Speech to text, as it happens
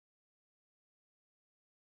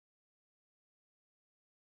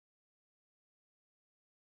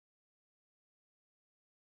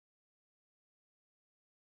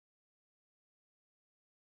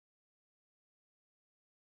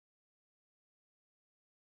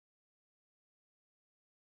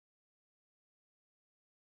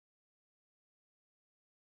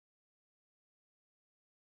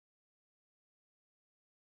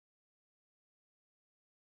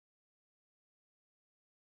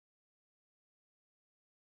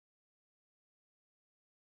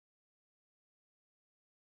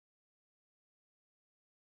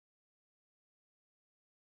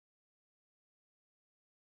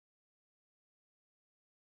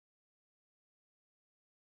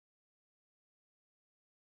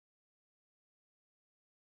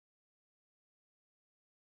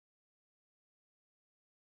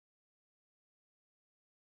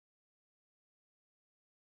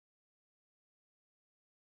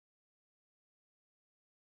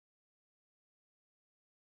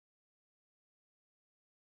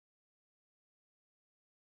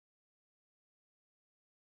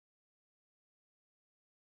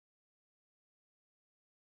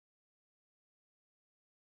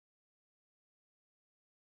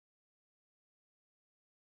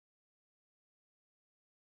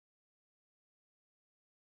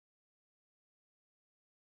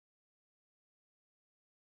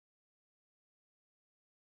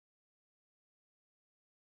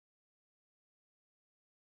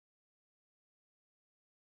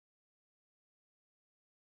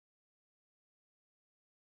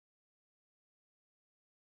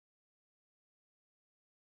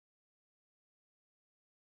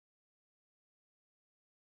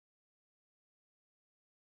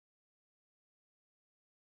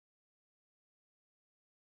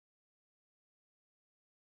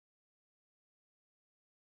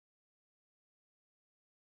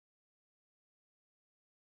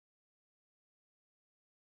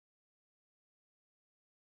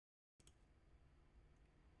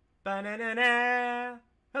Ba-na-na-na.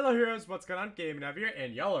 Hello heroes, what's going on? GamingNavi here,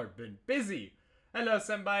 and y'all are been busy. Hello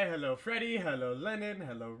Senpai, hello Freddy, hello Lennon,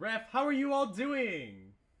 hello Ref. How are you all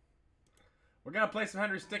doing? We're gonna play some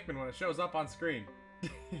Henry Stickmin when it shows up on screen.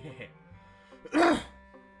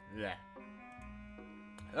 Yeah.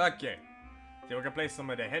 Okay. So we're gonna play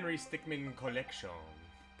some of the Henry Stickmin collection.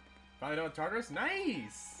 Finally done with Tartarus?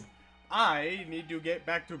 Nice! I need to get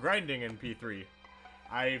back to grinding in P3.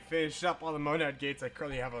 I finished up all the monad gates I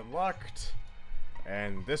currently have unlocked.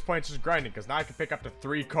 And this point is just grinding, because now I can pick up to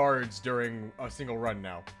 3 cards during a single run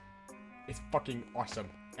now. It's fucking awesome.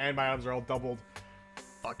 And my items are all doubled.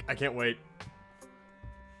 Fuck, I can't wait.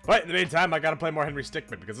 But in the meantime, I gotta play more Henry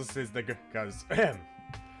Stickmin, because this is the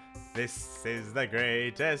this is the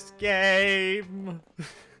greatest game.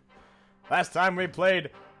 Last time we played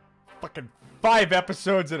fucking 5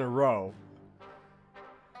 episodes in a row.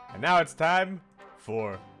 And now it's time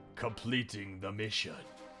for completing the mission.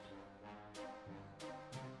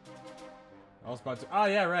 I was about to. Oh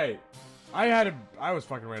yeah, right. I was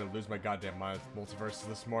fucking ready to lose my goddamn mind with multiverses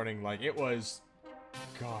this morning. Like it was,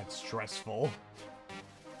 God, stressful.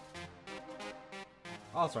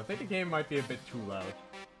 Also, I think the game might be a bit too loud.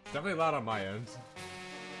 It's definitely loud on my end.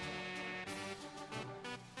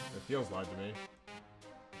 It feels loud to me.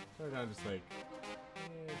 So down just like,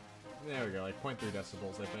 there we go, like 0.3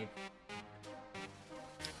 decibels, I think.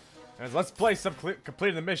 And let's play some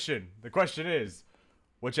completing the mission. The question is,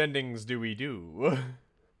 which endings do we do?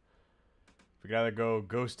 We gotta go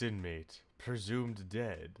ghost inmate, presumed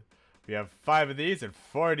dead. We have 5 of these and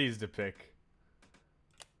 4 of these to pick.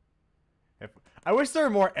 I wish there were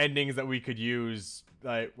more endings that we could use,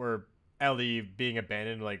 like where Ellie being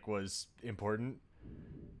abandoned like was important.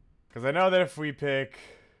 Because I know that if we pick,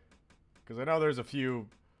 because I know there's a few.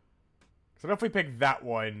 Because I know if we pick that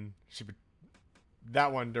one,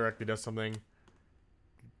 that one directly does something.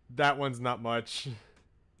 That one's not much.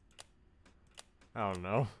 I don't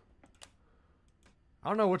know. I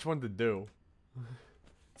don't know which one to do. So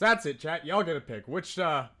that's it, chat. Y'all gotta pick. Which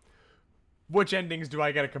endings do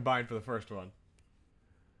I gotta combine for the first one?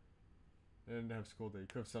 I didn't have school day. You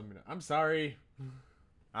could have summoned it. I'm sorry.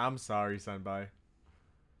 I'm sorry, Senpai.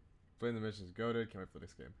 Playing the missions. Goated. Can't wait for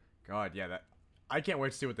this game. God, yeah, that. I can't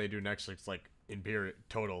wait to see what they do next. It's like in period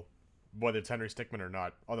total, whether it's Henry Stickmin or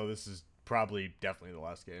not. Although this is probably definitely the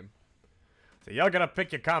last game. So y'all gotta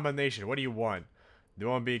pick your combination. What do you want? Do you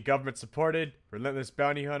want to be government supported, relentless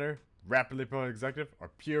bounty hunter, rapidly promoted executive, or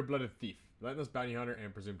pure blooded thief? Relentless bounty hunter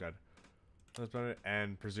and presumed dead. Relentless bounty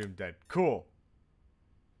and presumed dead. Cool.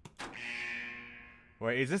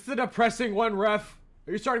 Wait, is this the depressing one, Ref?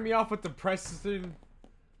 Are you starting me off with depressing?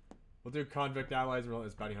 We'll do convict allies and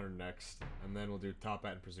relentless bounty hunter next, and then we'll do top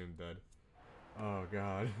hat and presumed dead. Oh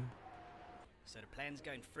God. So the plan's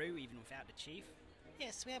going through even without the chief?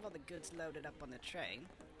 Yes, we have all the goods loaded up on the train.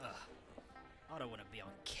 Ugh. I don't want to be on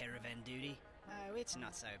caravan duty. Oh, it's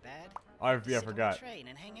not so bad. I forgot. On the train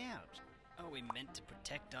and hang out. Are we meant to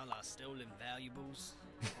protect all our stolen valuables?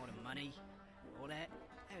 All the money? All that?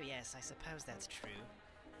 Oh yes, I suppose that's true.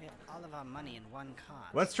 We have all of our money in one cart.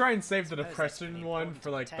 Let's try and save the depressing one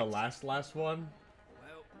for like the last one.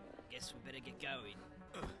 Well, guess we better get going.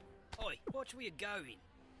 Ugh. Oi, watch where you're going.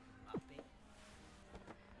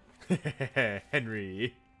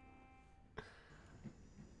 Henry.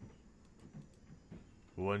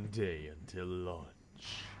 One day until launch.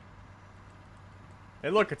 Hey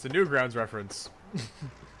look, it's a Newgrounds reference.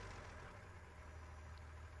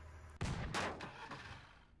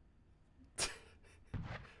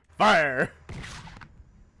 Fire!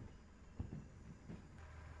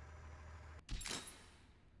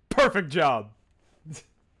 Perfect job!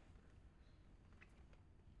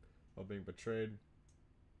 While being betrayed.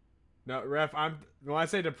 No, Ref, when I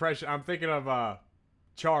say depression, I'm thinking of,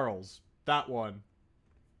 Charles. That one.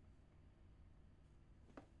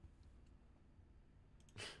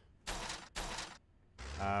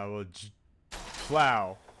 We'll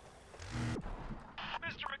plow.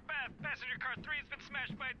 Mr. Macbeth, passenger car 3 has been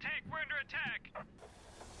smashed by a tank. We're under attack.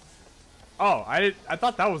 Oh, I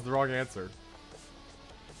thought that was the wrong answer.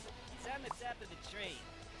 He's on the top of the train.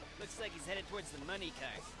 Looks like he's headed towards the money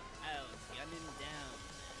cart. I'll gun him down.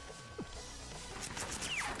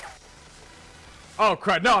 Oh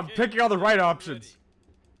crap, no, I'm picking all the right options.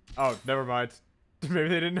 Oh, never mind. Maybe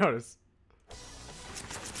they didn't notice.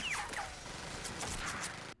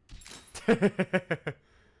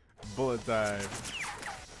 Bullet time.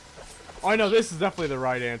 Oh, I know, this is definitely the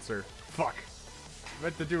right answer. Fuck. I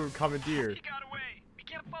meant to do commandeer. He got away. We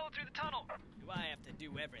can't follow through the tunnel. Do I have to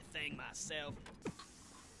do everything myself?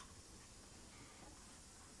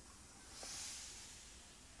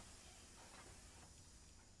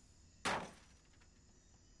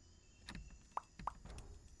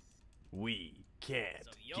 We can't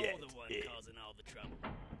So you're get the one in. causing all the trouble.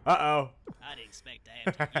 Uh-oh. I didn't expect to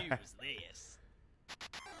have to use this.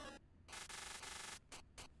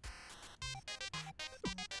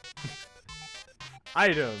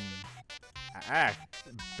 Item.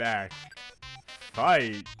 Act. Back.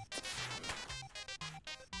 Fight.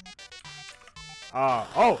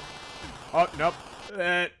 Oh. Oh, nope.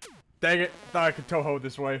 Dang it. Thought I could Toho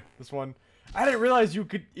this way. This one. I didn't realize you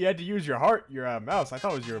had to use your mouse. I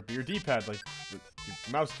thought it was your D-pad, like your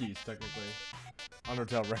mouse keys, technically.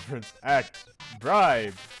 Undertale reference. Act.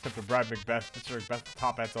 Bribe. Attempt to bribe Macbeth. Mr. Macbeth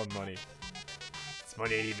top hat's own money. This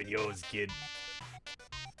money ain't even yours, kid.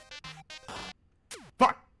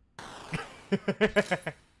 Fuck!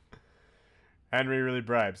 Henry really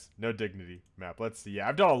bribes. No dignity. Map. Let's see. Yeah,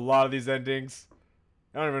 I've done a lot of these endings.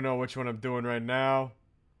 I don't even know which one I'm doing right now.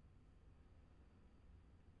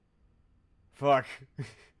 Fuck.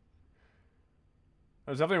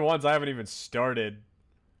 There's definitely ones I haven't even started.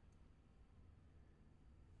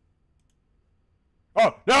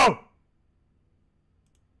 Oh, no!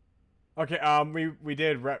 Okay, we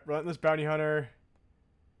did Relentless Bounty Hunter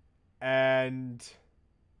and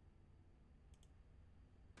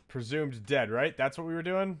Presumed Dead, right? That's what we were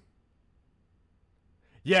doing?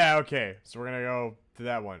 Yeah, okay. So we're gonna go to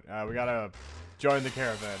that one. We gotta join the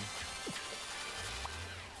caravan.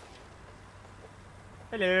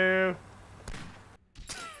 Hello.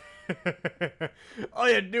 All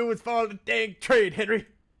you do was follow the dang trade, Henry.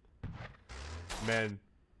 Man,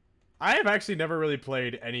 I have actually never really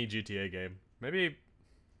played any GTA game. Maybe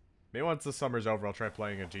once the summer's over, I'll try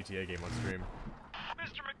playing a GTA game on stream.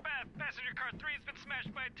 Mr. Macbeth, passenger car 3 has been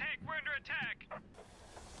smashed by a tank. We're under attack.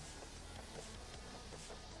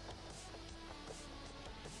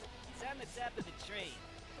 He's on the top of the train.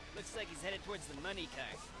 Looks like he's headed towards the money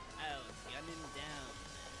cart. I'll gun him down.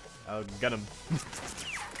 I'll get him.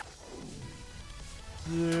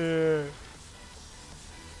 Yeah.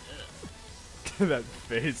 That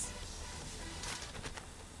face.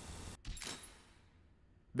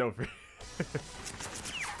 No.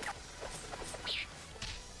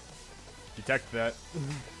 Detect that.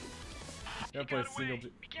 Gotta play a single.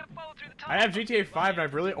 I have GTA 5 and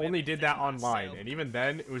I've really only did that online, and even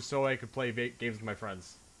then it was so I could play games with my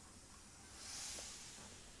friends.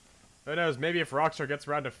 Who knows? Maybe if Rockstar gets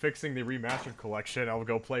around to fixing the remastered collection, I'll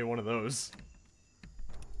go play one of those.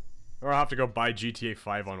 Or I'll have to go buy GTA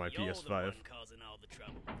 5 on my PS5. You're the one causing all the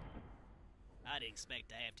trouble. I didn't expect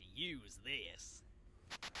to have to use this.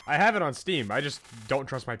 I have it on Steam. I just don't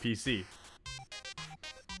trust my PC.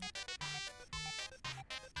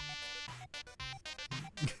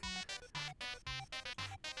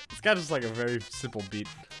 It's got just like a very simple beat.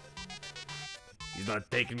 He's not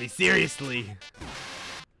taking me seriously.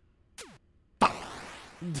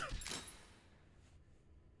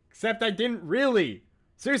 Except I didn't really.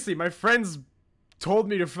 Seriously, my friends told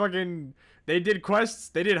me to fucking... They did quests,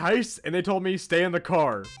 they did heists, and they told me stay in the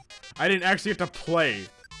car. I didn't actually have to play.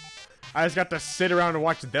 I just got to sit around and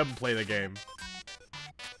watch them play the game.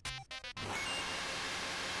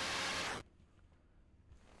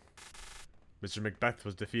 Mr. Macbeth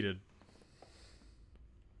was defeated.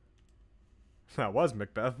 That was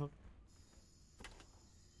Macbeth.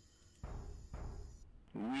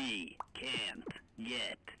 We can't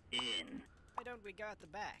get in. Why don't we go at the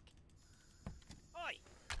back? Oi!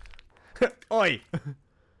 Oi!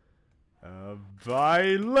 By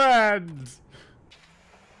land!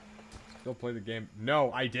 Still play the game.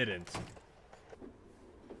 No, I didn't.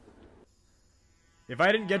 If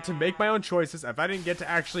I didn't get to make my own choices, if I didn't get to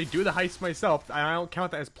actually do the heist myself, I don't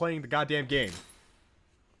count that as playing the goddamn game.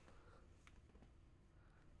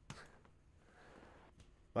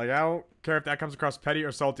 Like, I don't care if that comes across petty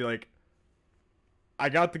or salty, like, I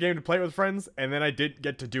got the game to play it with friends, and then I didn't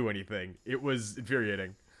get to do anything. It was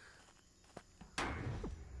infuriating.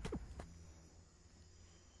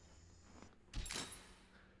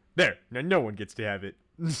 There, now no one gets to have it.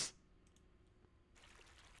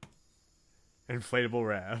 Inflatable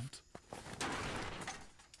raft.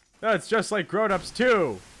 No, it's just like Grown Ups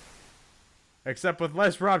 2! Except with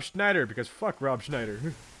less Rob Schneider, because fuck Rob Schneider.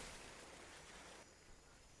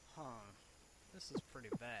 Huh. This is pretty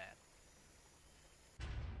bad.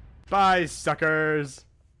 Bye, suckers!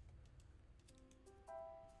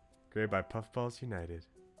 Great by Puffballs United.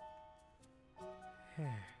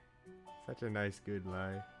 Such a nice, good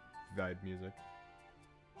lie. Vibe music.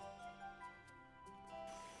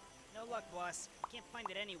 No luck, boss. Can't find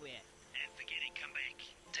it anywhere. And forget it, come back.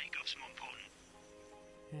 Takeoff's more important.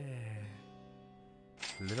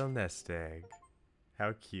 Little nest egg.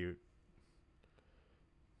 How cute.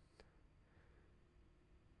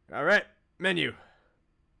 Alright, menu.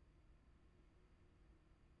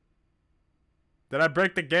 Did I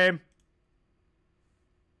break the game?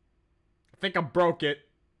 I think I broke it.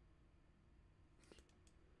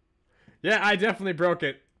 Yeah, I definitely broke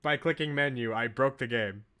it by clicking menu. I broke the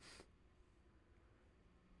game.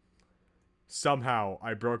 Somehow,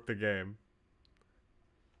 I broke the game.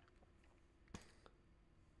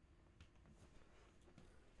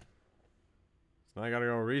 So now I gotta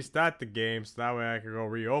go restart the game so that way I can go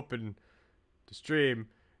reopen the stream.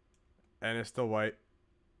 And it's still white.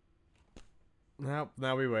 Nope,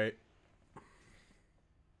 now we wait.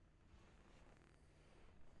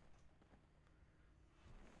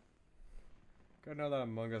 Gotta know that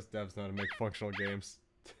Among Us devs know how to make functional games.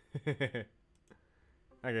 Okay,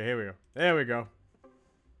 here we go. There we go.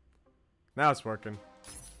 Now it's working.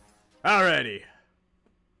 Alrighty.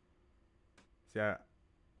 So yeah.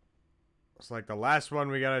 It's like the last one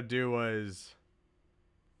we gotta do was...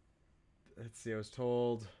 Let's see, I was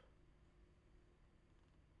told...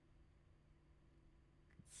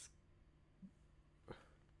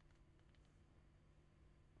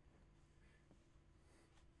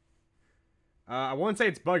 I won't say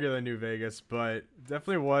it's buggier than New Vegas, but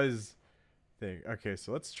definitely was thing. Okay,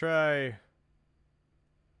 so let's try...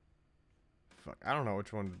 Fuck, I don't know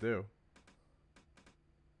which one to do.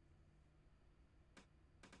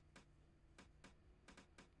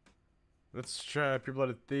 Let's try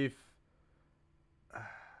Pure-Blooded Thief.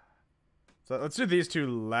 So let's do these two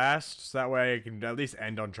last, so that way I can at least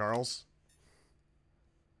end on Charles.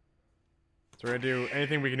 So we're gonna do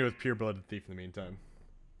anything we can do with Pure-Blooded Thief in the meantime.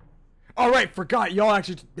 Alright, forgot, y'all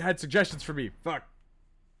actually had suggestions for me. Fuck.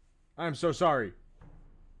 I'm so sorry.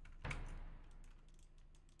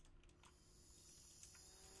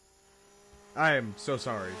 I am so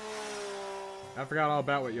sorry. I forgot all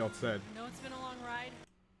about what y'all said. No, it's been a long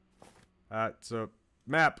ride. So,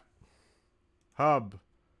 map. Hub.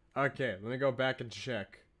 Okay, let me go back and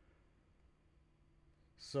check.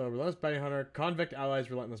 So, Relentless Bounty Hunter, Convict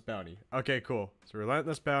Allies, Relentless Bounty. Okay, cool. So,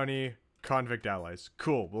 Relentless Bounty, Convict Allies.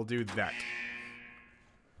 Cool, we'll do that.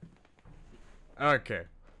 Okay.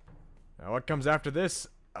 Now, what comes after this?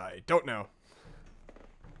 I don't know.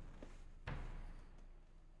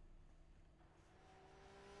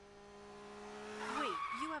 Wait,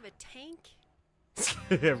 you have a tank?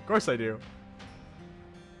 Yeah, of course I do.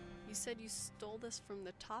 You said you stole this from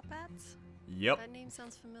the Top Hats? Yep. That name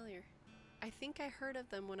sounds familiar. I think I heard of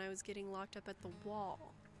them when I was getting locked up at the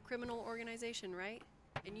Wall. Criminal organization, right?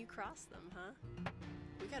 And you crossed them, huh?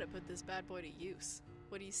 We gotta put this bad boy to use.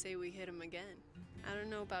 What do you say we hit him again? I don't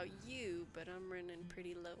know about you, but I'm running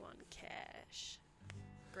pretty low on cash.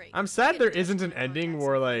 Great. I'm sad Get there in touch isn't with an my ending contacts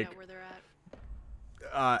where, and find like, out where they're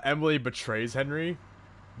at. Emily betrays Henry.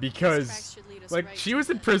 These Because, tracks should lead us like, right she to was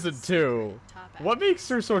in the prison secret too. Top What Hat. makes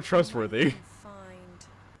her so trustworthy?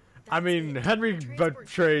 I That's mean, it. Henry Transport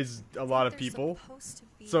betrays a lot of they're people. supposed to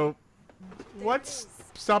be- So, There what's it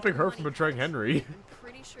is. stopping her Money from betraying pouch. Henry? I'm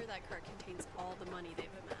pretty sure that cart contains all the money they've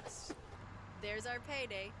amassed. There's our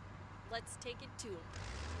payday. Let's take it to 'em.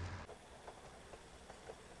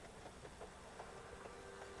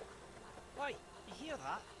 Oi, you hear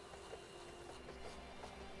that?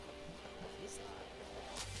 What is that?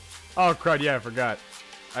 Oh, crud, yeah, I forgot.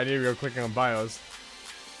 I need to go clicking on bios.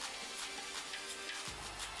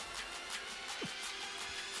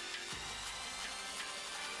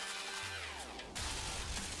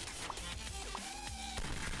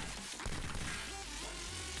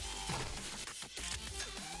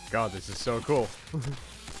 God, this is so cool.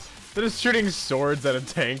 They're just shooting swords at a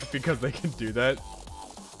tank because they can do that.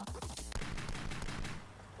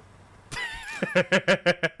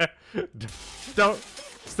 Don't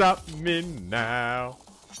stop me now.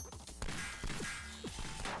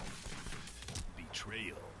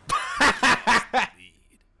 Betrayal.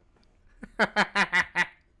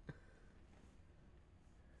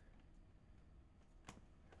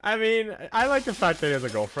 I mean, I like the fact that he has a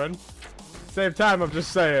girlfriend. Same time, I'm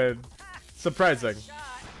just saying, surprising.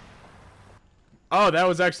 Oh, that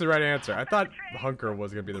was actually the right answer. I thought Hunker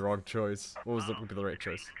was gonna be the wrong choice. What was gonna be the right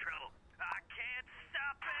choice? Trouble. I can't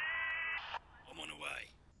stop it. I'm on the way.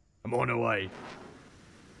 I'm on the way.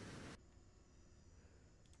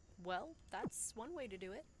 Well, that's one way to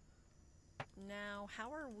do it. Now,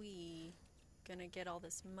 how are we gonna get all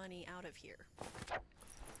this money out of here?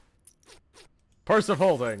 Purse of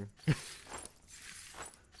holding.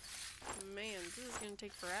 Man, this is gonna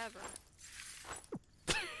take forever.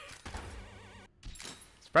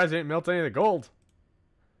 Surprised they didn't melt any of the gold.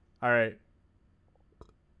 Alright.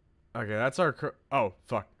 Okay, that's our... Oh,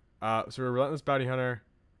 fuck. So we're Relentless Bounty Hunter.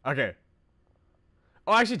 Okay.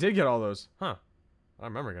 Oh, I actually did get all those. Huh. I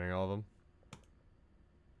remember getting all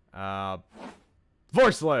of them.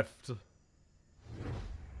 Voice lift.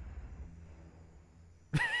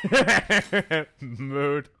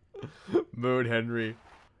 Mood. Mood Henry.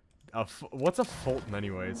 What's a Fulton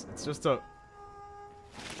anyways? It's just a...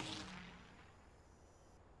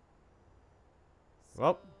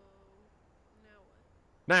 Well. Now what?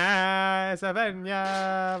 Nice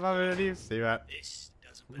Avenya. What will you see that? This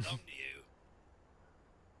doesn't belong to you.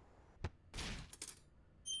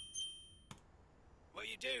 What are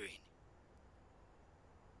you doing?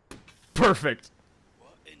 Perfect.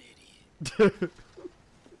 What an idiot.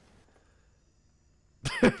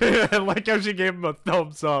 I like how she gave him a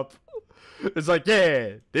thumbs up. It's like,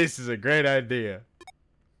 yeah, this is a great idea.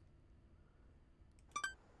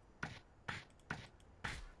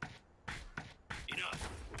 Enough.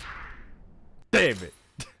 Damn it.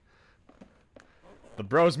 The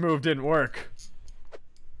bros move didn't work.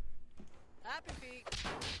 Happy feet.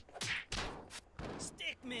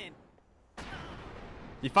 Stickman!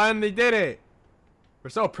 You finally did it. We're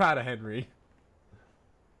so proud of Henry.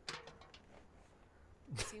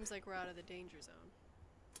 Seems like we're out of the danger zone.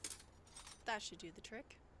 That should do the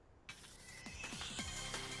trick.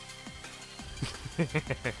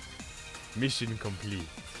 Mission complete.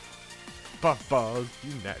 Puffballs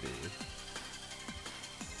United.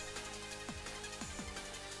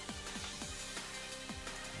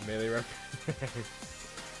 Melee rep.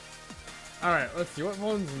 Alright, let's see. What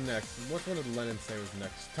one's next? Which one did Lennon say was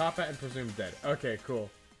next? Top Hat and Presumed Dead. Okay, cool.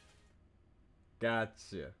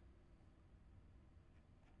 Gotcha.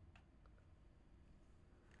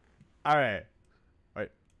 Alright. Wait.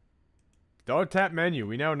 Don't tap menu.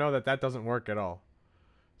 We now know that that doesn't work at all.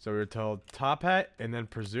 So we were told Top Hat and then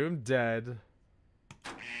Presumed Dead.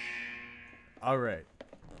 Alright.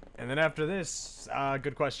 And then after this,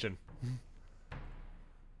 good question.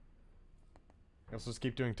 Let's just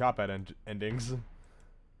keep doing Top Hat endings.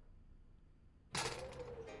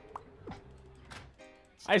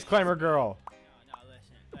 Ice Climber Girl. No,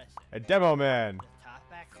 listen. A Demo Man. The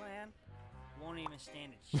Topback clan won't even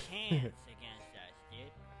stand a chance against us,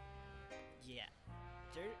 dude. Yeah.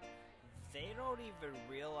 They don't even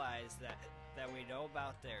realize that we know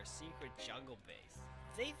about their secret jungle base.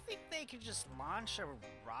 They think they can just launch a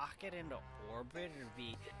rocket into orbit and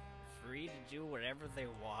be free to do whatever they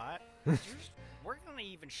want. We're gonna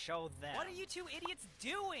even show them. What are you two idiots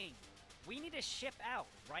doing? We need to ship out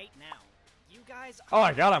right now. You guys are Oh,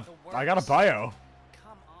 I got a bio.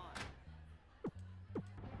 Come on.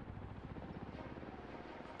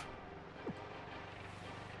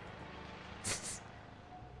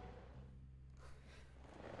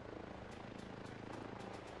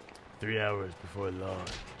 3 hours before launch.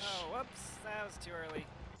 Oh, whoops. That was too early.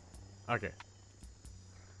 Okay.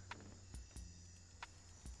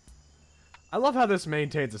 I love how this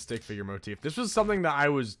maintains a stick figure motif. This was something that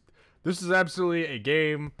this is absolutely a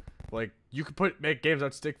game, like, you could make games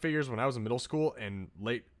out stick figures when I was in middle school and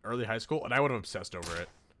early high school, and I would have obsessed over it.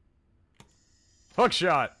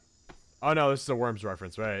 Hookshot! Oh no, this is a Worms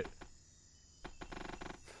reference, right?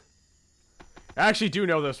 I actually do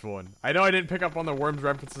know this one. I know I didn't pick up on the Worms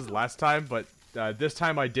references last time, but this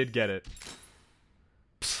time I did get it.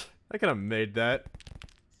 Psst, I could have made that.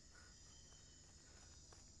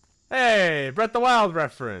 Hey, Breath the Wild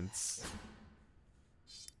reference.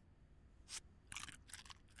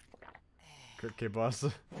 Okay, boss.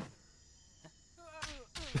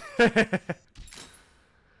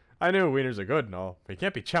 I knew wieners are good and all, but you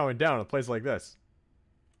can't be chowing down in a place like this.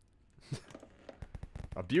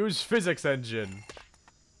 Abuse physics engine.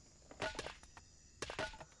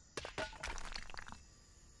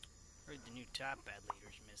 Heard the new Top Bad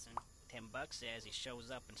leader's missing. $10 says he shows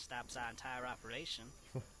up and stops our entire operation.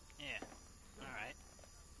 Yeah. Alright.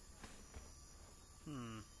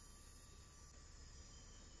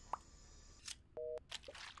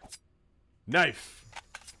 Knife.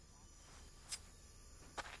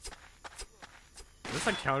 Is this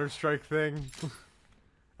a Counter-Strike thing?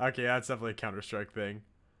 Okay, that's definitely a Counter-Strike thing.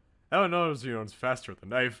 I don't know if it's faster with a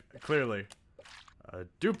knife. Clearly.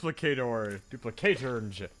 Duplicator.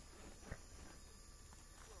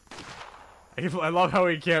 I love how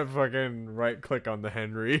he can't fucking right-click on the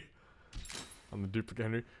Henry. On the duplicate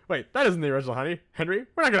Henry. Wait, that isn't the original Henry.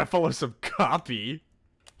 We're not gonna follow some copy.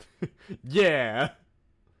 Yeah.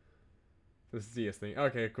 This is the thing.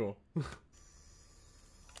 Okay, cool.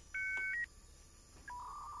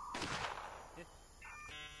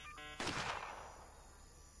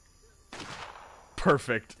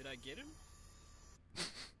 Perfect. Did I get him?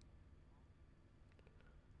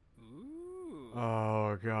 Ooh.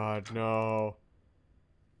 Oh god, no.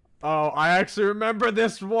 Oh, I actually remember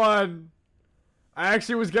this one. I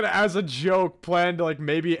actually was gonna, as a joke, plan to like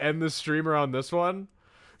maybe end the stream around this one,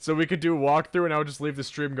 so we could do a walkthrough and I would just leave the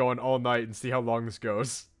stream going all night and see how long this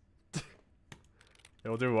goes.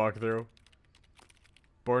 We'll do a walkthrough.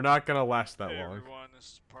 But we're not gonna last that Hey long. everyone, this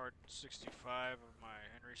is part 65 of my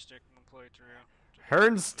Henry Stickmin playthrough.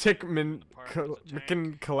 Hearn's Tickman Part with the tank.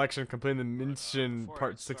 Micken collection completing the mission Before I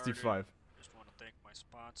part get started, 65. Just want to thank my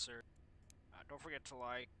sponsor. Don't forget to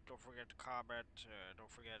like, don't forget to comment, don't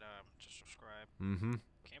forget to subscribe. Mm-hmm.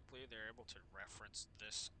 Can't believe they're able to reference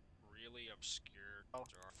this really obscure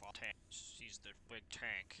tank. Sees the big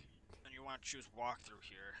tank. And you want to choose walkthrough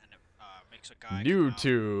here, and it makes a guy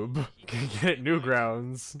YouTube. Can get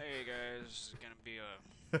Newgrounds. Hey guys, this is gonna be a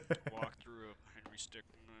walkthrough of Henry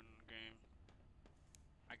Stickmin game.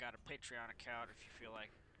 I got a Patreon account if you feel like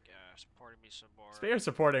supporting me some more. Speaking of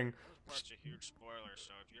supporting, This part's a huge spoiler,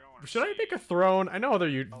 so if you don't want to should I make a throne? I know other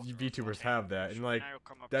VTubers have that, and like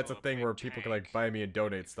that's a thing where people can like buy me and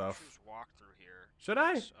donate stuff. Walkthrough here. Should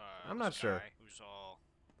I? This, I'm not this sure. guy Who's all,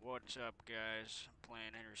 what's up guys? I'm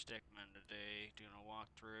playing Henry Stickmin today, doing a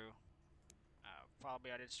walkthrough. Follow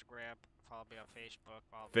me on Instagram, follow me on Facebook,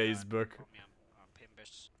 follow me on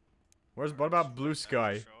Pimbus. What about Blue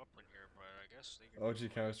Sky? Show up in here, but I guess they can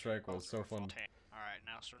OG Counter-Strike was so fun. Alright,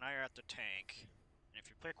 so now you're at the tank. And if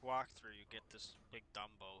you click walkthrough, you get this big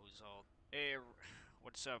Dumbo who's all, hey,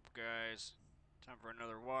 what's up guys? Time for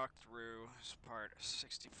another walkthrough. This is part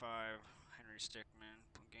 65, Henry Stickmin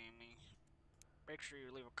Gaming. Make sure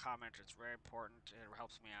you leave a comment, it's very important, it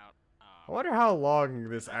helps me out. I wonder how long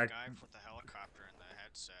this that act. guy with the helicopter and the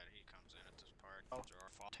headset, he comes in at this part. Or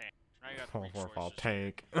fall tank. So now you got Oh, three for a fall choices.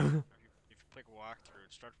 tank. If you click walkthrough,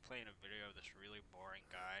 it starts playing a video of this really boring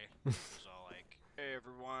guy who's all like, hey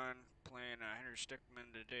everyone, playing Henry Stickmin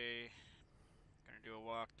today. Gonna do a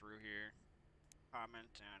walkthrough here. Comment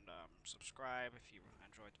and subscribe if you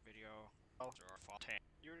enjoyed the video. Or fall tank.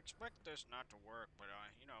 You would expect this not to work, but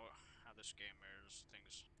you know how this game is.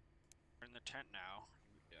 Things are in the tent now.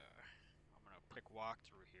 I'm gonna click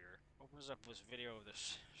walkthrough here. Opens up this video of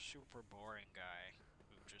this super boring guy who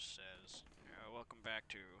just says, welcome back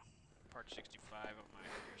to part 65 of my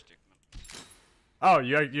Henry Stickmin. Oh,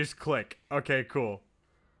 you just click. Okay, cool.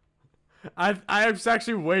 I was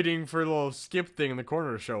actually waiting for the little skip thing in the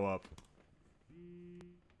corner to show up.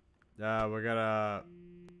 We're gonna.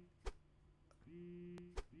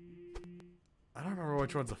 I don't remember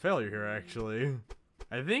which one's a failure here, actually.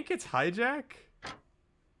 I think it's hijack.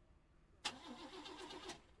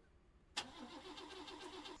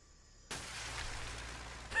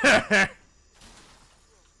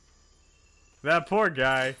 That poor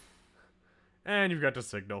guy. And you've got the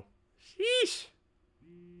signal. Sheesh.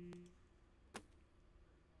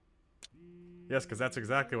 Yes, because that's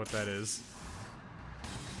exactly what that is.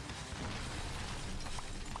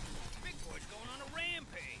 Big boy's going on a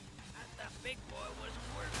rampage. I thought Big Boy wasn't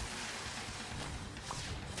working.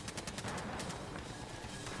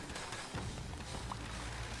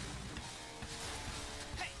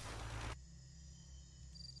 Hey!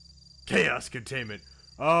 Chaos containment.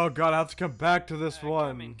 Oh god, I have to come back to this Come in,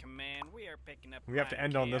 one. Command. We are picking up. We have to minor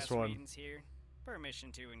end on this chaos one. readings here.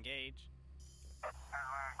 Permission to engage.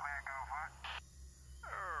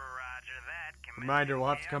 Roger that. Reminder, we'll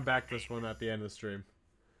have to come back to this one at the end of the stream.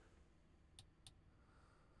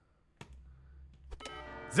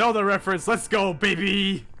 Zelda reference, let's go,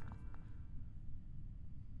 baby!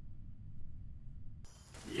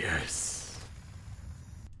 Yes!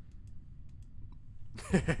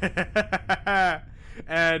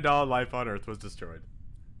 And all life on Earth was destroyed.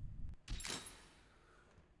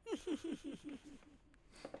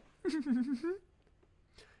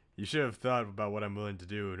 You should have thought about what I'm willing to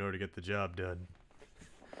do in order to get the job done.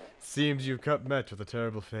 Seems you've met with a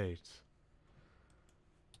terrible fate.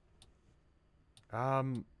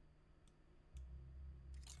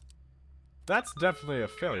 That's definitely a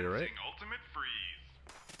failure, right? Ultimate freeze.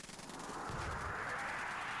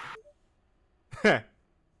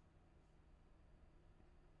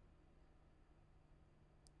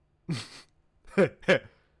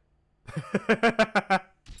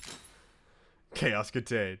 Chaos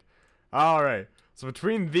contained. Alright, so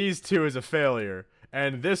between these two is a failure.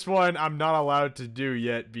 And this one I'm not allowed to do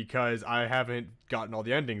yet because I haven't gotten all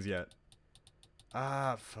the endings yet.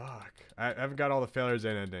 Ah, fuck. I haven't got all the failures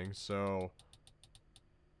and endings, so...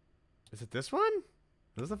 Is it this one?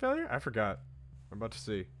 Is this a failure? I forgot. I'm about to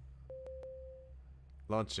see.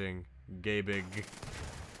 Launching. Gabig.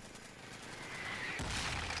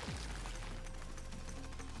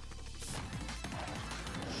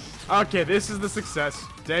 Okay, this is the success.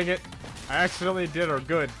 Dang it. I accidentally did her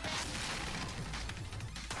good.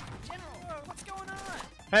 General, what's going on?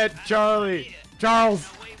 Hey, Charlie! Charles!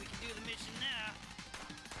 No way we can do the mission now.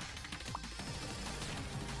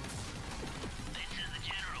 This is the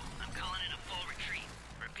General. I'm calling in a full retreat.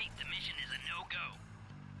 Repeat, the mission is a no-go.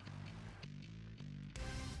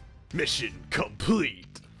 Mission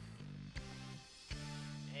complete.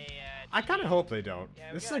 Hey, I kind of hope they don't.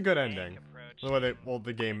 yeah, we This is got a good tank ending. approaching. Well,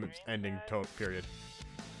 the game ending period.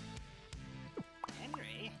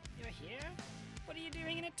 Henry, you're here? What are you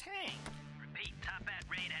doing in a tank? Repeat, Top Hat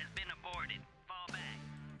raid has been aborted. Fall back.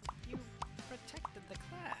 You protected the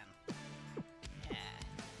clan. Yeah,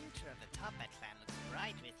 the future of the Top Hat clan looks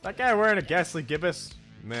bright with you. That guy wearing a ghastly gibbous.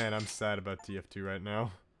 Man, I'm sad about TF2 right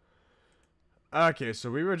now. Okay, so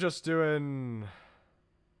we were just doing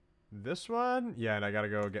this one? Yeah, and I gotta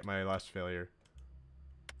go get my last failure.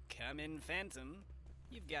 Come in, Phantom.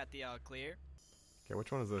 You've got the all clear. Okay, which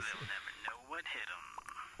one is this? They'll never know what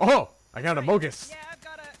hit 'em. Oh! I got a Mogus! Yeah, I've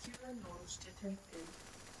got a...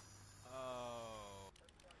 Oh.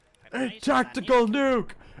 A Preparations tactical on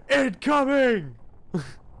nuke! Incoming!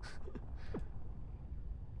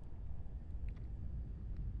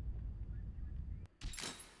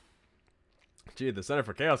 Gee, the Center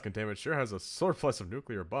for Chaos Containment sure has a surplus of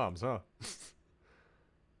nuclear bombs, huh?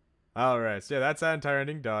 Alright, so yeah, that's that entire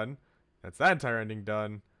ending done. That's that entire ending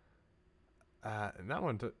done. And that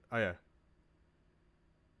one took... Oh, yeah.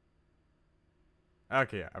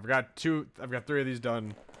 Okay, yeah. I've got 3 of these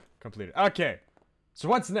done. Completed. Okay. So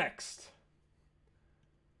what's next?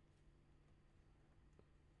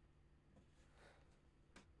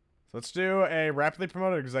 So let's do a rapidly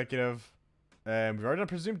promoted executive. We've already done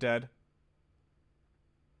Presumed Dead.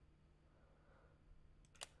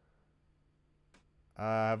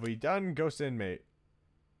 Have we done Ghost Inmate?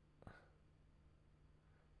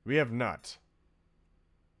 We have not.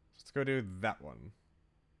 Let's go do that one.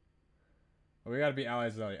 Oh, we gotta be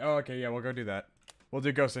allies with Ellie. Oh, okay, yeah, we'll go do that. We'll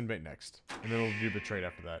do Ghost Inmate next. And then we'll do Betrayed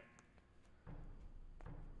after that.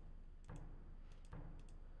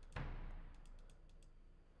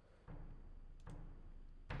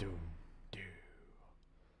 Doom.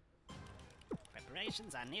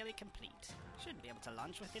 Preparations are nearly complete. Should be able to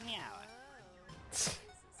launch within the hour.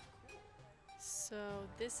 So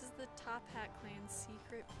this is the Top Hat Clan's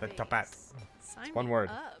secret The base. Top Hat. Sign one me word.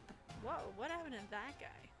 up. Whoa, what happened to that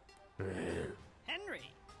guy?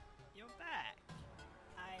 Henry, you're back.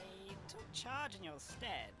 I took charge in your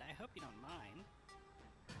stead. I hope you don't mind.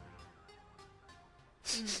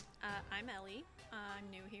 I'm Ellie. I'm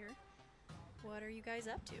new here. What are you guys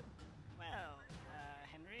up to? Well,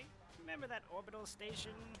 Henry, remember that orbital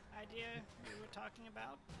station idea we were talking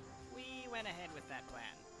about? We went ahead with that plan.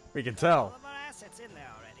 We can All tell. of our assets in there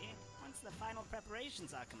already. Once the final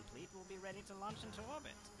preparations are complete, we'll be ready to launch into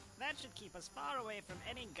orbit. That should keep us far away from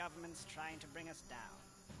any governments trying to bring us down.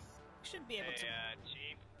 We should be able to...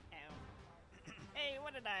 Chief. Hey,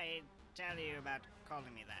 what did I tell you about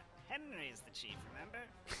calling me that? Henry is the chief, remember?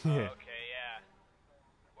 Okay, yeah.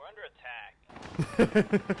 We're under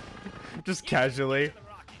attack. Just You casually. get to the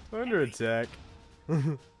rocket. Under Henry. attack.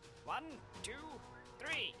 1, 2,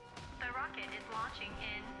 3. The rocket is launching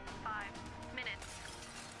in 5 minutes.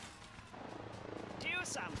 Do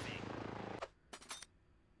something.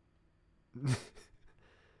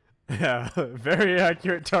 Yeah, very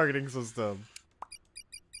accurate targeting system.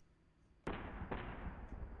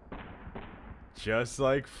 Just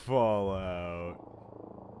like Fallout.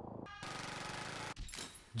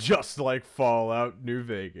 Just like Fallout New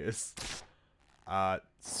Vegas.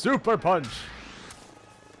 Super Punch!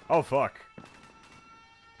 Oh, fuck.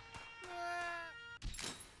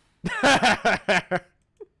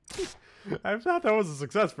 I thought that was a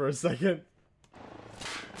success for a second.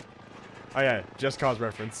 Oh yeah, Just Cause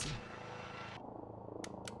reference.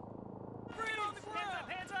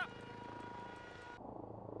 Hands up!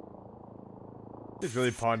 He's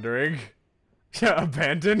really pondering. Yeah,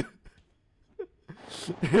 abandoned.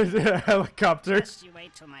 Helicopter. Just you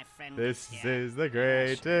wait till my friend This gets here. is the Yeah,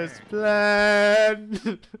 greatest sure.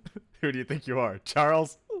 plan. Who do you think you are,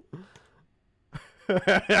 Charles? Just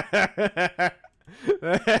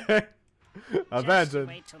Abandoned.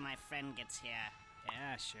 wait till my friend gets here.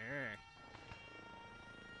 Yeah, sure.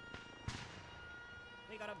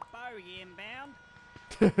 We got a bogey inbound.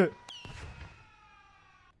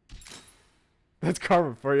 That's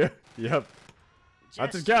karma for you. Yep.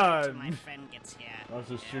 That's a Just you wait till gun. my friend gets here. I was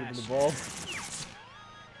just Yeah, shooting the sure. ball.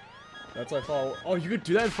 That's like Fallout. Oh, you could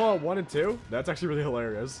do that in Fallout 1 and 2? That's actually really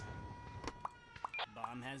hilarious.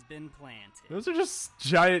 Bomb has been planted. Those are just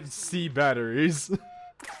giant C batteries.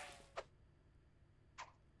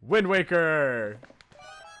 Wind Waker!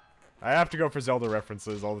 I have to go for Zelda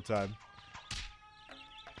references all the time.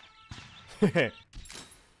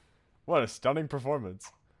 What a stunning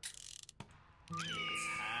performance.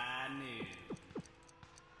 I knew.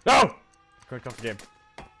 No! Clicked off the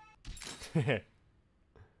game.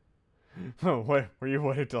 Oh, what? Were you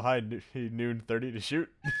waiting till high noon 30 to shoot?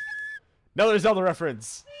 Another Zelda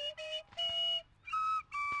reference.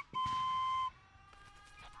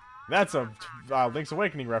 That's a Link's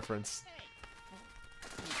Awakening reference.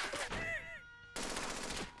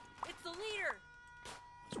 It's the leader.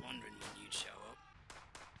 Was wondering when you'd show up.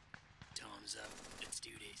 Time's up. Let's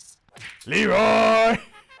do this. Leroy!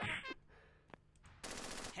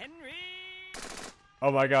 Henry!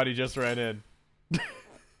 Oh my god, he just ran in.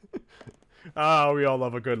 Ah, we all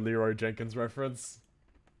love a good Leroy Jenkins reference.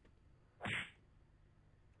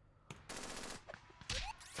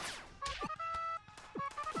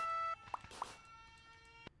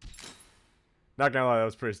 Not gonna lie, that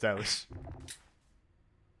was pretty stylish.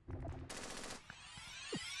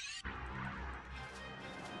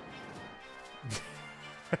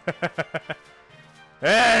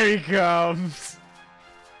 There he comes!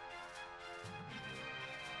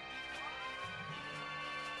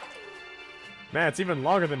 Man, it's even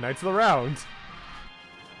longer than Knights of the Round.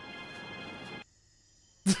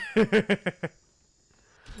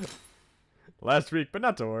 Last week, but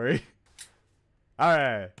not to worry.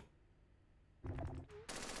 Alright.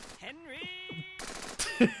 Henry!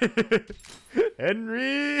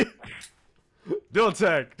 Henry! Dual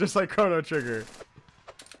attack, just like Chrono Trigger.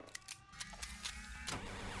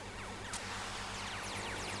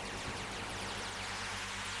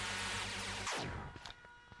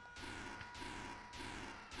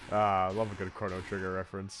 Ah, I love a good Chrono Trigger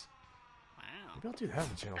reference. Wow. Maybe I'll do that on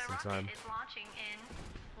the channel The sometime. rocket is launching in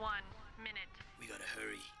 1 minute. We gotta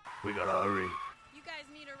hurry. We gotta hurry. You guys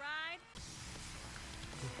need a ride?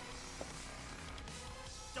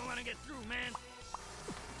 Don't let him get through, man.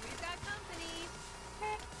 We've got company.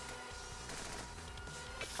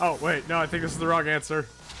 Oh, wait, no, I think this is the wrong answer.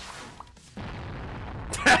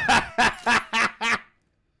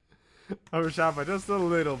 I was shot by just a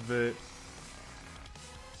little bit.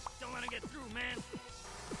 Don't let him get through, man.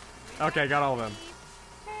 Okay, got all of them.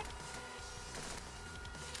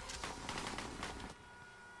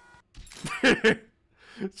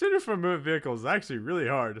 Shooting from moving vehicles is actually really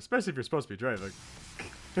hard, especially if you're supposed to be driving.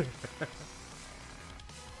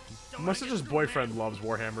 My sister's boyfriend loves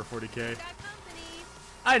Warhammer 40k. We've got company.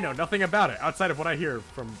 I know nothing about it outside of what I hear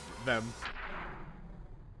from them.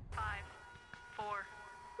 5, 4,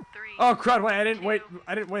 3. Oh crud! Wait,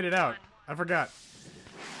 I didn't wait it out. I forgot.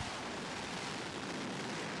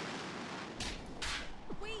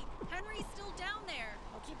 Wait, Henry's still down there.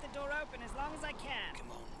 I'll keep the door open as long as I can.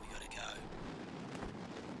 Come on, we gotta go.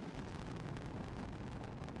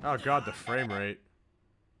 Oh god, the frame rate.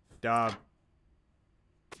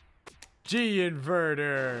 G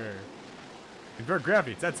inverter. Invert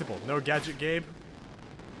gravity. It's that simple. No gadget, Gabe.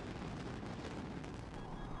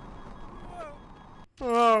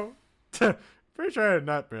 Oh. Pretty sure I had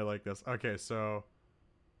not been like this. Okay, so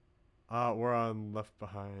we're on left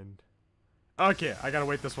behind. Okay, I gotta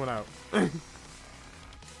wait this one out. Don't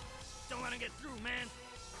let him get through, man.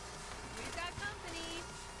 We've got company.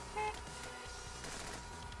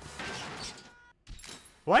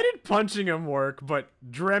 Why did punching him work, but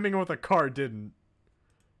dramming him with a car didn't?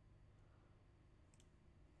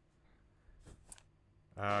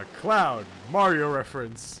 Cloud. Mario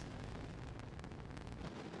reference.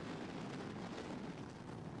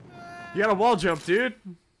 You got a wall jump, dude.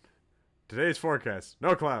 Today's forecast.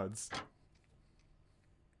 No clouds.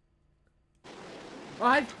 Oh,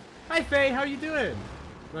 hi. Hi, Faye. How you doing?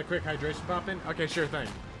 Want a quick hydration pop in? Okay, sure thing.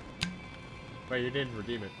 Wait, you didn't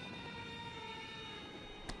redeem it.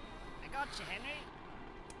 I got you, Henry.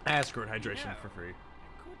 Ask for hydration No. for free. I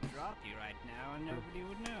could drop you right now and nobody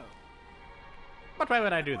would know. But why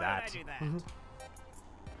would I do Why that? would I do that?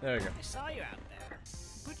 There you go. I saw you out there.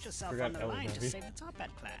 Put yourself Forgot on the line to GamingNavi. save the Top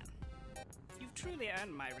Hat clan. You've truly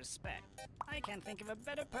earned my respect. I can't think of a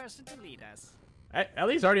better person to lead us.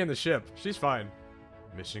 Ellie's already on the ship. She's fine.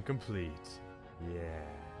 Mission complete. Yeah.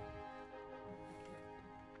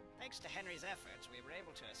 Thanks to Henry's efforts, we were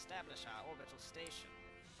able to establish our orbital station.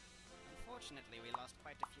 Unfortunately, we lost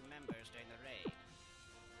quite a few members during the raid.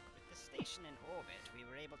 With the station in orbit, we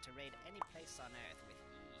were able to raid any place on Earth with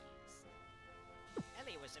ease.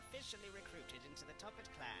 Ellie was officially recruited into the Top Hat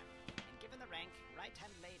clan and given the rank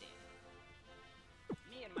Right-Hand Lady.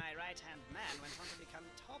 Me and my right-hand man went on to become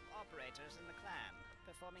top operators in the clan,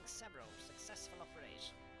 performing several successful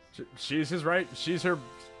operations. She's his right.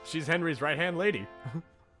 She's Henry's right-hand lady.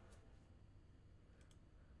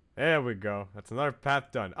 There we go. That's another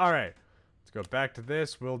path done. All right, let's go back to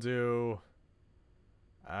this. We'll do.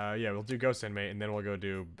 Yeah, we'll do Ghost Inmate, and then we'll go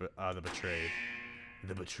do the Betrayed.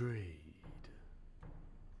 The Betrayed.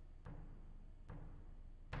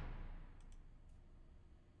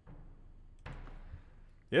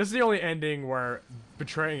 This is the only ending where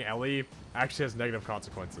betraying Ellie actually has negative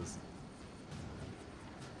consequences.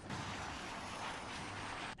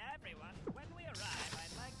 Everyone, when we arrive,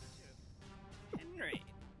 I'd like to... Henry,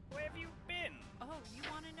 where have you been? Oh, you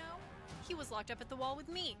want to know? He was locked up at the wall with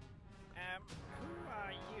me. Who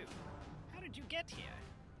are you? How did you get here?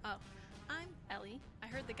 Oh, I'm Ellie. I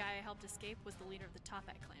heard the guy I helped escape was the leader of the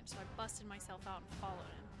Toppat clan, so I busted myself out and followed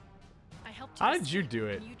him. I helped you How did you escape, do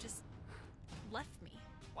it? and you just left me.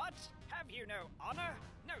 What? Have you no honor?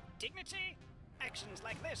 No dignity? Actions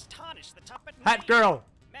like this tarnish the Toppat name. Hat girl!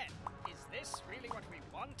 Men, is this really what we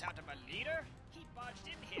want out of a leader? He barged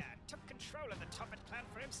in here and took control of the Toppat clan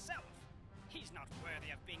for himself. He's not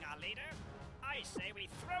worthy of being our leader. I say we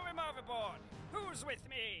throw him overboard. Who's with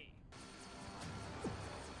me?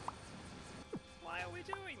 Why are we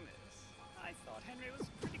doing this? I thought Henry was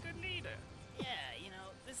a pretty good leader. Yeah, you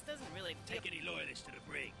know, this doesn't really take any loyalists to the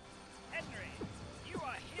brig. Henry, you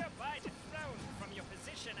are hereby dethroned from your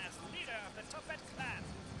position as leader of the Toppat clan.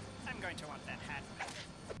 I'm going to want that hat back.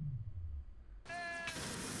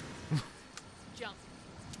 Jump,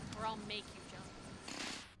 or I'll make you jump.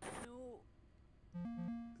 No.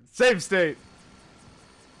 Save state!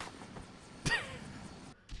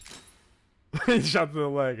 Shot through the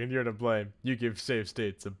leg and you're to blame. You give save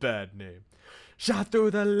states a bad name. Shot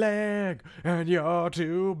through the leg and you're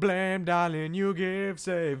to blame, darling. You give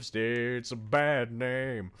save states a bad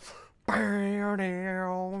name. No,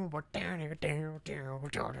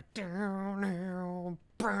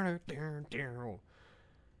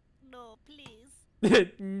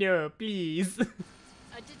 please. No, please.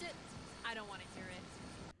 I don't want to hear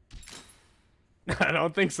it. I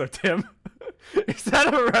don't think so, Tim. Is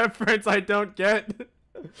that a reference I don't get?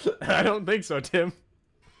 I don't think so, Tim.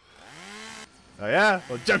 Oh yeah?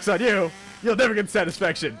 Well, joke's on you. You'll never get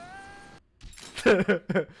satisfaction.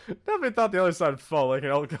 Nobody thought the other side would fall like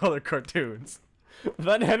in all other cartoons.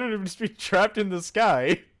 Then Henry would just be trapped in the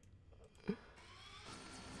sky.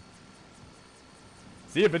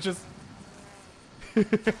 See ya, bitches.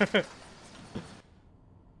 What's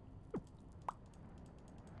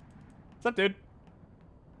up, dude?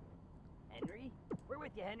 Henry? We're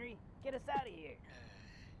with you, Henry. Get us out of here.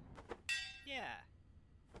 Yeah.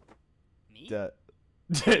 Me?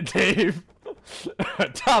 Dave.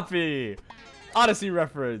 Toppy. Odyssey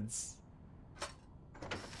reference.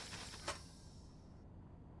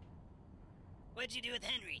 What'd you do with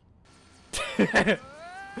Henry?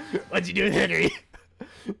 What'd you do with Henry?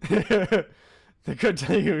 They could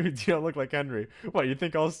tell you don't look like Henry. What, you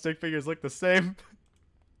think all stick figures look the same?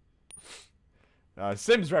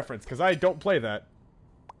 Sims reference, because I don't play that.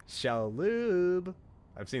 Shaloob.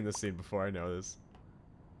 I've seen this scene before, I know this.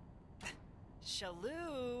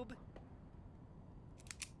 Shaloob.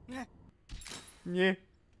 Yeah.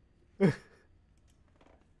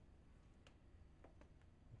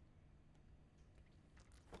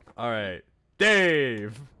 Alright.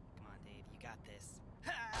 Dave! Come on, Dave, you got this.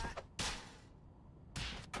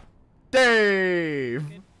 Dave!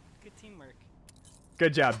 Good teamwork.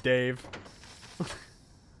 Good job, Dave.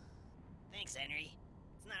 Thanks, Henry.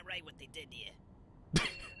 It's not right what they did to you.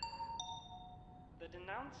 The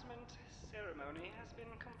denouncement ceremony has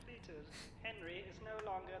been completed. Henry is no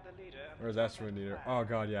longer the leader of Where's the Asher Neater? clan. Oh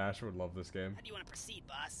god, yeah, Asher would love this game. How do you want to proceed,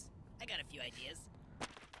 boss? I got a few ideas.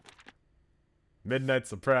 Midnight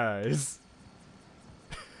Surprise.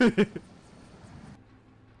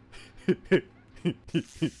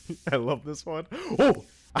 I love this one. Oh!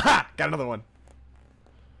 Aha! Got another one.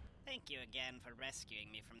 Thank you again for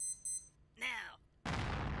rescuing me from... Now!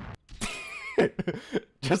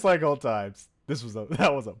 Just like old times. That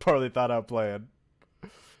was a poorly thought out plan.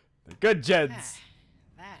 Good Jeds.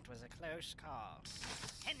 That was a close call.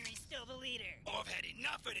 Henry's still the leader. Oh, I've had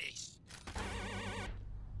enough of this.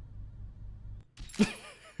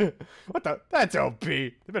 What the? That's OP.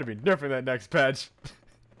 They better be nerfing that next patch.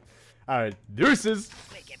 Alright, deuces.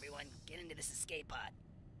 Quick, everyone, get into this escape pod.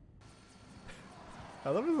 I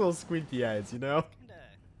love his little squinty eyes, you know? Kinda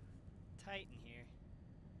tight in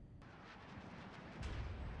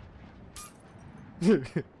here.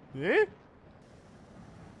 Yeah?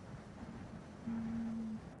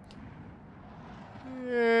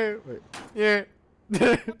 Yeah. Wait. Yeah.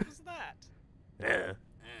 What was that? Yeah.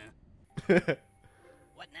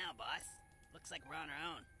 What now, boss? Looks like we're on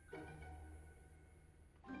our own.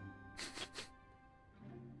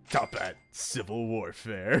 Top at Civil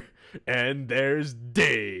Warfare. And there's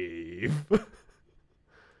Dave.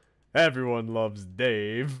 Everyone loves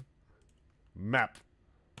Dave. Map.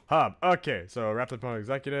 Hub. Okay, so Rapid Point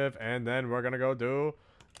Executive, and then we're gonna go do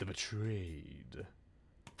The Betrayed.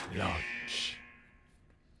 Launch.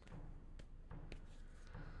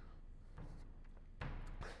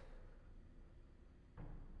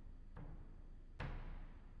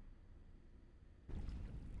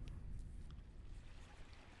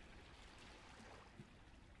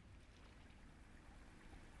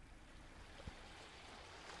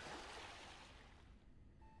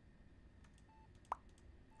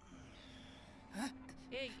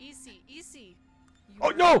 Easy, easy. You Oh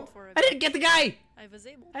were no! bound for a I didn't get the guy! I was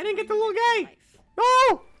able I to didn't get the bring little you guy! back to life.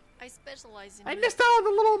 No! I specialize in I missed out on the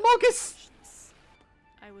little mogus!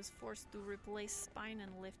 I was forced to replace spine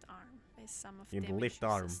and left arm, as some of And damage left you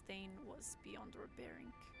arm. sustained was beyond repairing.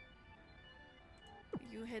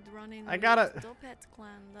 You had run in I gotta- with Topet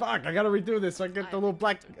clan. that- Fuck, I gotta redo this so I get the I've little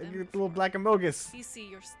black, encountered I them get the little before. black amogus. Easy,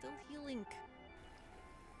 you're still healing.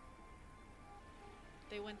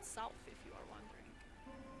 They went south, if you are wondering.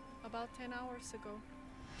 About 10 hours ago.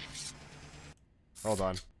 Hold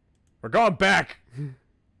on. We're going back!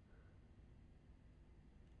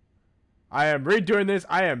 I am redoing this.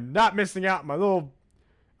 I am not missing out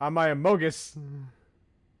on my amogus.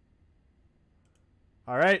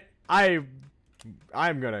 Alright.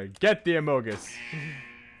 I'm gonna get the amogus.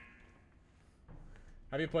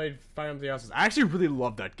 Have you played Fire Emblem Houses? I actually really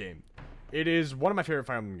love that game. It is one of my favorite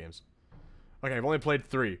Fire Emblem games. Okay, I've only played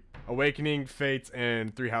 3. Awakening, Fates,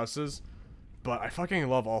 and 3 Houses. But I fucking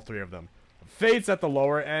love all 3 of them. Fates at the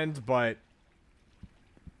lower end, but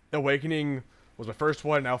Awakening was my first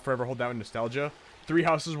one, and I'll forever hold that in nostalgia. 3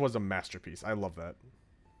 Houses was a masterpiece. I love that.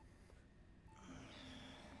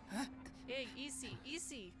 Hey, easy,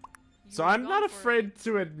 easy. You So were I'm not gone for a afraid bit.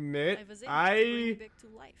 to admit, I was able to bring you I back to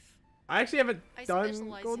life. actually haven't I done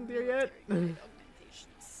specialize Golden in Deer yet. military-grade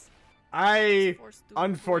augmentations. I Forced to replace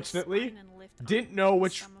unfortunately spine and left arm, didn't know as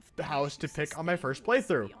which some of the house to damage pick on my sustained first was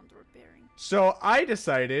playthrough. beyond repairing. So I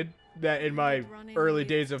decided that in my Running early with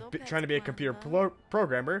days of Topaz trying to be a Clan, computer though.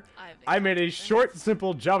 programmer, I've I made a encountered them short, before.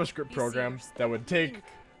 simple JavaScript Easy, program you're that still would take healing.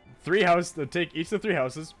 3 houses, that would take each of the 3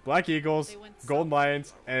 houses, Black Eagles, They went Golden south.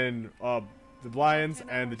 Lions, and the Lions 10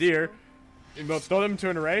 and the hours Deer, ago. and we'll throw them to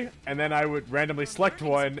an array, and then I would randomly select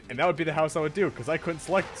one, and that would be the house I would do, because I couldn't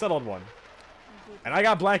select settled one. And I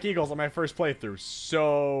got Black Eagles on my first playthrough,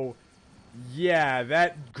 so yeah,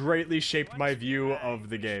 that greatly shaped my view of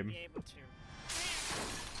the game. Be able to.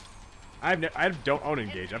 I don't own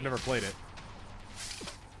Engage. I've never played it.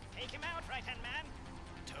 Take him out, right-hand man.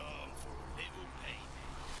 Time for a little pain.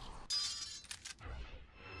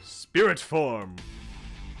 Spirit form.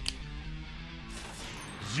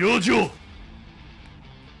 Jojo.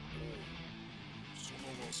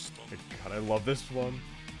 God, I love this one.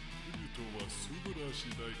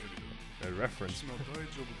 A reference.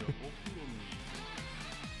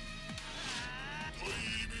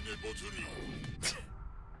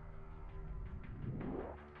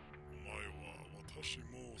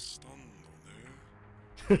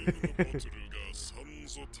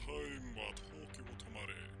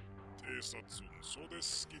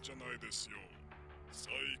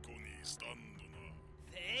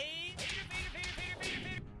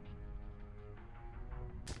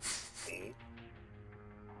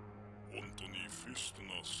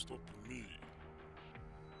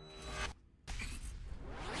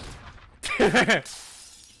 Hey!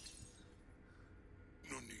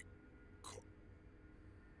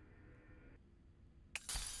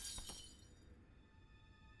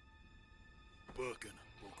 What?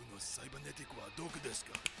 お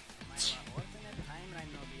前はオルテネタイムライ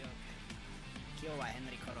ンの美容家。今日はヘン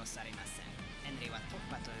リー殺されません。ヘンリーは突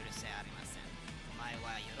破と許せありません。お前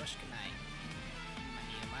はよろしくない。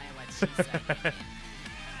お前は小さい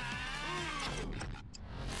人間。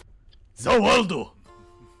ザワールド。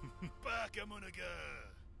バカ者が。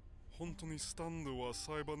本当にスタンドは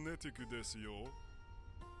サイバネティックですよ。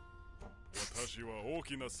私は大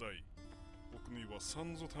きなさい。僕にはサ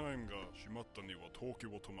ンズタイムが閉まったには時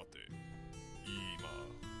を止まって。今。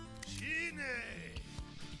死ね。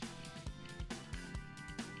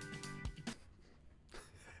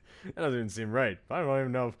That doesn't even seem right. I don't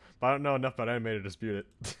even know. I don't know enough about anime to dispute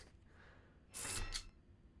it.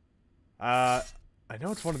 I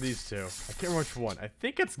know it's one of these two. I can't remember which one. I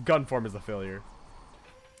think it's Gunform is the failure.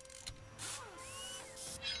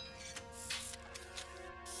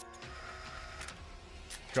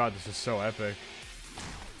 God, this is so epic.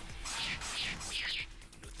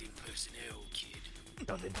 Nothing personnel, kid.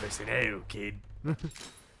 Nothing personnel, kid.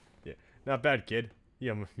 Yeah, not bad, kid.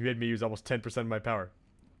 You made me use almost 10% of my power.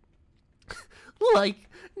 Like,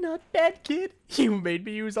 not bad, kid. You made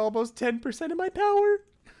me use almost 10% of my power.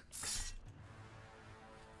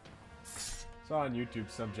 Saw on YouTube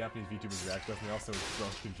some Japanese VTubers react to us, and they also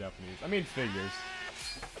spoke in Japanese. I mean, figures.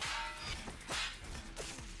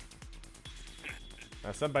 Now,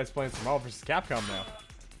 Senpai's playing some Marvel vs. Capcom now.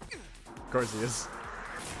 Of course he is.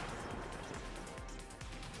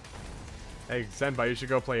 Hey, Senpai, you should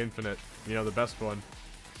go play Infinite. You know, the best one.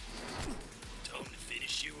 Time to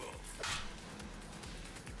finish you off.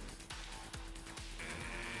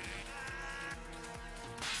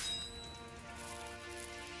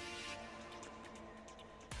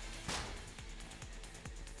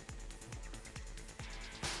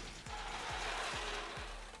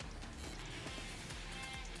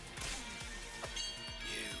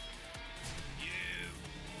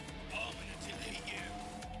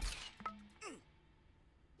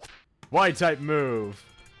 Y-type move.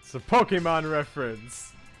 It's a Pokemon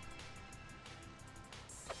reference.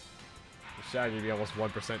 The Shaggy be almost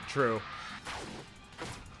 1% true.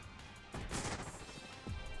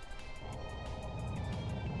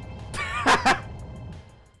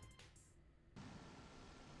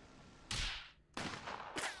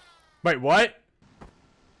 Wait, what?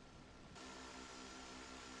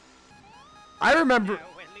 I remember. No,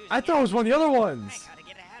 we're losing I thought it was one of the other I ones. gotta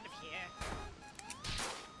get out of here.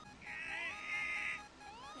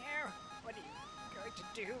 No, what are you going to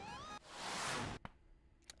do?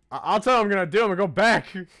 I'll tell you what I'm gonna do. I'm gonna go back.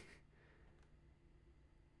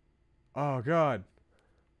 Oh god.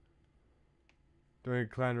 Doing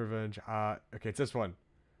clan revenge. Okay, it's this one.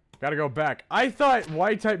 Gotta go back. I thought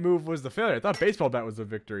Y-type move was the failure. I thought baseball bat was the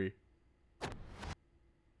victory.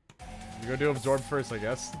 You go do absorb first, I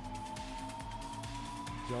guess.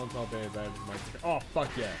 John Top A, that is my. Oh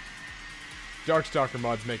fuck yeah! Darkstalker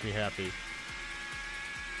mods make me happy.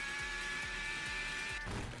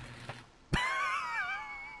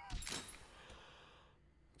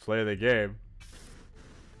 Play the game.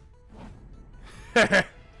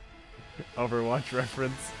 Overwatch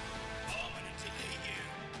reference.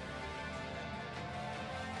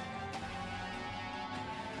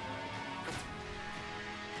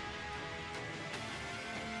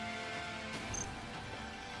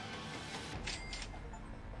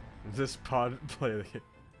 Is this pod play the game?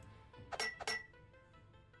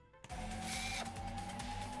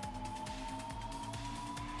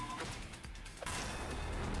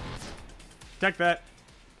 Check that.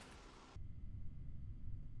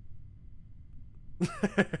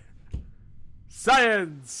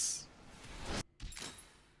 Science.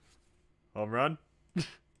 Home run. And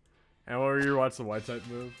what were you watch the Y-type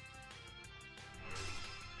move?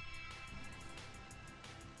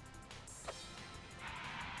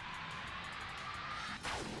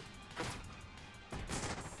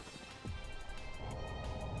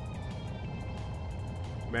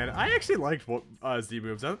 Man, I actually liked what Z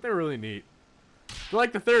moves. I thought they were really neat. They're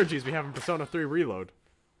like the therapies we have in Persona 3 Reload.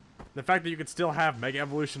 The fact that you could still have Mega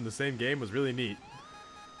Evolution in the same game was really neat.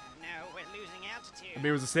 No, we're losing altitude. I mean,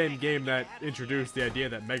 it was the same game that introduced the idea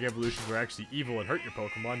that Mega Evolutions were actually evil and hurt your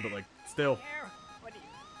Pokemon, but like, still. No, what are you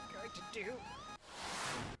going to do?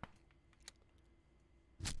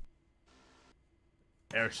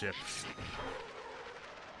 Airship.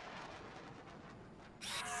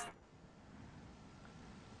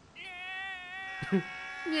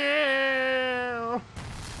 Yeah.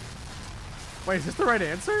 Wait, is this the right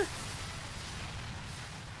answer?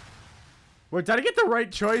 Wait, did I get the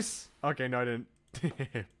right choice? Okay, no, I didn't.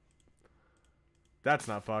 That's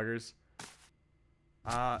not Foggers.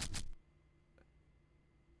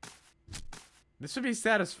 This would be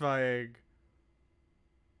satisfying.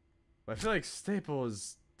 But I feel like Staple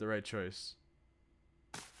is the right choice.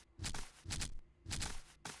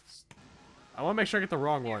 I want to make sure I get the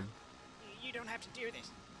wrong one. You don't have to do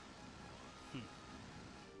this.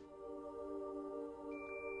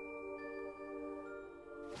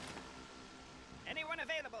 Anyone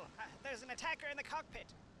available? There's an attacker in the cockpit.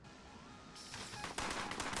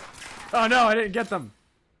 Oh no, I didn't get them.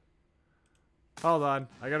 Hold on,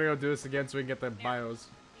 I gotta go do this again so we can get the bios.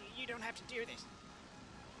 You don't have to do this.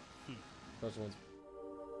 Those ones.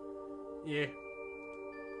 Yeah.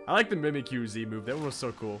 I like the Mimikyu Z move. That one was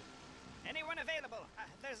so cool. Anyone available?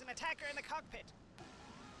 There's an attacker in the cockpit.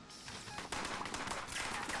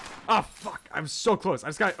 Oh fuck! I'm so close. I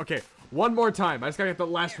just got okay. One more time. I just gotta get the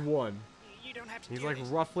last one. You don't have to He's do like this.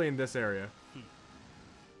 roughly in this area.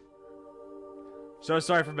 So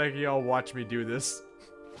sorry for making y'all watch me do this.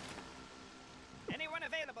 Anyone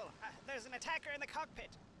available? There's an attacker in the cockpit.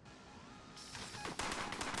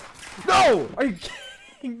 No! Are you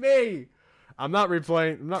kidding me? I'm not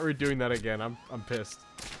replaying. I'm not redoing that again. I'm pissed.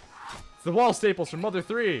 It's the wall staples from Mother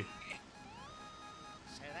 3.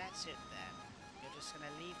 So that's it then. You're just gonna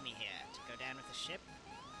leave me here to go down with the ship?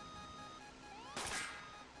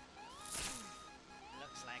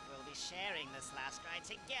 Looks like we'll be sharing this last ride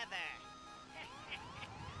together.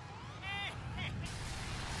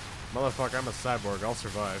 Motherfucker, I'm a cyborg. I'll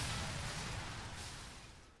survive.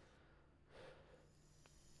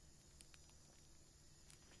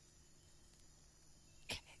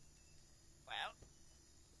 Well,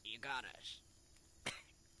 you got us.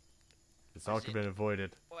 This all could have been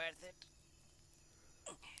avoided. Worth it?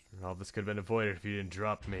 All this could have been avoided if you didn't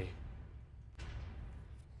drop me.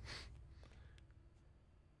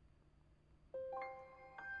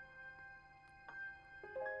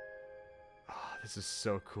 Oh, this is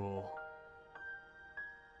so cool.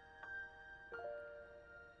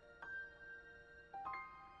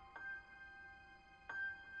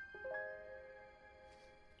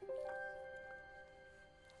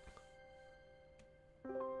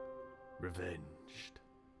 Revenged.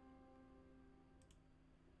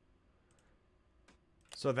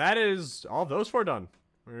 So that is all those four done.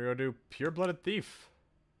 We're gonna go do Pure-Blooded Thief.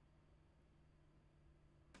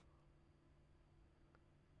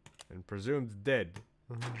 And presumed dead.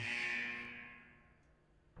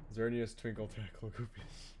 Xerneas, Twinkle, Tackle,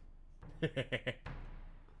 Goopies.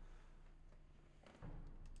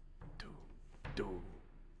 Do.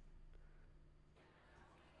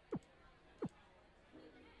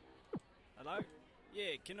 Hello?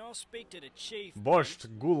 Yeah, can I speak to the chief? Borscht,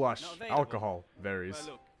 goulash, Not available. alcohol, varies.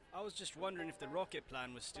 Well, look, I was just wondering if the rocket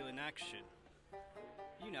plan was still in action.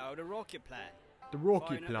 You know, the rocket plan. The rocket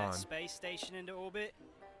Firing up plan. that space station into orbit.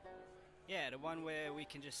 Yeah, the one where we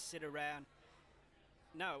can just sit around.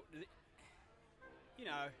 No, you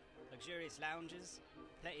know, luxurious lounges,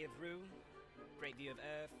 plenty of room, great view of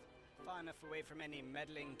Earth, far enough away from any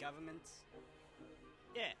meddling governments.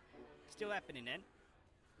 Yeah, still happening then.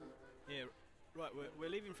 Yeah, right, we're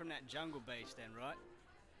leaving from that jungle base then, right?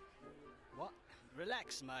 What?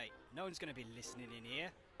 Relax, mate. No one's gonna be listening in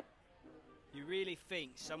here. You really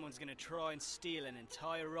think someone's gonna try and steal an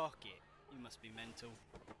entire rocket? You must be mental.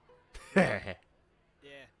 Yeah.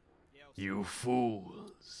 You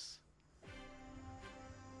fools.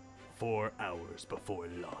 4 hours before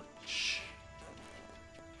lunch.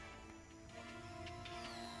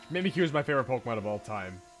 Mimikyu is my favorite Pokemon of all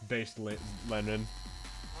time. Based Lennon.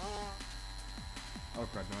 Oh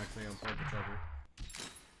crap, no, actually I'm playing the Trevor.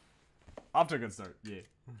 Off to a good start, yeah.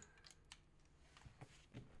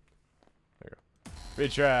 There you go.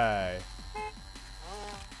 Retry.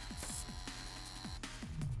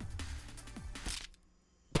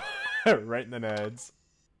 Right in the neds.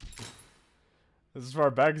 This is as far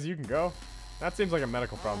back as you can go. That seems like a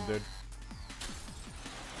medical problem, dude.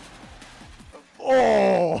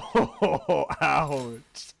 Oh!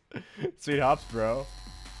 Ouch! Sweet hops, bro.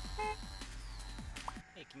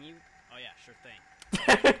 Hey, can you... Oh yeah, sure thing.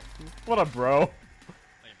 What a bro. Wait a minute.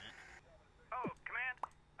 Oh, Command,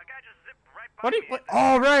 a guy just zipped right by What? me. What?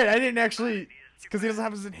 Oh, right. I didn't actually... It's because he doesn't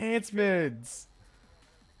have his enhancements.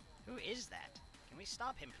 Who is that? Can we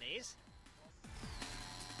stop him, please?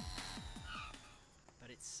 But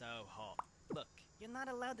it's so hot. Look, you're not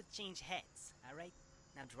allowed to change heads, alright?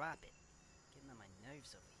 Now drop it. Getting on my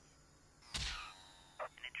nerves over here.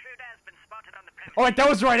 An intruder has been spotted on the premises. Oh, wait, that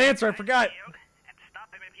was the right answer. I forgot. And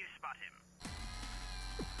stop him if you spot him.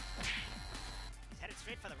 He's headed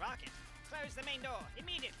straight for the rocket. Close the main door,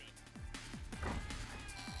 immediately.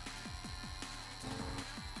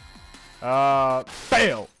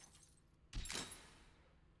 Fail.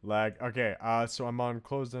 Lag. Okay, so I'm on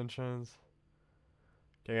closed entrance.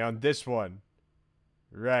 Okay, on this one.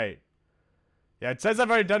 Right. Yeah, it says I've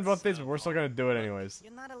already done both things, but we're still gonna do it anyways.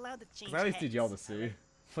 You're not allowed to change At least heads. need y'all to see.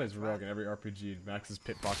 Plays Rogue in every RPG and Max is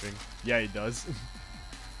pickpocketing. Yeah, he does.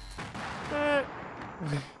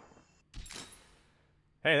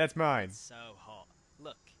 Hey, that's mine. It's so hot.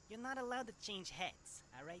 Look, you're not allowed to change heads,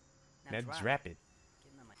 alright? Now drop drop it.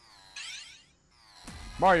 Getting on my...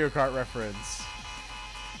 Mario Kart reference.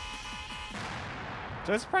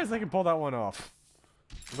 Just surprised they can pull that one off.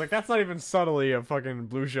 It's like, that's not even subtly a fucking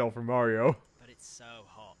blue shell for Mario. But it's so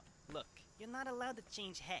hot. Look, you're not allowed to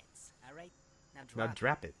change heads, alright? Now Now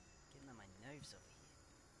drop it. Getting on my nerves over here.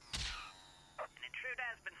 An intruder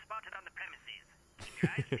has been spotted on the premises. Keep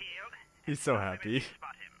your eyes peeled. He's so happy.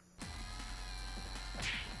 Spot him.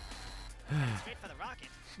 Straight for the rocket.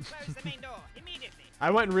 Close the main door, immediately. I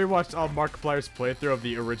went and rewatched all Markiplier's playthrough of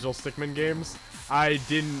the original Stickman games. I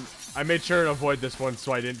made sure to avoid this one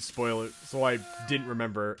so I didn't spoil it, so I didn't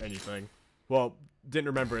remember anything. Well, didn't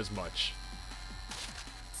remember as much.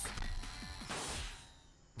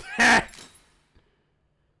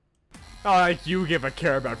 Oh, like you give a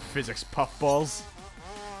care about physics, puffballs.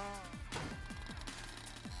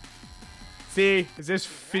 See, is this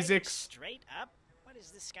physics? Straight up? What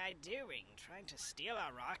is this guy doing? Trying to steal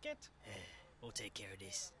our rocket? We'll take care of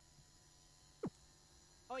this.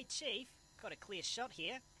 Oi, Chief. Got a clear shot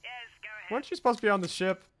here. Yes, go ahead. Weren't you supposed to be on the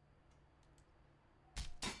ship?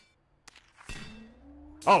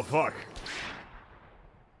 Oh, fuck.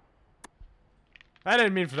 I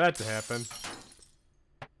didn't mean for that to happen.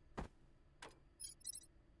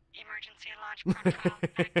 Emergency launch protocol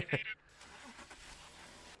activated.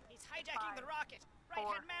 He's hijacking the rocket.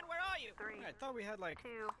 Right-hand man, where are you? I thought we had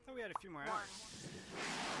a few more hours.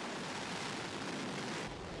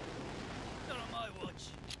 Not on my watch.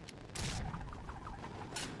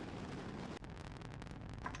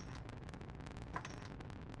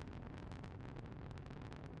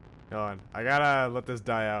 Hold on. I gotta let this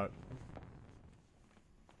die out.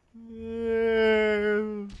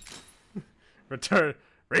 Return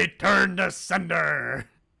Return to sender!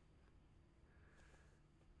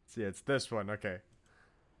 See, it's this one, okay.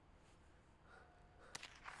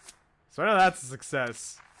 So I know that's a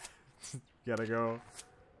success. Gotta go.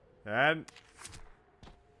 And...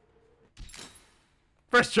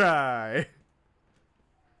 first try!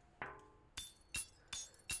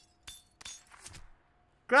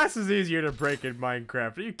 Glass is easier to break in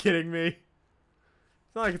Minecraft. Are you kidding me?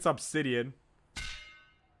 It's not like it's obsidian.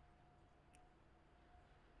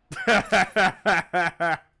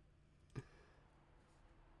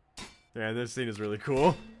 Yeah, this scene is really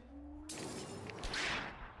cool.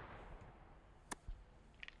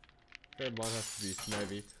 Third one has to be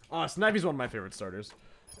Snivy. Snivy's one of my favorite starters.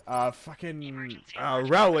 Fucking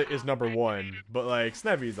Rowlet is number 1, but like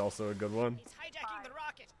Snivy's also a good one.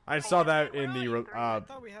 I saw that in the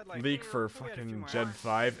leak for fucking Gen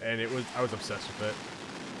 5, and I was obsessed with it.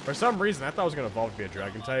 For some reason, I thought it was gonna evolve to be a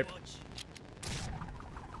dragon type,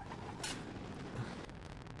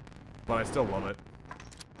 but I still love it.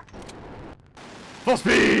 Full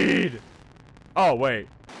speed! Oh wait.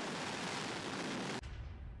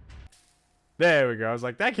 There we go. I was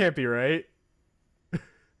like, that can't be right.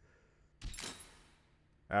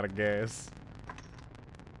 Out of gas.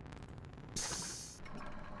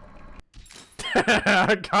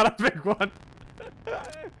 I got a big one.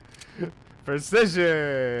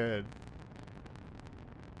 Precision.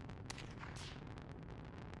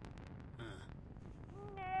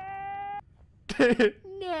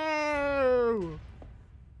 No.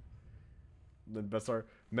 The best part,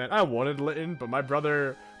 man. I wanted Litten, but my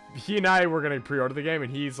brother, he and I were gonna pre-order the game, and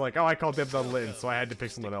he's like, "Oh, I called dibs on Litten," so I had to pick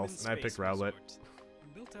someone else, and I picked Rowlet.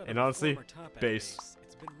 And honestly, base.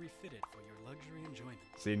 It's been refitted for your luxury enjoyment.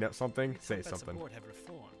 See something? Say something. The have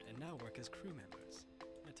reformed and now work as crew members.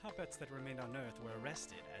 The Toppets that remained on Earth were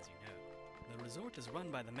arrested, as you know. The resort is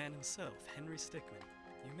run by the man himself, Henry Stickmin.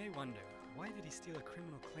 You may wonder, why did he steal a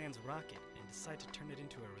criminal clan's rocket and decide to turn it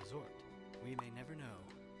into a resort? We may never know,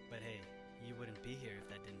 but hey, you wouldn't be here if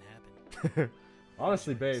that didn't happen.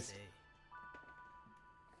 Honestly, base.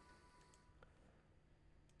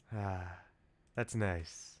 Ah, that's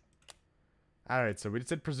nice. Alright, so we just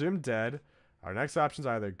did presumed dead. Our next options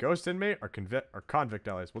are either ghost inmate or convict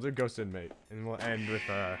allies. We'll do ghost inmate, and we'll end with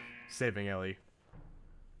saving Ellie.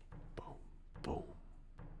 Boom, boom,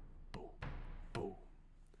 boom, boom,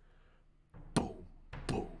 boom,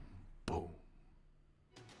 boom, boom.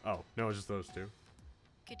 Oh, no, it's just those two.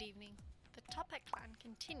 Good evening. The Toppat clan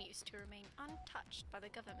continues to remain untouched by the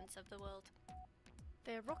governments of the world.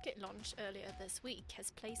 Their rocket launch earlier this week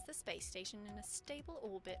has placed the space station in a stable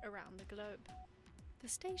orbit around the globe. The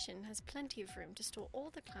station has plenty of room to store all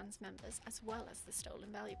the clan's members as well as the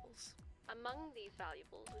stolen valuables. Among these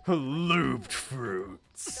valuables was looped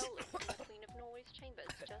fruits stolen from the Queen of Norway's chambers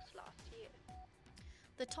just last year.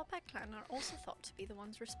 The Toppat clan are also thought to be the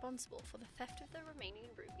ones responsible for the theft of the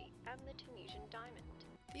Romanian ruby and the Tunisian diamond.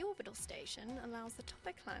 The orbital station allows the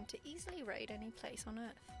Toppat clan to easily raid any place on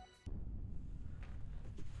Earth.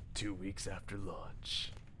 2 weeks after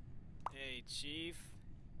launch. Hey, Chief.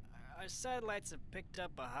 Our satellites have picked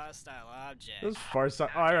up a hostile object. This is Far Side.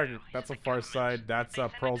 Oh, I reckon that's a Far Side. That's a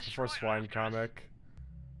Pearls Before Swine comic.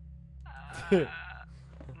 No.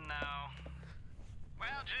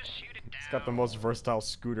 Well, just shoot it down. It's got the most versatile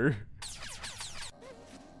scooter.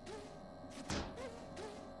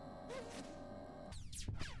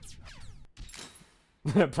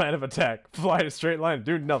 Plan of attack. Fly in a straight line.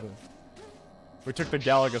 Do nothing. We took the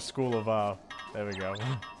Galaga school of, there we go.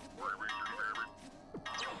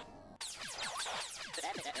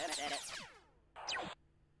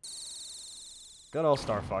 Good old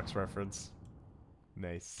Star Fox reference.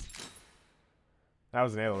 Nice. That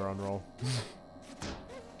was an aileron roll.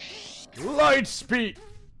 Light speed!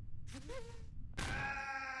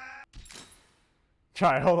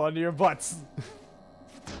 Try, hold on to your butts.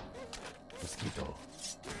 Mosquito.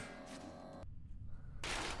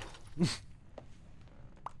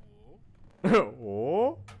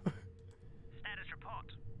 Oh. Status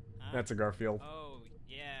report. Huh? That's a Garfield. Oh,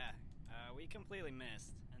 yeah. We completely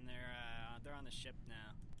missed. And they're on the ship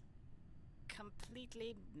now.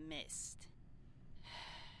 Completely missed.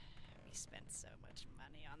 We spent so much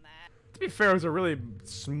money on that. To be fair, it was a really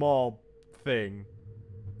small thing.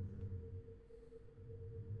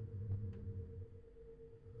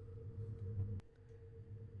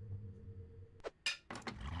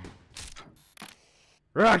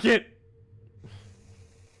 Rocket!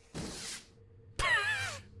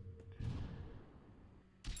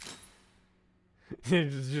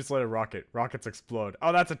 just let it rocket. Rockets explode.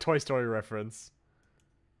 Oh, that's a Toy Story reference.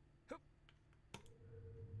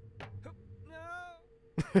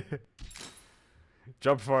 No!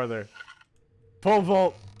 Jump farther. Pole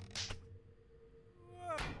vault.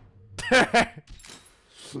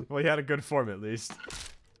 Well, he had a good form at least.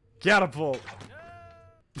 Catapult.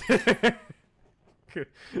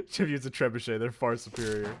 Should use a trebuchet. They're far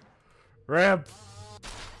superior. Ramp.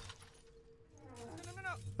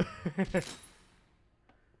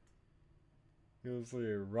 Let's see,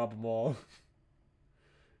 rob them all.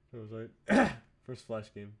 That was right. First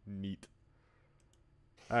Flash game. Neat.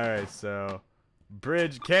 Alright, so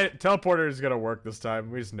bridge can't teleporter is gonna work this time.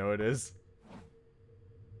 We just know it is.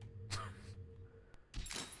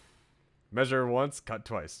 Measure once, cut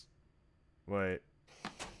twice. Wait.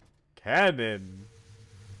 Cannon.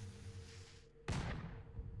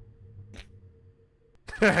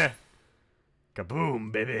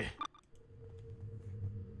 Kaboom, baby.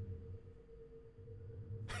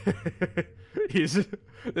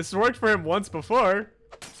 This worked for him once before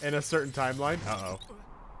in a certain timeline. Uh-oh.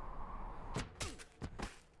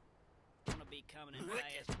 Wanna be coming in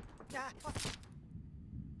fast.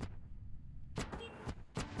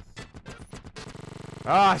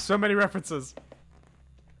 Ah, so many references.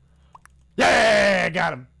 Yeah,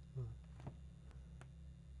 got him.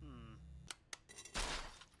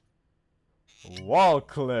 Wall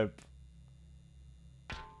clip.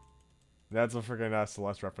 That's a freaking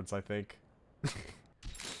Celeste reference, I think.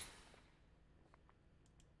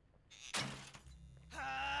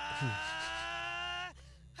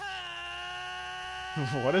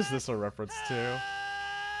 What is this a reference to?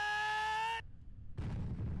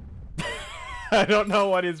 I don't know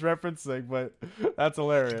what he's referencing, but that's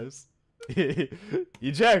hilarious.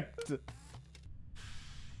 Eject!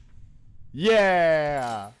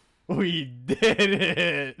 Yeah! We did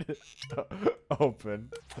it! Open.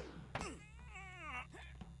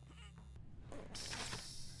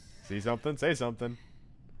 See something? Say something.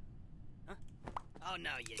 Huh? Oh,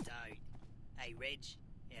 no, you don't. Hey, Reg.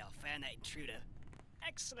 Yeah, I found that intruder.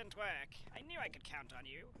 Excellent work. I knew I could count on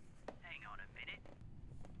you. Hang on a minute.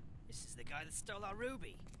 This is the guy that stole our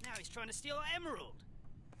ruby. Now he's trying to steal our emerald.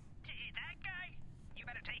 That guy? You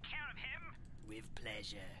better take care of him. With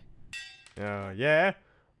pleasure. Yeah?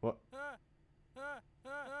 What?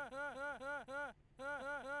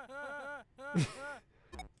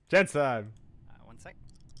 Chance time. One sec.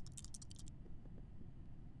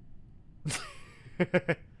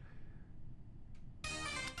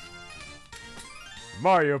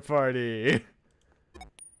 Mario Party.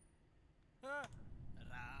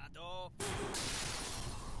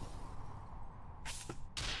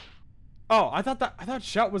 Oh, I thought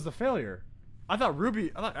Shout was the failure. I thought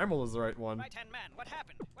Emerald was the right one. Right-hand man, what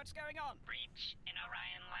happened? What's going on? Breach in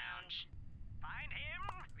Orion Lounge. Find him.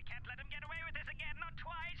 We can't let him get away with this again, not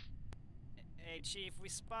twice. Hey, Chief, we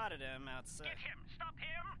spotted him outside. Get him. Stop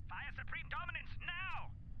him. Fire Supreme Dominance now.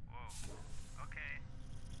 Whoa. Okay.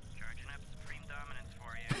 Charging up Supreme Dominance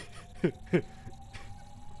for you.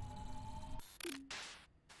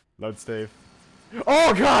 Load stave.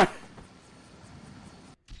 Oh god!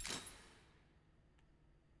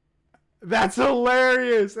 That's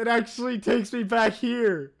hilarious! It actually takes me back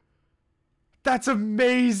here. That's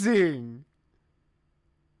amazing!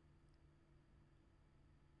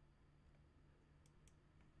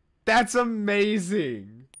 That's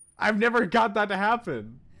amazing! I've never got that to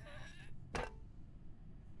happen.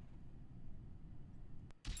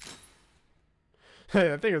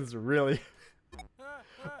 Hey, I think it's really...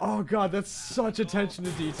 Oh god, that's such attention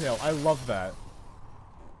to detail. I love that.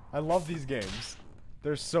 I love these games.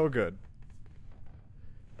 They're so good.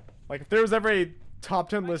 Like, if there was ever a top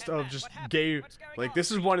 10 list of just game... Like, this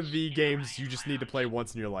is one of the games you just need to play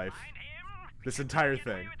once in your life. This entire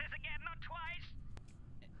thing.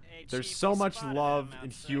 There's so much love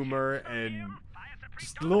and humor and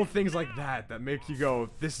just little things like that that make you go,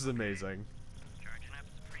 this is amazing. Charging up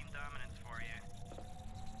Supreme Dominance for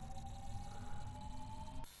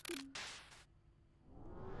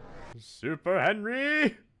you. Super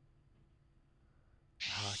Henry!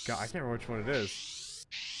 Oh, god, I can't remember which one it is.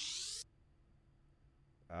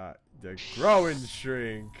 The grow and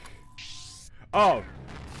shrink. Oh!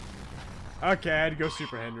 Okay, I had to go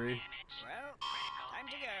Super Henry. Well, time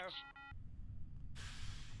to go.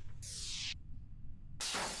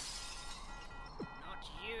 Not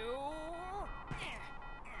you.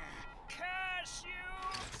 Curse you.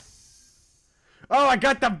 Oh, I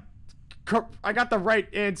got the right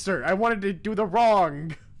answer. I wanted to do the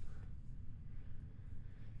wrong.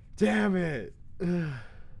 Damn it.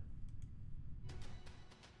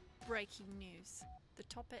 Breaking news. The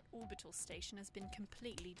Topet orbital station has been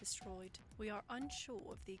completely destroyed. We are unsure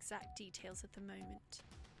of the exact details at the moment.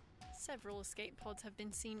 Several escape pods have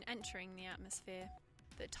been seen entering the atmosphere.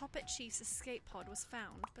 The Topet Chief's escape pod was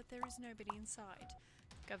found, but there is nobody inside.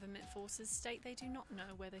 Government forces state they do not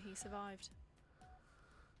know whether he survived.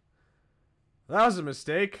 That was a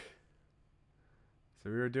mistake.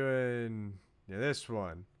 So we were doing this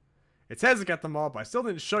one. It says it got them all, but I still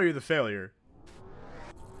didn't show you the failure.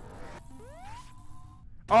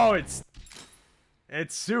 Oh, it's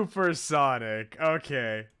supersonic.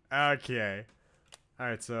 Okay. Okay.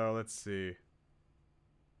 Alright, so let's see.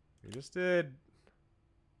 We just did...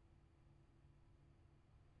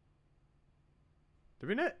 Did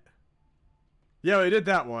we not? Yeah, we did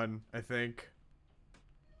that one, I think.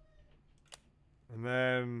 And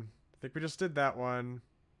then... I think we just did that one.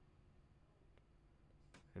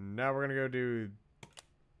 And now we're gonna go do...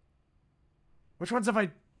 Which ones have I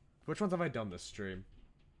done this stream?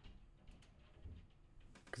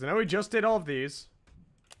 Because I know we just did all of these.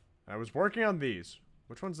 I was working on these.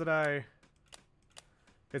 Which ones did I...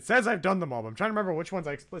 It says I've done them all, but I'm trying to remember which ones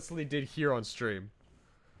I explicitly did here on stream.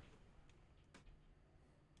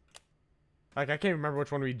 Like, I can't remember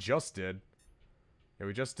which one we just did. Yeah,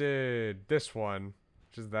 we just did this one,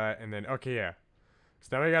 which is that, and then, okay, yeah.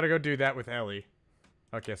 So now we gotta go do that with Ellie.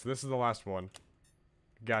 Okay, so this is the last one.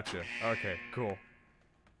 Gotcha. Okay, cool.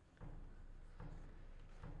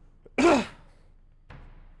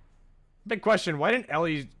 Big question, why didn't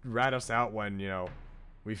Ellie rat us out when, you know,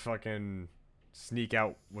 we fucking sneak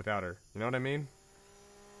out without her? You know what I mean?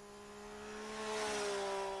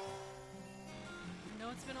 No,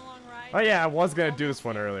 it's been a long ride. Oh yeah, I was gonna do this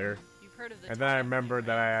one earlier. You've heard of the And then I Topet, remembered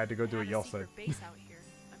that right? I had to go They do have what a y'all said. secret base out here.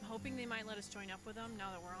 I'm hoping they might let us join up with them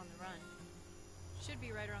now that we're on the run. Should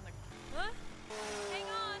be right around the... What? Hang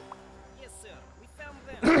on! Yes, sir. We found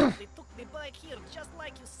them. They took the bike here just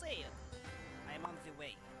like you said. I am on the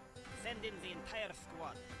way. Send in the entire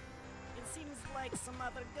squad. It seems like some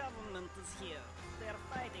other government is here. They are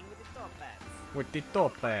fighting with the Topats. With the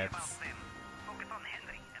Topats. Focus on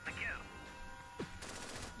Henry and the girl.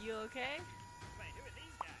 You okay? Wait, who are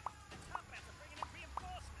these guys? The Topats are bringing in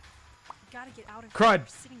reinforcements. We gotta get out of Crud. here. We're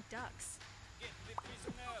sitting ducks. Get the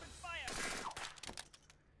prisoners. Fire!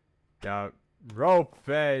 Got rope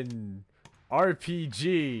and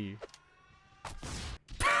RPG.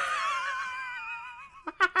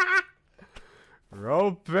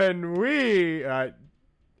 Rope and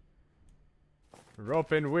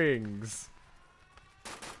rope and wings.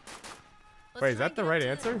 Let's Wait, is try that and the get right up to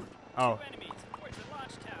answer? them. Oh. Two enemies towards the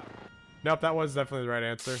launch tower. Nope, that was definitely the right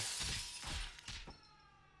answer.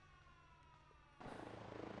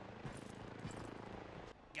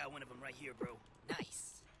 Got one of them right here, bro.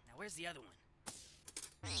 Nice. Now where's the other one?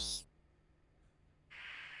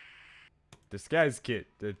 Disguise kit.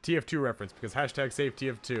 The TF2 reference, because hashtag save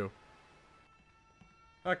TF2.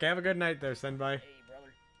 Okay, have a good night there, Senpai. Hey,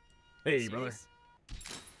 brother. Hey, brother.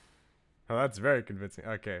 Oh, that's very convincing.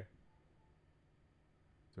 Okay.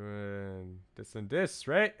 Doing this and this,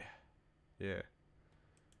 right? Yeah.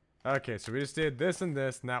 Okay, so we just did this and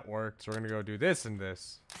this, and that worked. So we're gonna go do this and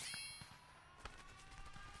this.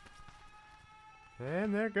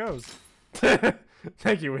 And there it goes.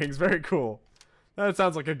 Thank you, Wings. Very cool. That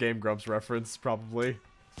sounds like a Game Grumps reference, probably.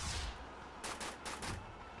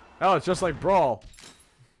 Oh, it's just like Brawl.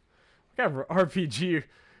 What kind of RPG?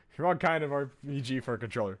 Wrong kind of RPG for a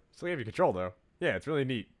controller. Still give you control, though. Yeah, it's really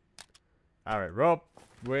neat. Alright, rope,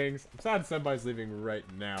 wings. I'm sad Senpai's leaving right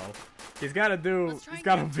now. He's gotta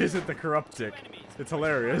visit the Corruptic. It's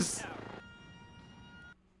hilarious.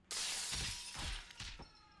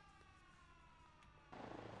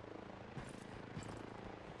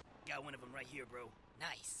 Got one of them right here, bro.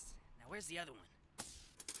 Nice. Now where's the other one?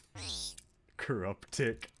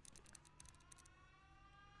 Corruptic.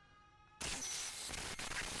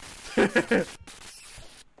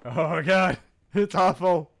 Oh god, it's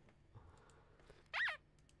awful.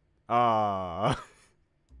 Ah.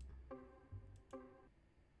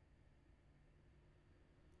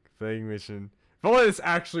 Failing mission. If only this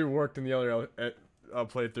actually worked in the other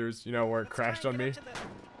playthroughs, you know, where it crashed on me.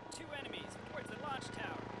 Two enemies towards the launch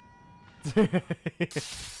tower.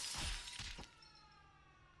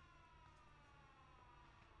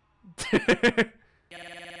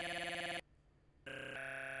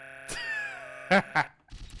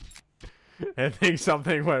 I think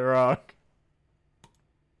something went wrong.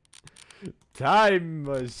 Time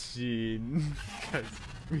machine. 'Cause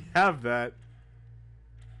we have that.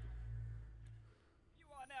 You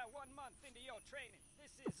are now 1 month into your training.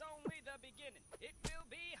 This is only the beginning. It will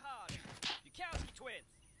be harder. Bukowski twins,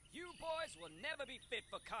 you boys will never be fit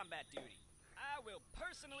for combat duty. I will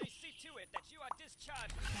personally see to it that you are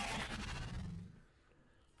discharged.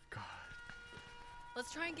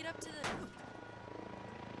 Let's try and get up to the...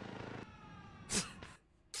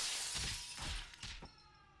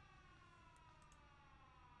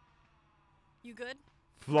 You good?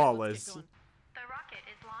 Flawless. Let's get going. The rocket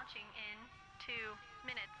is launching in 2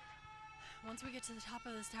 minutes. Once we get to the top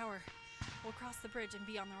of this tower, we'll cross the bridge and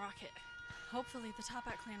be on the rocket. Hopefully the Top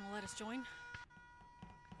Hat clan will let us join.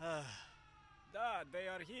 Dad, they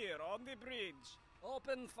are here on the bridge.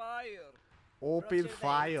 Open fire. Open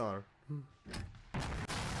fire.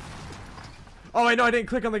 Oh, I know, I didn't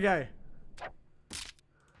click on the guy.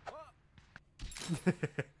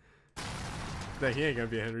 Nah, he ain't gonna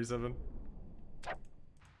be a Henry 7.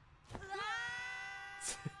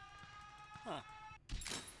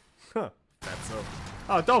 Huh. Fatso.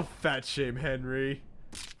 Oh, don't fat shame Henry.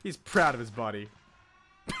 He's proud of his body.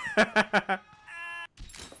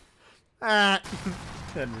 Ah.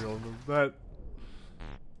 Henry will remember that.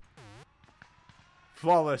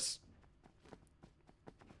 Flawless.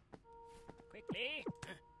 Quickly.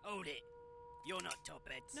 Hold it. You're not Top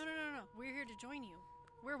Hats. No. We're here to join you.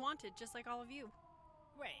 We're wanted, just like all of you.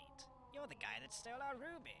 Wait. You're the guy that stole our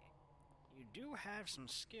ruby. You do have some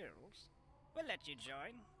skills. We'll let you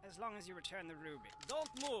join, as long as you return the ruby. Don't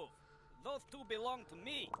move. Those two belong to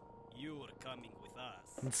me. You're coming with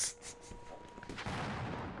us.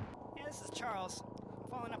 Yeah, this is Charles.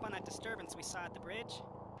 Following up on that disturbance we saw at the bridge.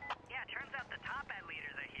 Yeah, turns out the Top Hat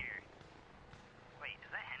leaders are here. Wait,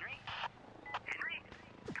 is that Henry? Henry?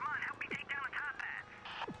 Come on, help me take down the Top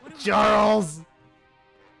Hats. Charles!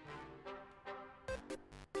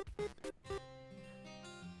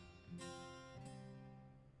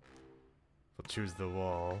 We'll choose the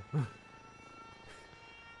wall.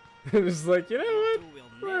 It was like, you know what?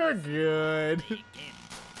 We're good.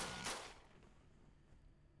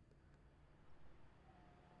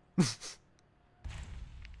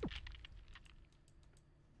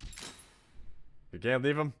 You can't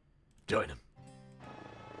leave him? Join him.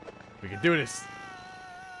 We can do this.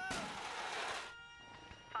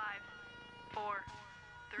 5, 4,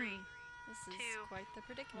 3, This is 2, quite the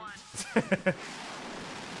predicament. 1.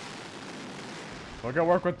 We'll go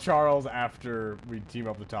work with Charles after we team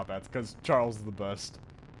up the Top Hats, because Charles is the best.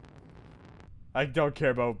 I don't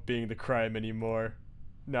care about being the crime anymore.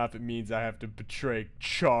 Not if it means I have to betray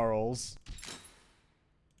Charles.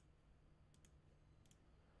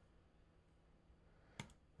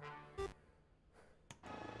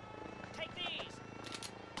 Take these.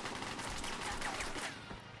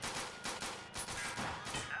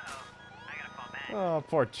 Uh-oh. I gotta fall back. Oh,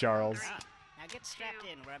 poor Charles. Now get strapped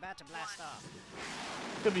in. We're about to blast off.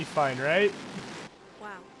 He'll be fine, right? Wow,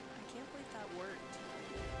 I can't believe that worked.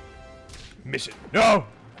 Mission. No!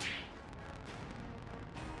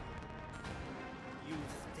 You've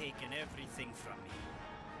taken everything from me.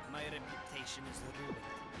 My reputation is ruined.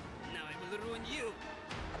 Now I will ruin you.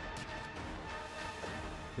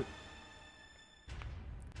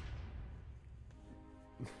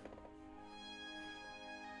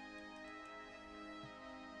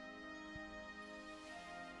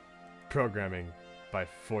 Programming by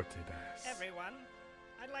Fortebass. Everyone,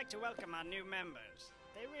 I'd like to welcome our new members.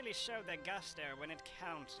 They really showed their gusto when it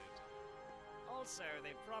counted. Also,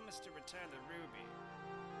 they promised to return the ruby.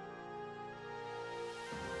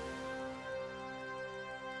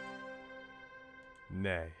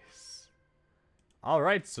 Nice.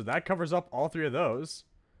 Alright, so that covers up all three of those.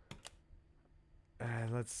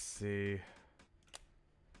 And let's see.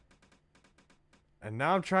 And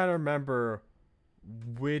now I'm trying to remember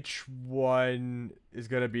which one is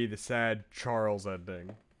going to be the sad Charles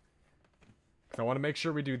ending. Because I want to make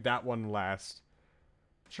sure we do that one last.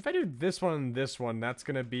 So if I do this one and this one, that's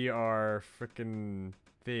going to be our freaking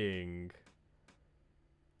thing.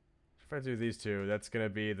 If I do these two, that's going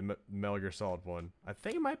to be the Metal Gear Solid one. I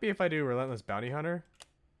think it might be if I do Relentless Bounty Hunter.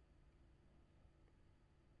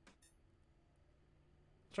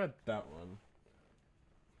 Let's try that one.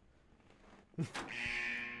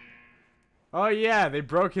 Oh yeah, they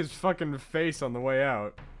broke his fucking face on the way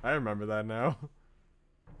out. I remember that now.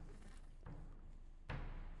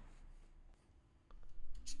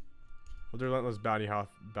 We'll do Relentless Bounty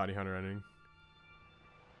Hunter ending.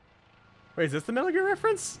 Wait, is this the Metal Gear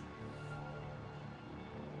reference?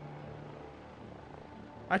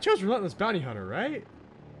 I chose Relentless Bounty Hunter, right?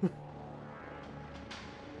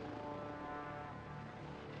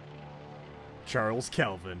 Charles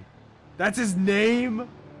Kelvin. That's his name?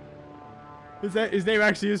 Is that his name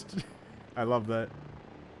actually is? I love that.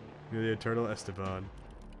 Amelia Turtle Esteban.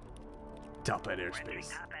 Top Hat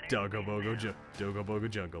Airspace. Dogo Bogo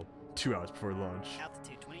Jungle. 2 hours before launch.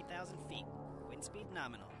 Altitude 20,000 feet. Wind speed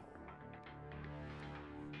nominal.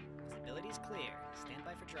 Visibility is clear. Stand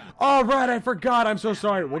by for drop. Oh, right, I forgot. I'm so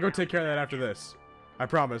sorry. We'll go take care of that after this. I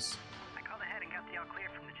promise. I called ahead and got the all clear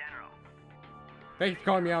from the general. Thank you for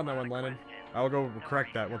calling me out on that one, Lennon. I'll go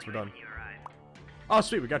correct that once we're done. Oh,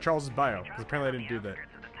 sweet, we got Charles's bio, because apparently I didn't do that.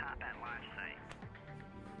 Of the top at launch site.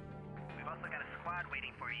 We've also got a squad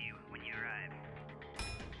waiting for you when you arrive.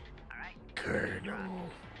 Alright? Colonel.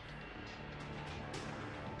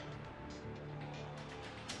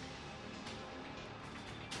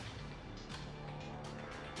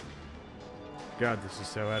 God, this is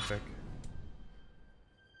so epic.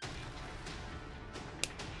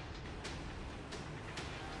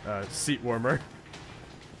 Seat warmer.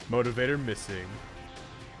 Motivator missing.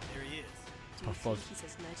 There he is. Do you Oh, think fuzz. he's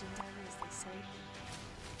as legendary as they say?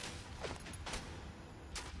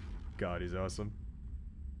 God, he's awesome.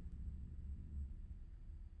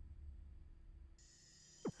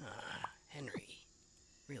 Henry.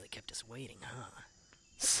 Really kept us waiting, huh?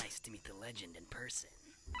 Nice to meet the legend in person.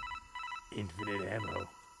 Infinite ammo.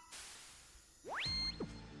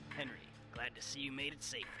 Henry, glad to see you made it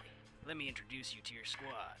safely. Let me introduce you to your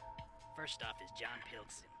squad. First off is John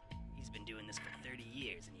Pilson. He's been doing this for 30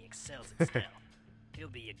 years and he excels at stealth. He'll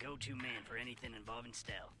be your go-to man for anything involving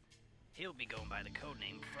stealth. He'll be going by the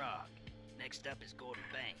codename Frog. Next up is Gordon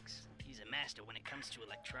Banks. He's a master when it comes to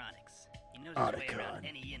electronics. He knows his way around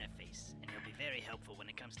any interface, and he'll be very helpful when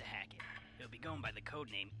it comes to hacking. He'll be going by the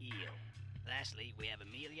codename Eel. Lastly, we have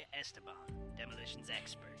Amelia Esteban, demolitions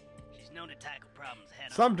expert. She's known to tackle problems head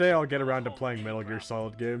on. Someday I'll get around to playing Metal Gear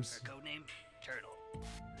Solid games. Her codename, Turtle.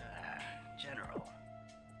 General,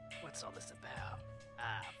 what's all this about?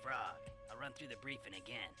 Frog. I'll run through the briefing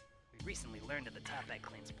again. We recently learned of the Toppat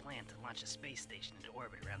clan's plan to launch a space station into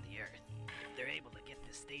orbit around the Earth. If they're able to get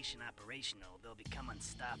this station operational, they'll become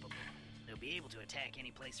unstoppable. They'll be able to attack any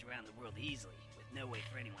place around the world easily, with no way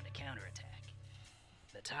for anyone to counterattack.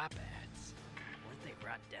 The Toppats, weren't they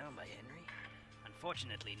brought down by Henry?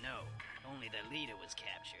 Unfortunately, no. Only their leader was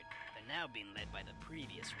captured. They're now being led by the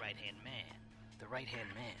previous right-hand man. The right-hand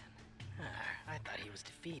man? I thought he was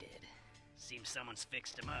defeated. Seems someone's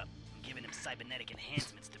fixed him up and given him cybernetic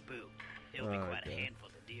enhancements to boot. He'll be quite a handful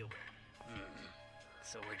to deal with.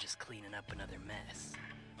 So we're just cleaning up another mess.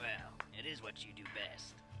 Well, it is what you do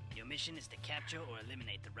best. Your mission is to capture or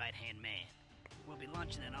eliminate the right-hand man. We'll be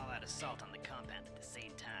launching an all-out assault on the compound at the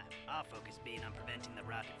same time. Our focus being on preventing the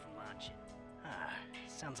rocket from launching.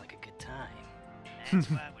 Sounds like a good time. That's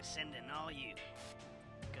why we're sending all you.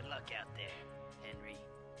 Good luck out there, Henry.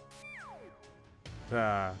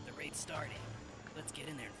 The raid's starting. Let's get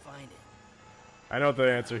in there and find it. I know what the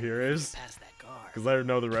answer here is. Past that guard. Because I don't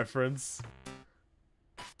know the reference.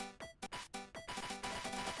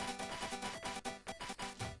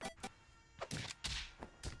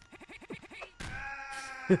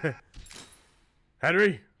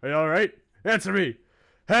 Henry, are you alright? Answer me!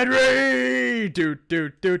 Henry! Do do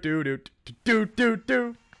do do do do do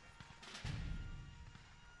do.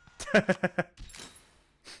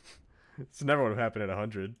 This never would have happened at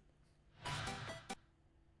 100.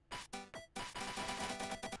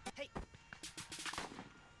 Hey.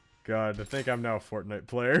 God, to think I'm now a Fortnite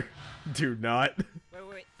player. Do not.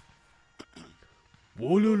 Wait.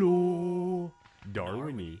 Wololo.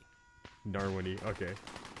 Darwiny. Okay.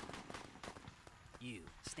 You,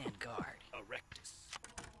 stand guard. Erectus.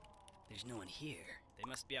 There's no one here. They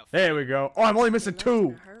must be out. There we go. Oh, I'm only missing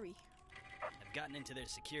two. Hurry. I've gotten into their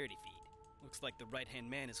security feed. Looks like the right-hand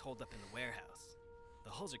man is holed up in the warehouse. The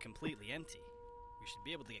hulls are completely empty. We should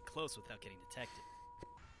be able to get close without getting detected.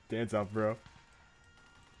 Dance off, bro.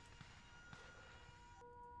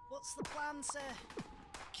 What's the plan, sir?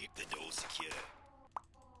 Keep the door secure.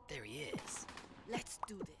 There he is. Let's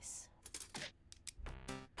do this.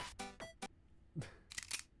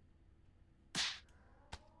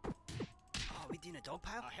 Oh, we doing a dog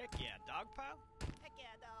pile? Oh, heck yeah, dog pile? Heck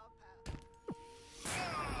yeah, dog pile.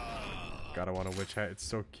 God, I want a witch hat. It's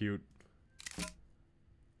so cute.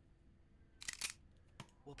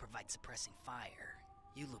 We'll provide suppressing fire.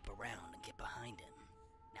 You loop around and get behind him.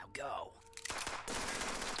 Now go.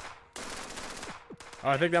 Oh,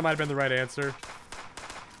 I think that might have been the right answer.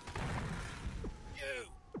 You!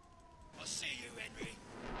 I'll see you, Henry.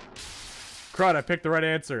 Crud, I picked the right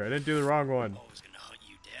answer. I didn't do the wrong one. I was gonna hunt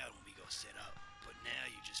you down when we got set up, but now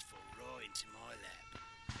you just fall right into my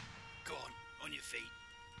lap. Go on your feet.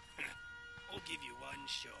 I'll give you one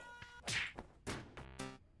shot.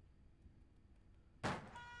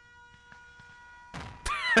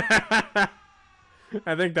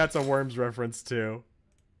 I think that's a Worms reference too.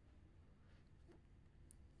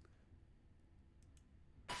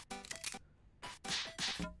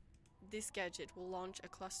 This gadget will launch a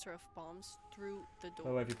cluster of bombs through the By door.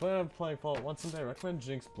 the way, if you plan on playing Fallout 1 someday, I recommend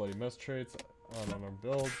Jinx Bloody Mess traits on our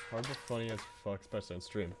build. Hard but funny as fuck, especially on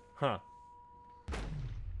stream. Huh.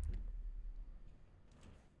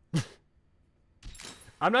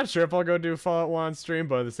 I'm not sure if I'll go do Fallout 1 on stream,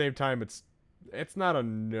 but at the same time, it's not a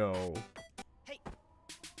no. Hey.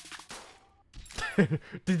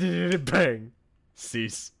 Bang.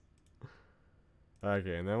 Cease.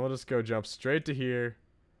 Okay, and then we'll just go jump straight to here.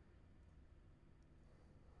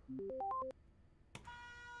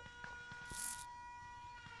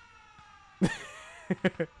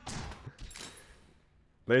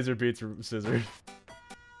 Laser beats scissors.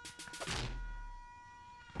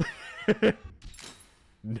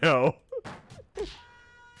 No.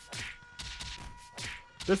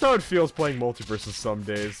 That's how it feels playing multiverses some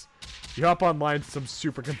days. You hop online, some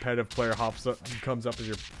super competitive player comes up as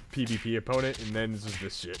your PvP opponent, and then it's just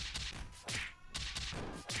this shit.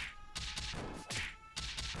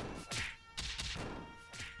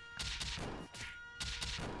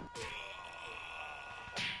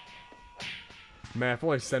 Man, if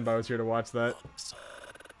only Senbai was here to watch that.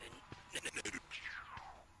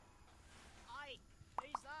 Aye,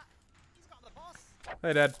 who's that? He's got the boss.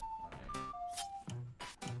 Hey, Dad.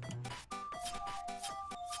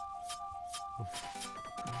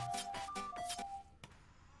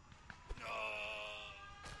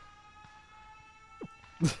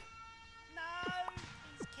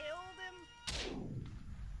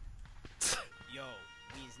 Yo,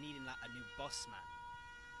 he's needing like a new boss man.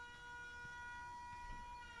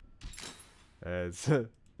 As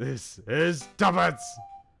this is Tuppets!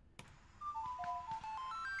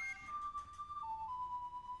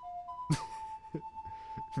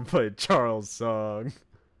 Play Charles' song.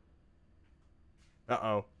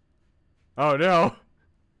 Uh-oh. Oh no!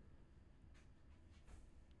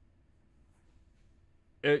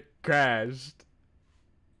 It crashed.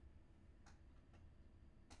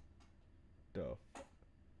 Duh.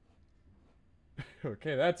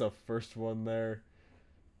 Okay, that's a first one there.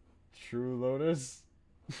 True Lotus.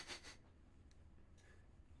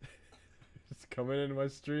 Just coming into my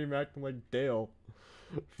stream acting like Dale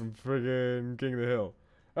from friggin' King of the Hill.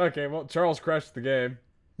 Okay, well, Charles crashed the game.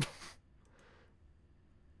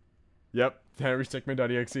 Yep,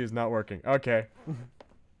 HenryStickman.exe is not working. Okay.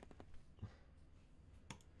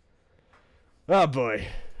 Oh boy.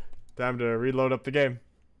 Time to reload up the game.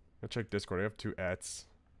 Let's check Discord. I have 2 ats.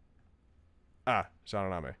 Ah,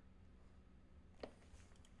 Shananame.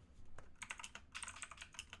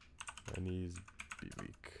 And he's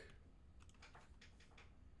B-Week.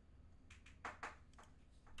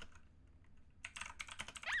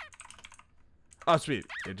 Oh, sweet.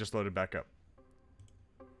 It just loaded back up.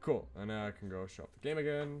 Cool. And now I can go show up the game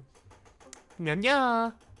again.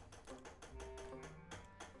 Nya.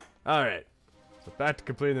 Alright. So back to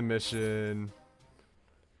completing the mission.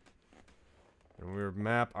 And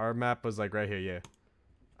our map was like right here, yeah.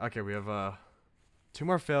 Okay, we have 2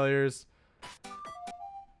 more failures.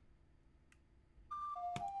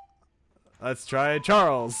 Let's try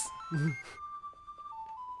Charles.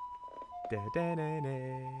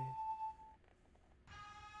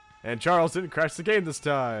 And Charles didn't crash the game this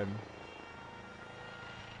time.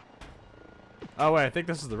 Oh wait, I think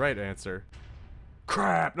this is the right answer.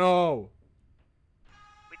 Crap, no!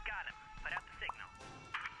 We've got him. Put out the signal.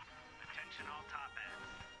 Attention all top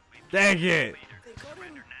ends. Dang it! They got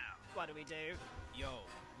him. What do we do? Yo,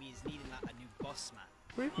 we's needing like a new boss man.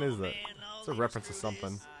 What even is that? It's a reference to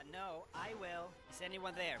something. No, I will. Is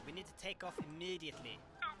anyone there? We need to take off immediately.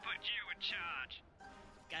 Who put you in charge?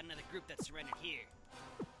 Got another group that's surrendered here.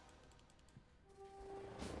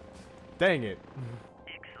 Dang it.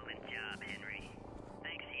 Excellent job, Henry.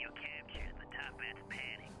 Thanks to your capture, the top bats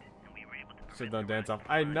panicked, and we were able to Should've done dance off.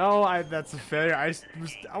 I know that's a failure. I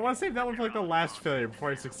want to save that one for like the last failure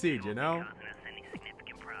before I succeed, you know? causing us any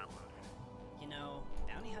significant problems. You know,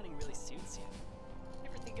 bounty hunting really suits you.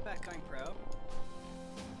 Ever think about going pro?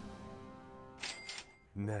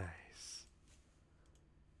 Nice.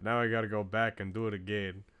 Now I gotta go back and do it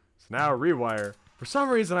again. So now rewire. For some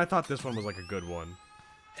reason I thought this one was like a good one.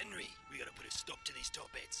 Henry, we gotta put a stop to these top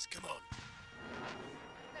hits. Come on.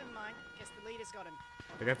 Never mind. Guess the leader's got him.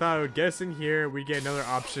 Like I thought I would guess in here, we'd get another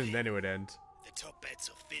option, and then it would end. The top bets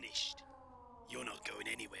are finished. You're not going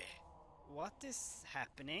anywhere. What is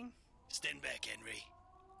happening? Stand back, Henry.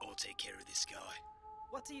 I'll take care of this guy.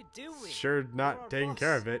 What are you doing? Sure, You're our not taking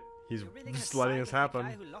care boss. of it. He's You're really just gonna letting side us with the happen.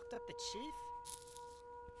 guy who locked up the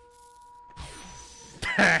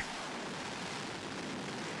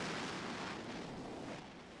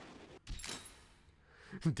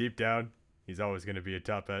chief? Deep down, he's always gonna be a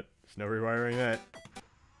top hat. There's no rewiring that.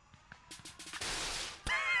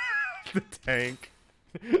 The tank.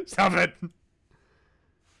 Stop it!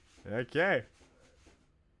 Okay.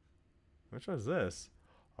 Which one is this?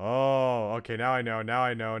 Oh, okay, now I know, now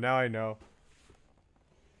I know, now I know.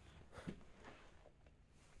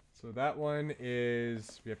 So that one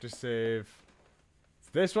is... We have to save...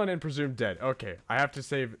 This one and presumed dead. Okay, I have to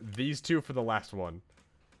save these two for the last one.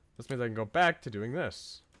 This means I can go back to doing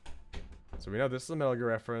this. So we know this is a Metal Gear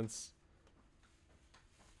reference.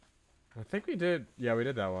 I think we did... Yeah, we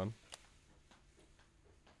did that one.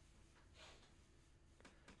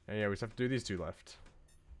 And yeah, we just have to do these two left.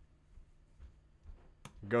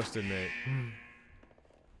 Ghosted mate.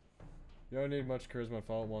 You don't need much charisma,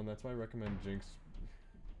 follow one. That's why I recommend Jinx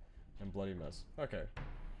and Bloody Mess. Okay.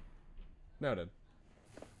 Noted.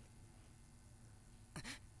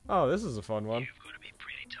 Oh, this is a fun one. You've got to be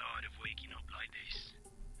pretty tired of waking up like this.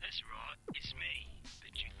 That's right, it's me.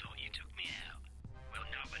 But you thought you took me out. Well,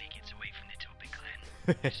 nobody gets away from the Topic Clan.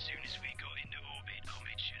 As soon as we got into orbit, I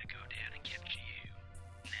made sure to go down and capture you.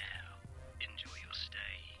 Now, enjoy your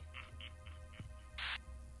stay.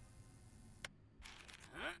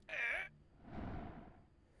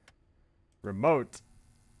 Remote.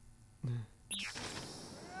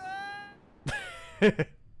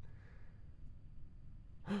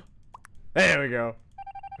 There we go.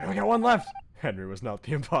 We got one left. Henry was not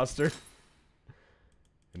the imposter.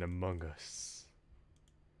 And Among Us.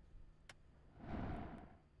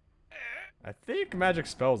 I think magic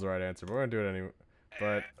spell's the right answer, but we're gonna do it anyway.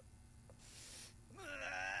 But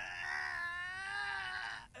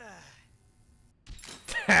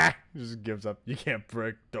just gives up. You can't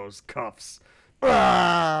break those cuffs.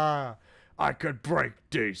 Ah! I could break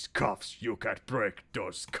these cuffs. You can't break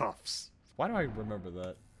those cuffs. Why do I remember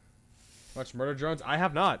that? Watch Murder Drones? I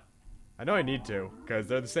have not. I know I need to, because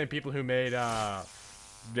they're the same people who made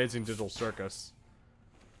Amazing Digital Circus.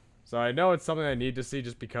 So I know it's something I need to see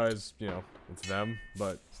just because, you know, it's them,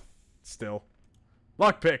 but still.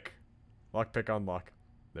 Lockpick! Lockpick on lock.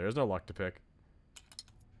 There is no lock to pick.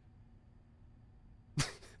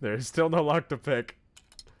 There is still no lock to pick.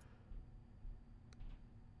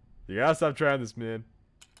 You gotta stop trying this, man.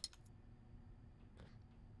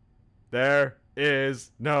 There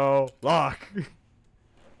is no lock.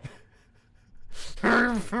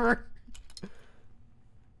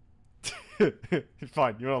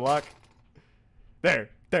 Fine, you want a lock?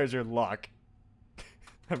 There's your lock.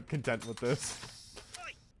 I'm content with this.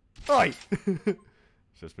 Oi!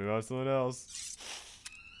 Just me about someone else.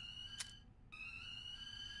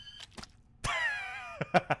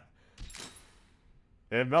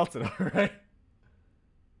 It melted, alright.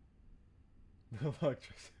 No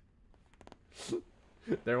electricity.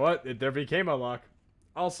 There became a lock.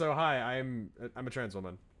 Also, hi, I'm a trans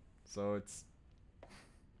woman. So it's...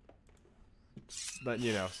 But,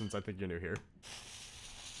 you know, since I think you're new here.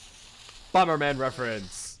 Bomberman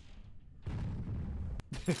reference!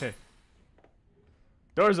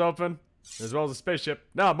 Doors open, as well as a spaceship.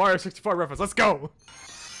 Now, Mario 64 reference, let's go!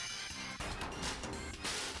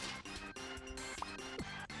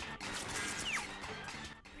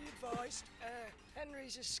 Be advised,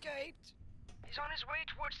 Henry's escaped. He's on his way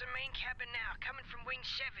towards the main cabin now, coming from Wing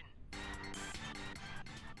 7.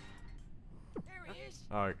 There he is.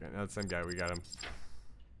 Oh, okay, that's the same guy, we got him.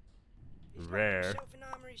 Rare. Himself in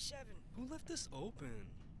Armory 7. Who left this open?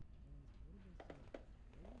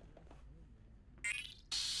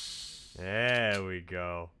 There we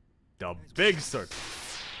go. The big circle.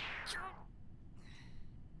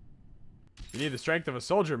 You need the strength of a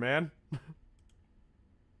soldier, man.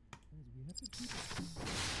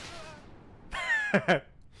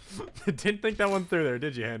 Didn't think that one through there,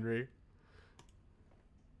 did you, Henry?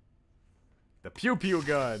 The pew pew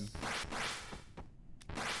gun.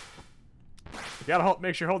 You gotta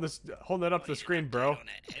make sure holding it up to the screen, bro. On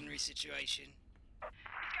that Henry situation. He's got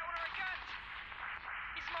one of our guns.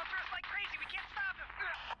 He's after us like crazy. We can't stop him.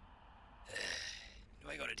 Do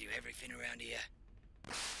I gotta do everything around here?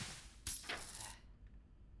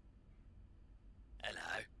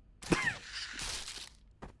 Hello.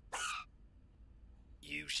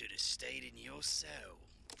 You should have stayed in your cell.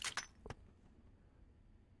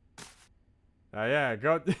 Yeah,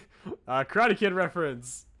 go. Karate Kid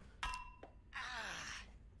reference.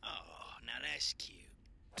 Oh, now that's cute.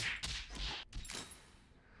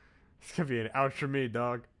 It's gonna be an ouch for me,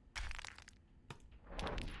 dog.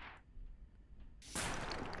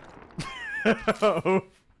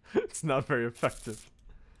 It's not very effective.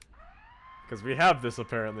 Because we have this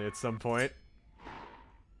apparently at some point.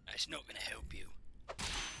 That's not gonna help you.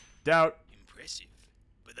 Doubt. Impressive,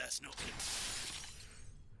 but that's not gonna...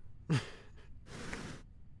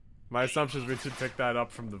 My assumption is we should pick that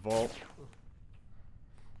up from the vault.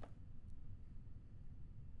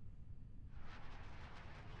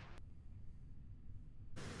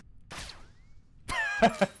 I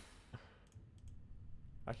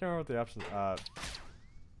can't remember what the options.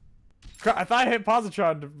 I thought I hit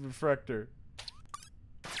positron refractor.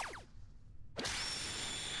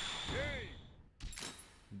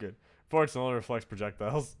 Good. Fortunately, only reflects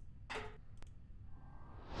projectiles.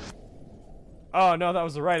 Oh no, that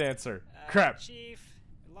was the right answer. Crap. Chief,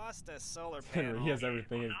 we lost a solar panel. He has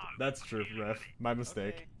everything. That's true, ref. My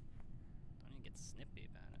mistake. Okay. Don't even get snippy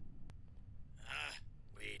about it.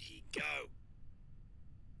 Where'd he go?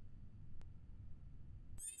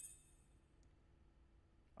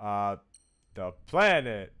 The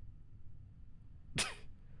planet.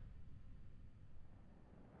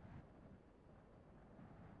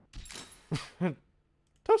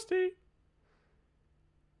 Toasty.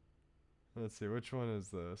 Let's see, which one is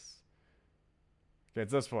this? Okay,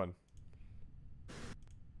 it's this one.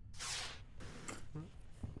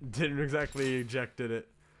 Didn't exactly ejected it.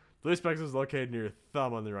 Blue specs is located near your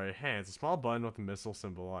thumb on the right hand. It's a small button with a missile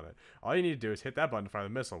symbol on it. All you need to do is hit that button to fire the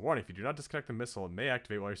missile. Warning, if you do not disconnect the missile, it may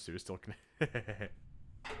activate while your suit is still connected.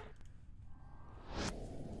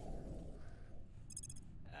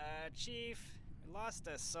 Chief, we lost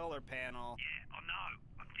a solar panel. Yeah, I know.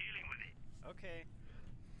 I'm dealing with it. Okay. Don't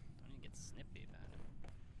even get snippy about it.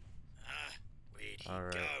 Where'd he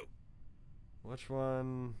Alright. go? Which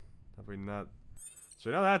one have we not? So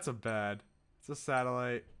we know that's a bad. It's a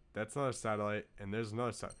satellite. That's another satellite. And there's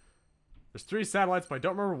another satellite. There's 3 satellites, but I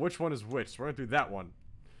don't remember which one is which. So we're going to do that one.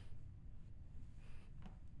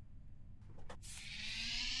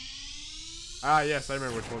 Ah, yes, I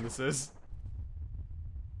remember which one this is.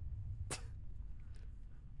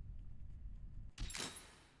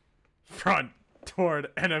 Front toward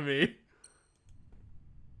enemy.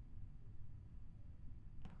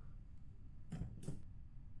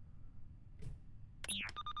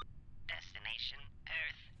 Destination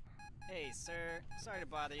Earth. Hey, sir. Sorry to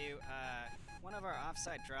bother you. One of our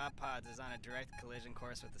offsite drop pods is on a direct collision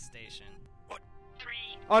course with the station. What? 3?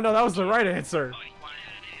 Oh no, that was the right answer.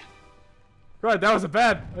 Right, that was a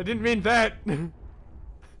bad. I didn't mean that.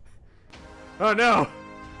 Oh no.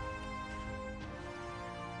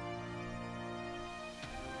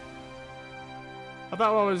 I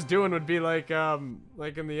thought what I was doing would be like in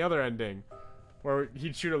the other ending, where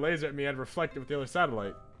he'd shoot a laser at me and reflect it with the other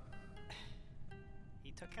satellite.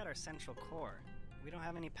 He took out our central core. We don't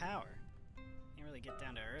have any power. Can't really get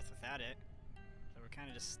down to Earth without it. So we're kind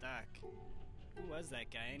of just stuck. Who was that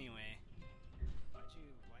guy anyway? Why'd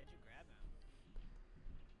you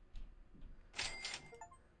grab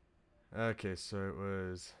him? Okay, so it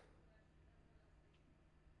was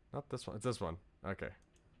not this one. It's this one. Okay.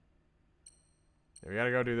 Yeah, we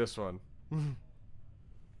gotta go do this one.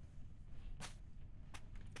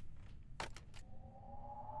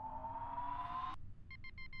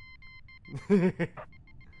 Yeah,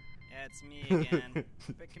 it's me again.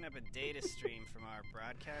 Picking up a data stream from our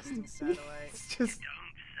broadcasting satellite. It's just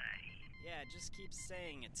Don't say. Yeah, just keep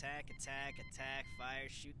saying attack, attack, attack, fire,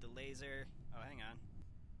 shoot the laser. Oh, hang on.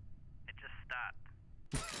 It just stopped.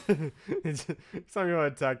 it's talking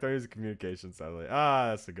about attack. Don't use a communication satellite. Ah,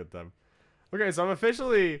 that's a good time. Okay, so I'm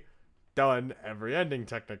officially done every ending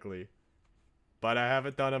technically, but I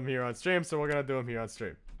haven't done them here on stream, so we're gonna do them here on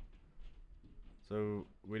stream. So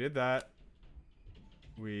we did that.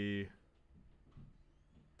 We've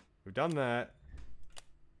done that.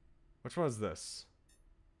 Which one is this?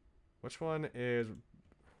 Which one is?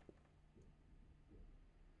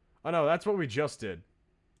 Oh no, that's what we just did.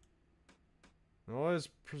 I always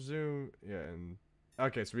presume, yeah, and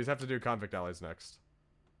okay, so we just have to do convict allies next.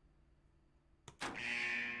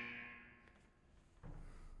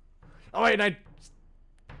 Oh wait, and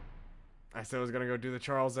I said I was gonna go do the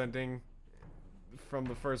Charles ending from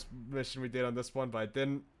the first mission we did on this one, but I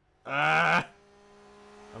didn't. Ah,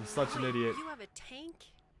 I'm such an idiot. You have a tank?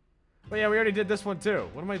 Well, yeah, we already did this one too.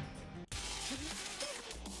 What am I?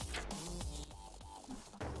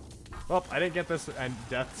 Well, I didn't get this and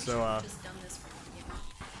death, so Just done this for you.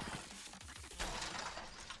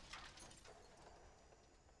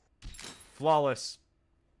 flawless.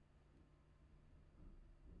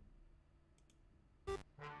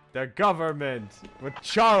 The government with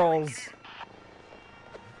Charles.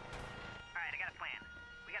 Alright, I got a plan.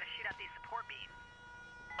 We gotta shoot out these support beams.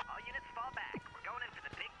 All units fall back. We're going in for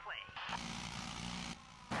the big play.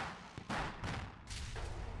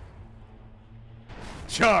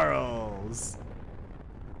 Charles.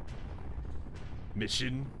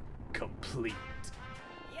 Mission complete.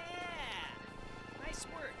 Yeah! Nice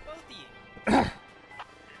work, both of you. This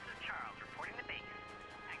is Charles reporting to base.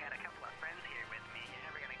 I got a couple of friends here with me. You're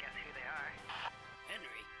never gonna guess who they are.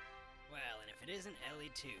 Henry? Well, and if it isn't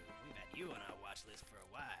Ellie too, we've had you on our watch list for a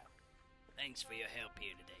while. Thanks for your help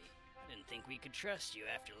here today. I didn't think we could trust you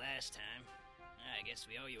after last time. I guess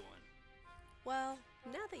we owe you one. Well,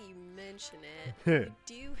 now that you mention it, we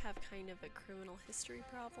do have kind of a criminal history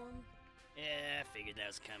problem. Yeah, I figured that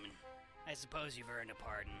was coming. I suppose you've earned a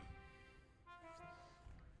pardon.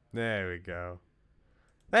 There we go.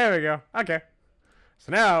 There we go. Okay.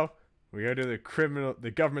 So now we go to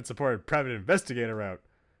the government-supported private investigator route.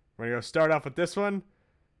 We're gonna go start off with this one,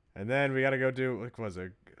 and then we gotta go do what was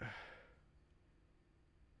it?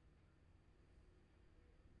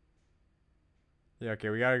 Yeah, okay.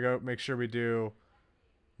 We gotta go make sure we do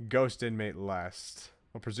ghost inmate last.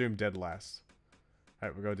 Or presumed dead last. All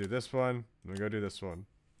right, we'll go do this one. And we go do this one.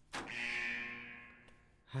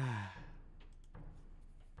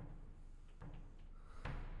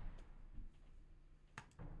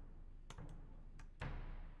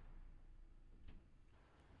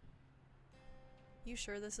 You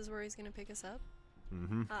sure this is where he's gonna pick us up?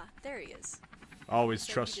 Mm-hmm. Ah, there he is. Always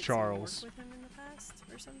Said trust you did some work Charles. with him in the past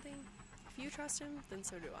or something? If you trust him, then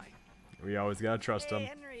so do I. We always gotta trust Hey, him.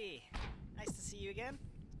 Henry. Nice to see you again.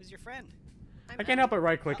 Who's your friend? I can't help but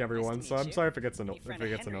right-click Oh, everyone, nice to so meet I'm you. sorry if it gets New friend if it of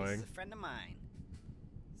gets Henry's annoying. is a friend of mine.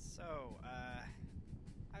 So,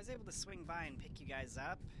 I was able to swing by and pick you guys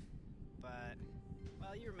up, but,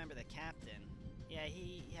 well, you remember the captain. Yeah,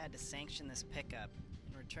 he had to sanction this pickup.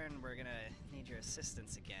 In return, we're gonna need your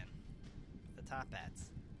assistance again. The top hats.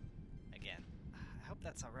 Again. I hope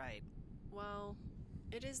that's alright. Well,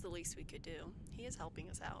 it is the least we could do. He is helping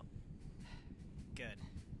us out. Good.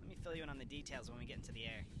 Let me fill you in on the details when we get into the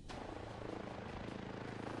air.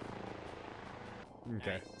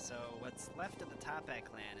 Okay. Alright, so what's left of the Toppat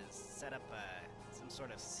clan is set up some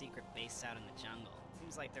sort of secret base out in the jungle.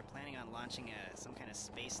 Seems like they're planning on launching some kind of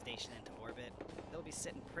space station into orbit. They'll be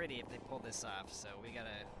sitting pretty if they pull this off, so we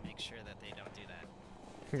gotta make sure that they don't do that.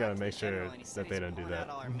 We gotta Talked to make the sure general, and he said that they he's don't do pulling that.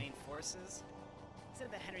 out all our main forces. He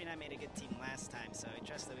said that Henry and I made a good team last time, so he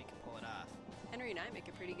trusts that we can pull it off. Henry and I make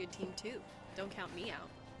a pretty good team too. Don't count me out.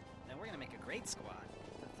 Then we're gonna make a great squad.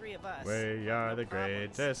 The three of us. We have are no the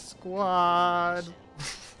problems. greatest squad.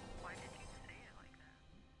 Why did you say it like that?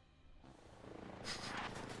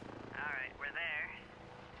 Alright, we're there.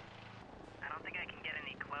 I don't think I can get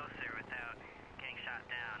any closer without getting shot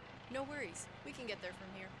down. No worries. We can get there from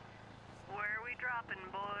here. Where are we dropping,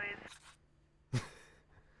 boys?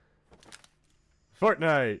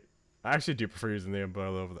 Fortnite. I actually do prefer using the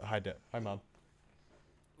umbrella over the hi, Mom.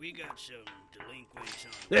 We got some delinquents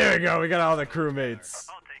on. There we go. We got all the crewmates.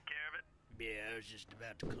 I'll take care of it. Yeah, I was just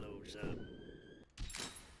about to close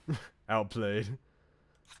up. Outplayed.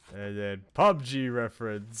 And then PUBG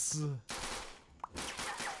reference.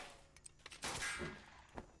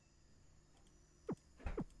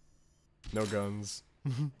 No guns.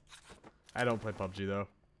 I don't play PUBG though.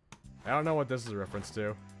 I don't know what this is a reference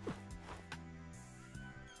to.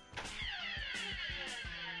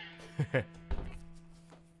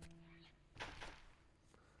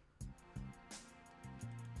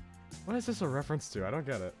 What is this a reference to? I don't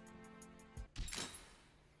get it.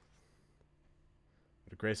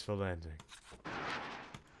 What a graceful landing.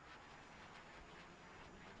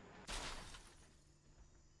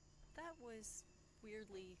 That was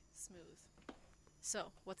weirdly smooth.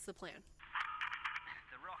 So, what's the plan?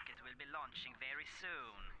 The rocket will be launching very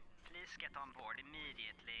soon. Please get on board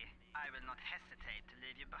immediately. I will not hesitate to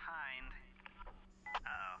leave you behind.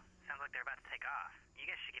 Uh-oh. Sounds like they're about to take off. You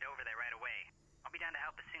guys should get over there right away. I'll be down to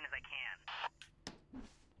help as soon as I can.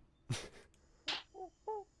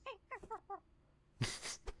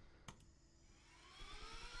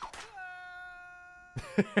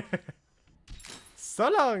 So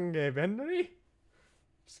long, Gabe Henry.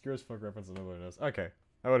 Obscure as fuck reference nobody knows. Okay,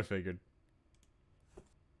 I would have figured.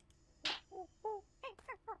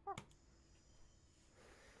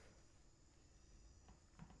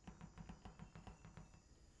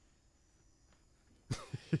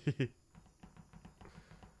 You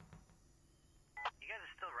guys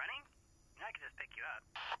are still running? I could just pick you up.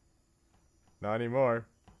 Not anymore.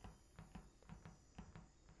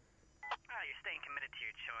 Oh, you're staying committed to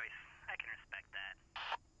your choice. I can respect that.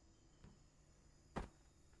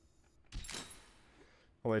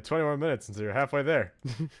 Only 20 more minutes until you're halfway there.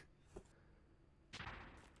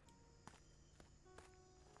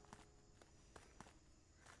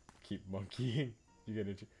 Keep monkeying. You get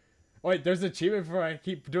it. Oh, wait, there's an achievement for I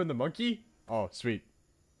keep doing the monkey? Oh, sweet.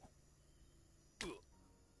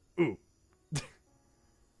 Ooh.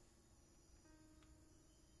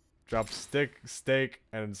 Drop stick, steak,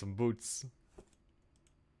 and some boots.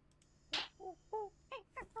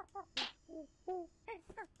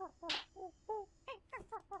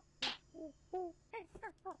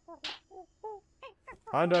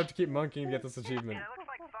 How do I have to keep monkeying to get this achievement? Yeah, that looks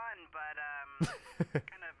like fun, but,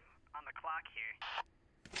 kind of on the clock here.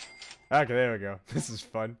 Okay, there we go. This is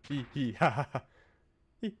fun. Hee hee ha ha ha.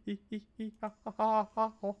 Hee hee hee hee ha ha ha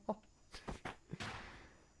ha ha ha.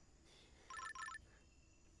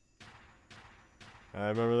 I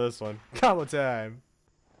remember this one. Combo time.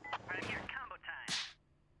 Right here, combo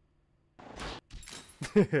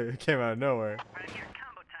time. It came out of nowhere. Right here,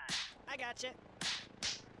 combo time. I gotcha.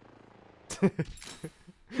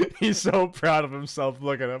 He's so proud of himself.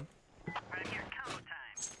 Look at him. Right here, combo time.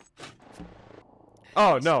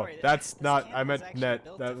 Oh no, Sorry, that's this not. I camera's meant actually net.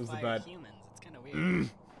 built That to was the fire bad. Humans. It's kind of weird. Hold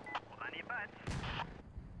on to your butts.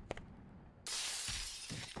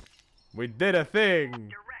 We did a thing.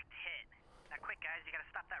 Direct hit. Now quick, guys, you gotta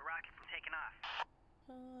stop that rocket from taking off.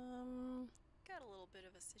 Got a little bit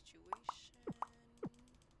of a situation.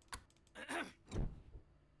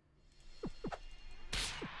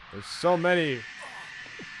 There's so many.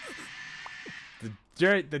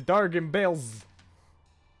 The Dargan Bales.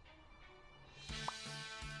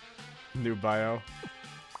 New bio.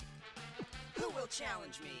 Who will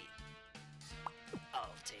challenge me?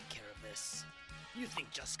 I'll take care of this. You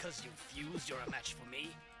think just cause you fused you're a match for me?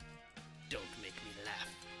 Don't make me laugh.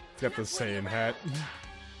 It's got the Saiyan hat.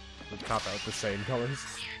 The top out the same colors.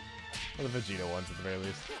 Or the Vegeta ones at the very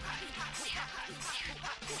least.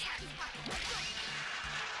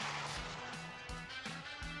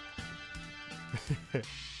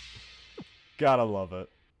 Gotta love it.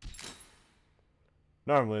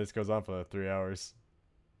 Normally this goes on for 3 hours.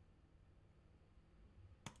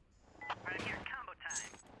 Right here, combo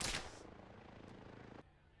time.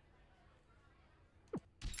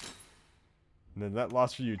 And then that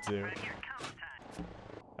lost for you two. Right here, combo time.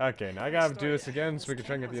 Okay, now I gotta do this again so we can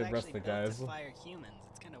try and get the rest of the guys. To fire humans.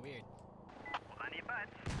 It's kind of weird. Hold on to your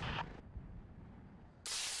butts.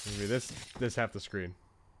 Maybe this half the screen.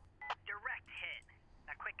 Direct hit.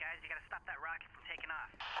 Now quick, guys, you gotta stop that rocket from taking off.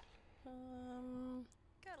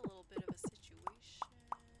 Got a little bit of a situation.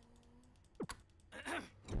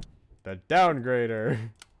 The downgrader.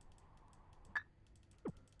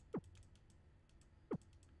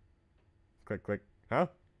 Click, click. Huh?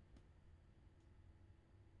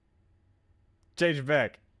 Change it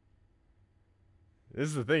back. This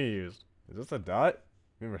is the thing you used. Is this a dot?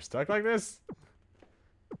 We were stuck like this?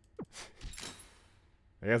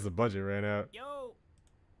 I guess the budget ran out. Yo.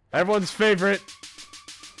 Everyone's favorite.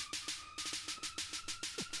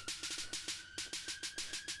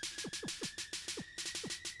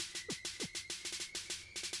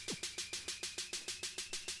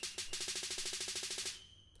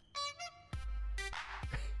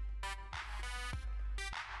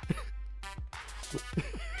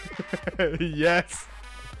 Yes.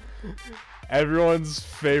 Everyone's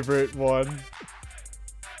favorite one.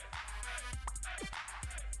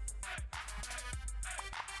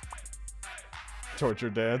 Torture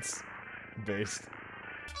dance. Based.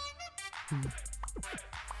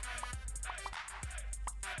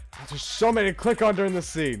 There's so many to click on during the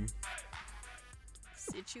scene.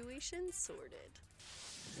 Situation sorted.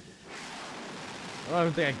 I don't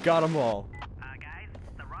even think I got them all. Guys,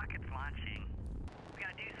 the rocket's launching. We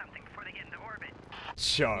gotta do something before they get into orbit.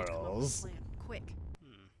 Charles. Plan. Quick.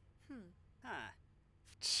 Huh.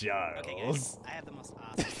 Charles. Okay, guys. I have the most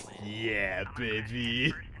awesome plan. Yeah,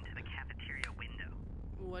 baby. Burst into the cafeteria window.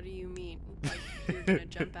 What do you mean? Like you're gonna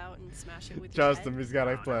jump out and smash it with Trust your him, head? he's got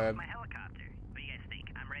a plan. My helicopter. What do you guys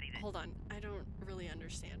think? I'm ready to. Hold on, I don't really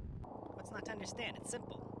understand. What's not to understand? It's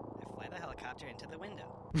simple. I fly the helicopter into the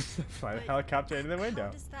window. Fly the helicopter into the How window.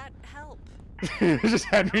 does that help? Just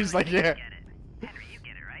Henry's like, yeah. Get it. Henry, you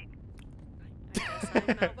get it, right? I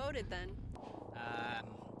guess I'm outvoted then. I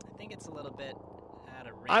think it's a little bit out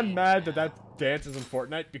of range. I'm mad that now. that dance is in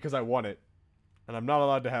Fortnite because I won it. And I'm not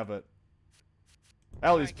allowed to have it.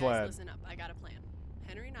 Ellie's Alright, plan. guys, listen up. I got a plan.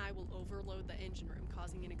 Henry and I will overload the engine room,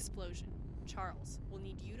 causing an explosion. Charles, we'll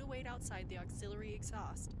need you to wait outside the auxiliary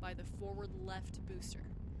exhaust by the forward left booster.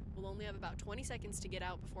 We'll only have about 20 seconds to get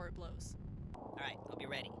out before it blows. Alright, I'll be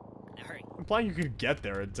ready. Now hurry. I'm implying you could get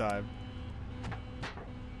there in time.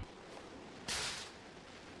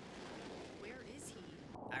 Where is he?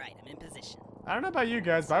 Alright, I'm in position. I don't know about you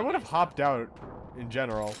guys, but I would have hopped out in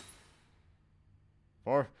general.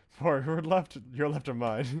 For your left of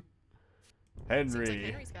mine. Seems Henry. like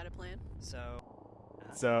Henry's got a plan. So.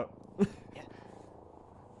 So. Yeah.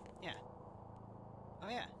 Yeah. Oh,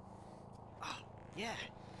 yeah. Oh, yeah.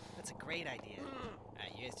 That's a great idea.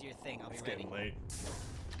 Alright, you guys do your thing. I'll be It's ready. getting late.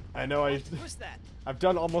 I know Who's that? I've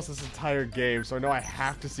done almost this entire game, so I know I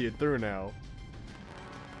have to see it through now.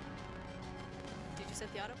 Did you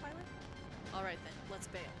set the autopilot? Alright then, let's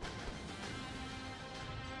bail.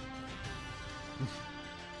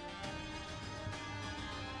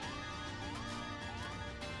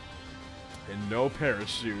 And no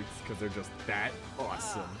parachutes, because they're just that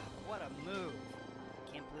awesome. Ah, what a move.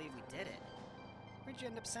 Can't believe we did it. Where'd you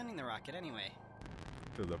end up sending the rocket anyway?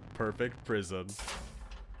 To the perfect prison.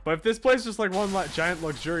 But if this place is just like one giant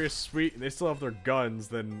luxurious suite and they still have their guns,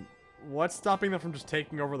 then what's stopping them from just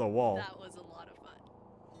taking over the wall? That was a lot of fun.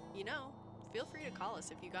 You know, feel free to call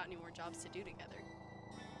us if you got any more jobs to do together.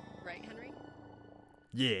 Right, Henry?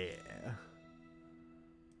 Yeah.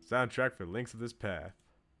 Soundtrack for Links of This Path.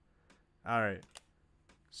 Alright.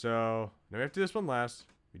 So, now we have to do this one last.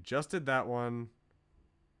 We just did that one.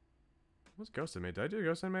 What's Ghost Inmate? Did I do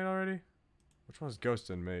Ghost Inmate already? Which one's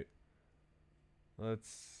Ghost Inmate? Let's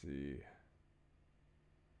see.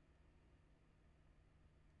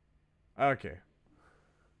 Okay.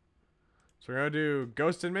 So we're gonna do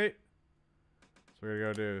Ghost Inmate. So we're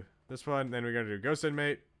gonna go do this one, then we're gonna do Ghost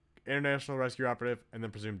Inmate, International Rescue Operative, and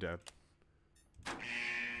then Presumed Death.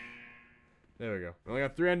 There we go. We only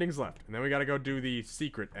got 3 endings left, and then we gotta go do the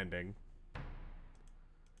secret ending.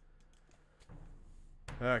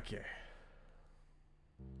 Okay.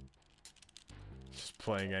 Just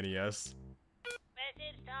playing NES.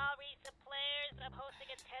 Message to all recent players. I'm hosting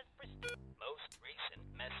a test for most recent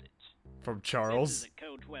message. From This Charles. is a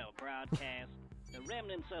Code 12 broadcast. The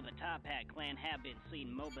remnants of the Top Hat clan have been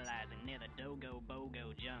seen mobilizing near the Dogo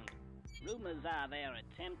Bogo jungle. Rumors are they are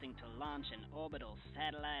attempting to launch an orbital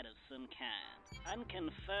satellite of some kind.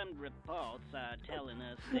 Unconfirmed reports are telling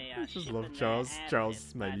us they are Just shipping love their Charles assets by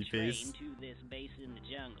smiley train face. to this base in the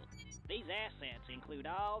jungle. These assets include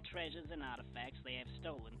all treasures and artifacts they have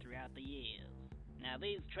stolen throughout the years. Now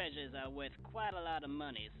these treasures are worth quite a lot of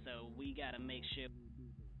money, so we gotta make sure.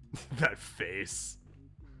 That face.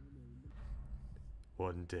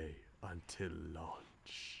 One day until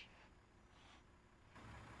launch.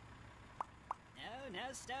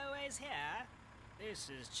 No stowaways here. This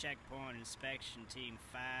is Checkpoint Inspection Team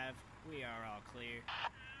 5. We are all clear.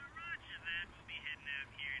 Roger that. We'll be heading out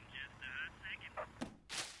here in just a hot second.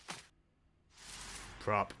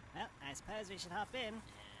 Prop. Well, I suppose we should hop in.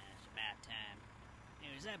 It's about time.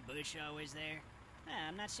 Hey, is that bush always there?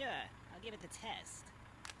 I'm not sure. I'll give it the test.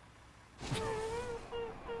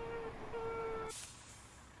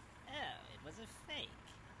 Oh, it was a fake.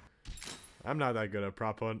 I'm not that good at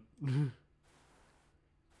prop hunt.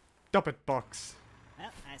 Dump it, box.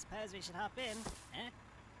 Well, I suppose we should hop in, huh?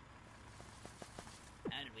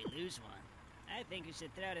 How did we lose one? I think we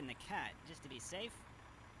should throw it in the cart, just to be safe.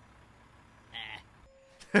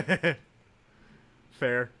 Nah.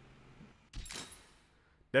 Fair.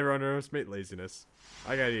 Never underestimate laziness.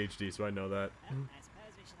 I got ADHD, so I know that. Well, I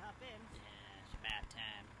suppose we should hop in. It's about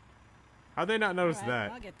time. How'd they not notice All right,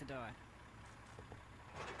 that? I'll get the door.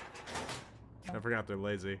 I forgot they're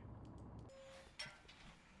lazy.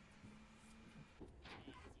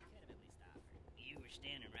 You were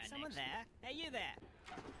standing right Someone next there? Hey, you there!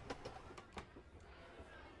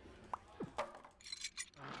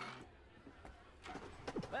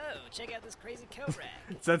 Whoa, check out this crazy coat rack.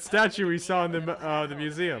 It's that statue we saw in the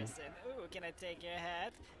museum. Ooh, can I take your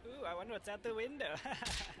hat? Ooh, I wonder what's out the window.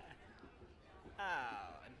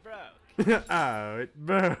 Oh, it broke. Oh, it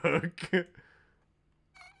broke.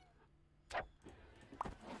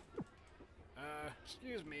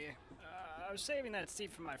 Excuse me. I was saving that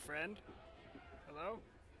seat for my friend. Hello?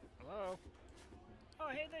 Hello? Oh,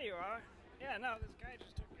 hey, there you are. Yeah, no, this guy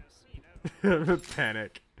just took a seat.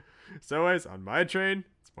 Panic. So anyways, on my train,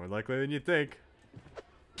 it's more likely than you think.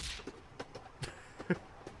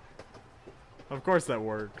 Of course that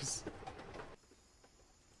works.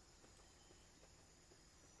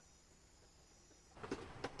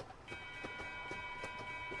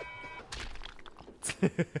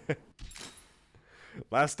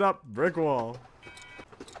 Last up, brick wall.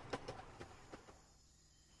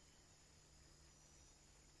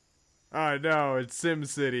 Oh no, it's Sim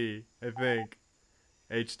City, I think.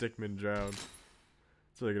 H. Stickman drowned.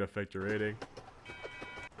 It's really gonna affect your rating.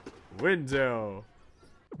 Window.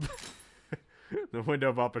 The window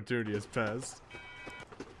of opportunity is passed.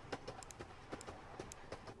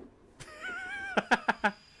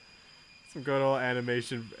 Some good old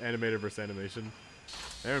animation, animator versus animation.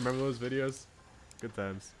 I remember those videos. Good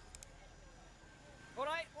times.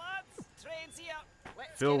 Alright, lads, train's here.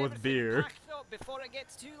 Let's Fill get with everything beer. packed up before it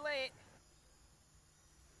gets too late.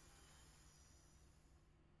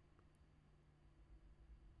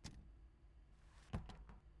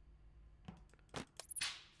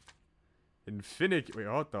 Infinity. Wait,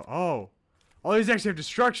 what the? Oh. All these actually have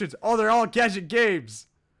destructions. Oh, they're all gadget games.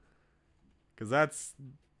 Because that's.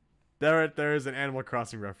 There is an Animal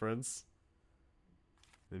Crossing reference.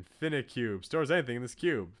 Infinite Cube. Stores anything in this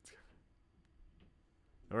cube.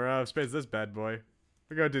 We're out of space, this bad boy.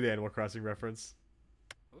 We're gonna do the Animal Crossing reference.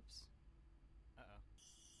 Oops.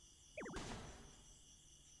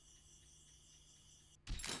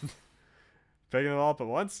 Picking it all up at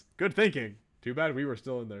once? Good thinking. Too bad we were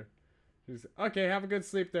still in there. Okay, have a good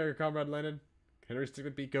sleep there, Comrade Lennon. Can Henry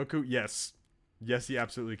Stickmin beat Goku? Yes. Yes, he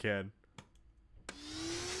absolutely can.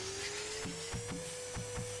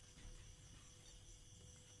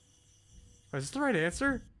 Is this the right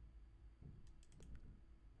answer?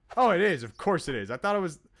 Oh, it is. Of course it is. I thought that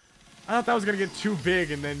was gonna get too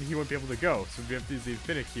big and then he wouldn't be able to go. So we have to use the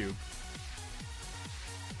Infinite Cube.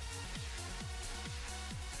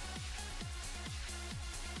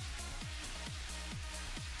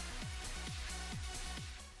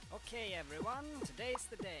 Okay, everyone, today's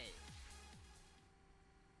the day.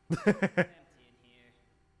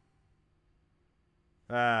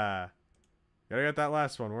 Ah. Gotta get that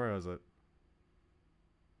last one. Where was it?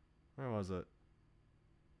 Where was it?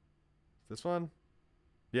 This one?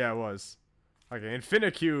 Yeah, it was. Okay,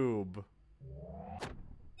 Infinite Cube.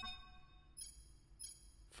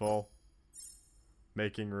 Full.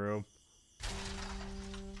 Making room.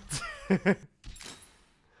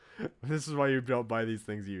 This is why you don't buy these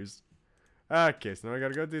things used. Okay, so now I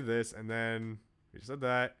gotta go do this, and then we just did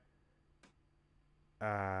that.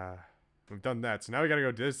 We've done that, so now we gotta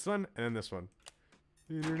go do this one, and then this one.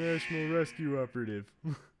 International Rescue Operative.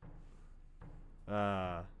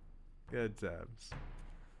 Good times.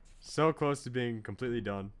 So close to being completely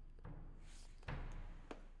done.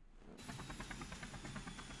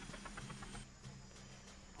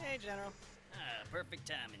 Hey, General. Perfect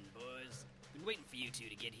timing, boys. Been waiting for you two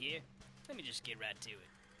to get here. Let me just get right to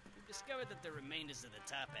it. We've discovered that the remainders of the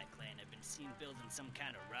Toppat clan have been seen building some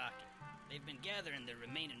kind of rocket. They've been gathering their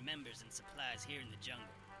remaining members and supplies here in the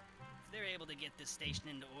jungle. If they're able to get this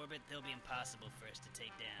station into orbit, they'll be impossible for us to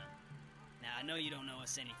take down. Now, I know you don't know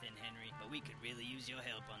us anything, Henry, but we could really use your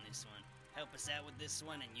help on this one. Help us out with this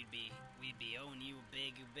one, and we'd be owing you a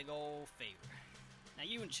big old favor. Now,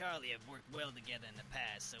 you and Charlie have worked well together in the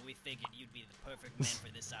past, so we figured you'd be the perfect man for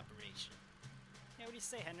this operation. Yeah, what do you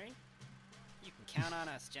say, Henry? You can count on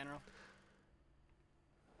us, General.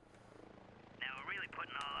 Now we're really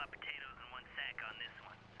putting all our potatoes in one sack on this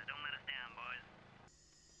one, so don't let us down, boys.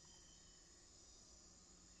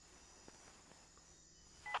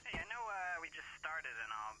 Hey, I know we just started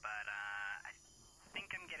and all, but I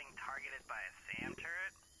think I'm getting targeted by a SAM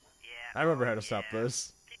turret. Yeah. I remember how to stop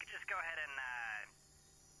this. If you could just go ahead and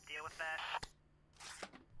deal with that.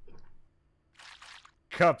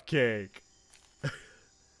 Cupcake.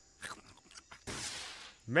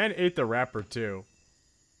 Man ate the wrapper too.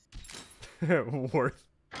 Worth.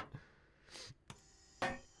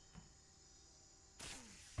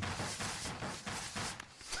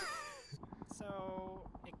 So,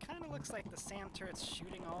 it kind of looks like the SAM turret's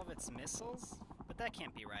shooting all of its missiles, but that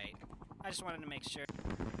can't be right. I just wanted to make sure.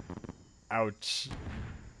 Ouch.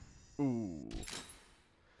 Ooh.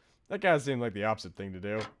 That guy seemed like the opposite thing to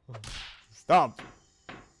do. Stop.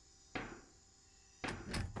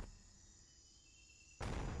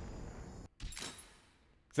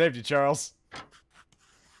 Saved you, Charles.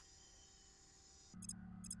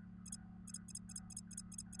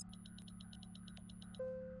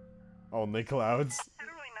 Only clouds. I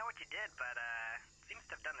don't really know what you did, but seems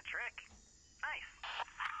to have done the trick. Nice.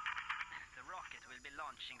 The rocket will be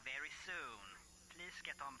launching very soon. Please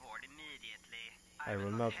get on board immediately. I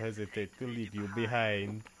will not hesitate to leave you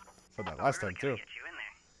behind. Said that last time too. Get you in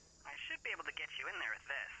there. I should be able to get you in there with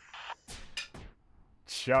this.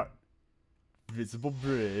 Shot. Visible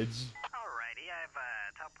bridge. Alrighty, I've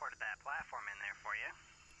teleported that platform in there for you.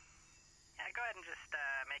 Yeah, go ahead and just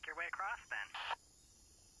make your way across then.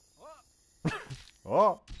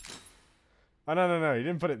 Oh. Oh no, you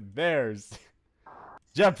didn't put it there.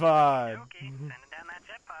 Jet pod. Okay, sending down that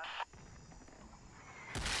jet pod.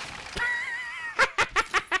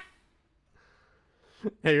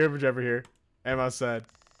 Hey, you're a driver here. Emma said.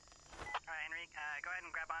 Alright, Henry, go ahead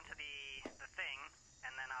and grab onto the thing,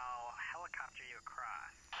 and then I'll helicopter you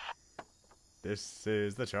across. This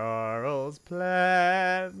is the Charles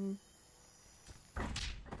plan.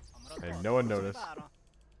 And no one noticed. Oh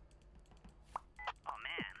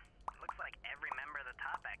man, looks like every member of the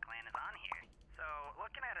Toppat clan is on here. So,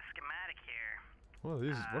 looking at a schematic here. What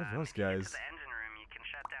are those guys? To the engine room, you can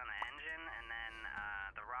shut down the engine, and then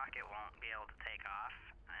the rocket won't be able to take off,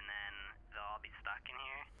 and then they'll all be stuck in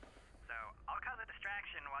here. So, I'll cause a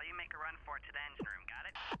distraction while you make a run for it to the engine room, got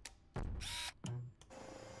it?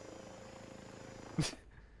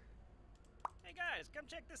 Hey guys, come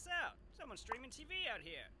check this out. Someone's streaming TV out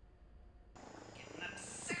here. Getting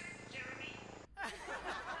upset, Jeremy.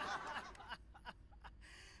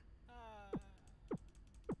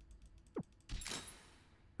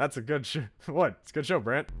 That's a good show. What? It's a good show,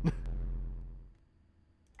 Brant. Alright,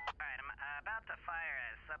 I'm about to fire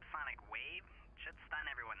a subsonic wave. Should stun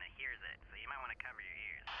everyone that hears it, so you might want to cover your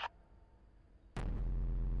ears.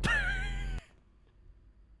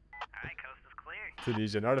 Alright, coast is clear.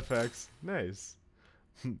 Tunisian artifacts. Nice.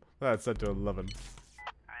 That's set to 11. Alright,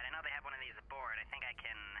 I know they have one of these aboard. I think I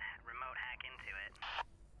can remote hack into it.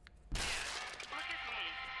 Look at me.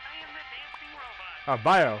 I am the dancing robot. Ah,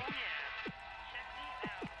 bio. Oh, yeah. Check me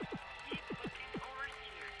out. Keep looking over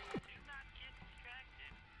here. Do not get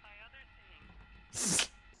distracted by other things.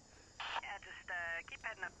 Yeah, just keep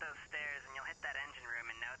heading up those stairs and you'll hit that engine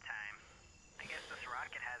room in no time. I guess this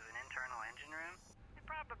rocket has an internal engine room. It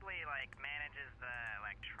probably, like, manages the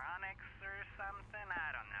electronics or something.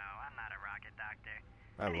 I don't know. I'm not a rocket doctor.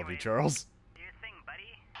 I love you, Anyways, Charles. do your thing,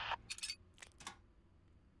 buddy.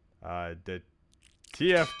 The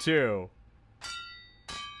TF2.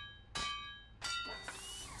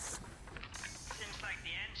 Seems like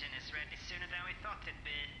the engine is ready sooner than we thought it'd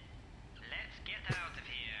be. Let's get out of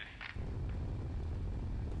here.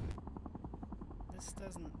 This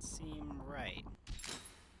doesn't seem right.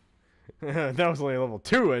 That was only a level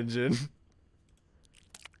 2 engine.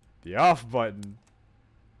 The off button.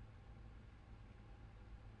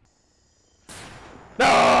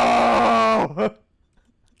 No!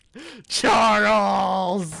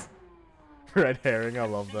 Charles! Red herring, I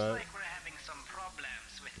love that. Like we're having some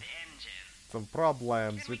problems with the engine. Some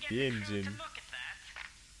problems Can we with get the crew engine. to look at that?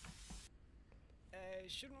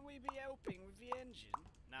 Shouldn't we be helping with the engine?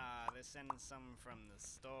 Nah, they're sending some from the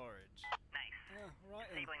storage. Nice.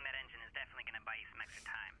 Right. Disabling that engine is definitely going to buy you some extra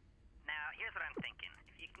time. Now, here's what I'm thinking.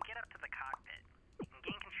 If you can get up to the cockpit, you can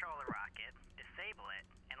gain control of the rocket, disable it,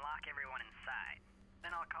 and lock everyone inside.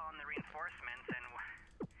 Then I'll call in the reinforcements and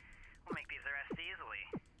we'll make these arrests easily.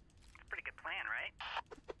 It's a pretty good plan, right?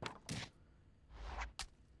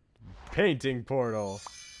 Painting portal.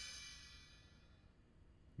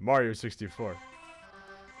 Mario 64.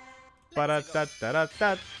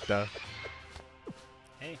 Ba-da-da-da-da-da-da.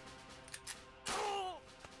 Hey.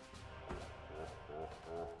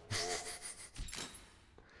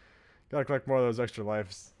 Gotta collect more of those extra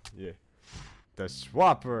lives. Yeah. The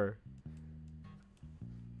swapper.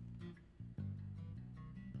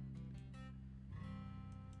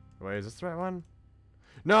 Wait, is this the right one?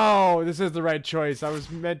 No, this is the right choice. I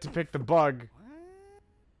was meant to pick the bug.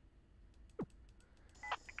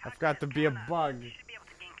 I've got to be a bug. You should be able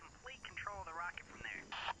to gain complete control of the rocket from there.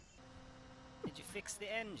 Did you fix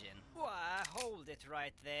the engine? Why, hold it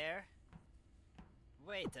right there.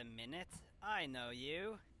 Wait a minute. I know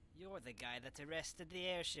you. You're the guy that arrested the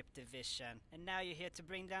airship division, and now you're here to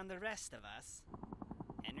bring down the rest of us.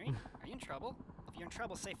 Henry, are you in trouble? If you're in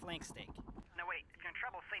trouble, say flank steak. No, wait. If you're in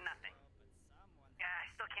trouble, say nothing. Yeah, I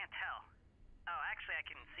still can't tell. Oh, actually, I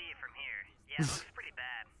can see it from here. Yeah, it looks pretty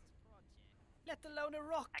bad. Let alone a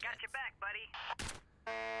rocket. I got your back, buddy.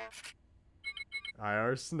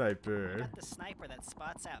 IR I sniper. got the sniper that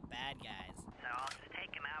spots out bad guys. So I'll just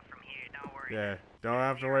take him out from here. Don't worry. Yeah, don't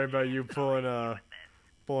have to worry about you pulling a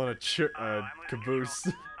caboose.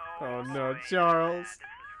 Oh no, Charles.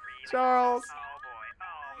 Charles. Oh boy.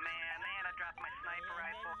 Oh man, and I dropped my sniper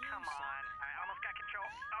rifle. Come on. I almost got control.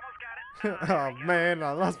 Almost got it. Oh man,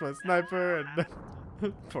 I lost my sniper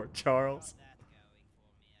and poor Charles.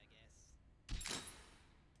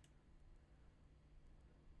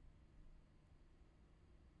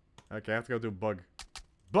 Okay, I have to go do bug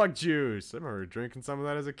juice. I remember drinking some of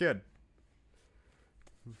that as a kid.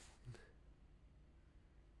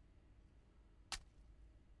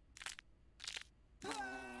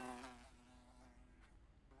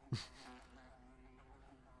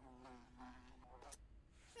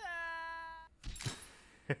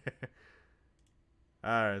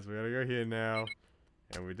 Alright, so we gotta go here now.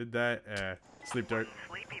 And we did that. Sleep dirt.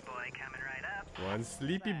 Sleepy boy coming right up. One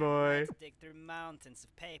sleepy I boy. had to dig through mountains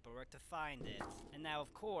of paperwork to find it. And now,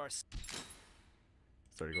 of course,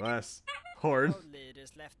 Sorry, glass. Horn. road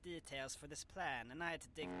leaders left details for this plan, and I had to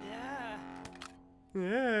dig. Yeah.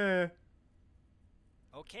 Yeah.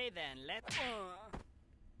 Okay then, let's.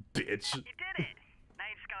 Bitch. You did it. Now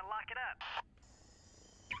you just gotta lock it up.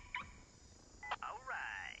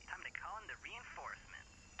 Alright, time to call in the reinforcements.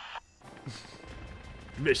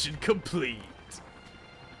 Mission complete.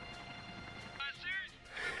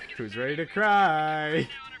 Who's ready to cry?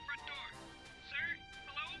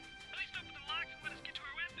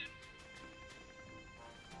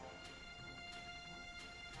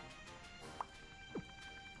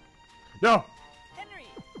 No. Henry.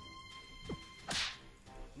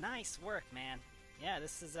 Nice work, man. Yeah,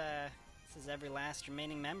 this is every last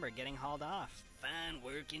remaining member getting hauled off. Fine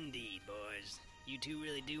work indeed, boys. You two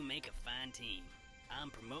really do make a fine team. I'm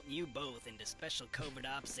promoting you both into special covert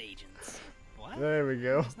ops agents. What? There we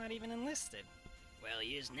go. He's not even enlisted. Well,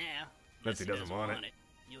 he is now. Unless he doesn't want it.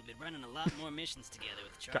 You'll be running a lot more missions together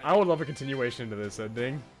with Charlie. I would love a continuation to this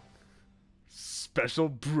ending. Special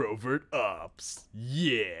Brovert Ops.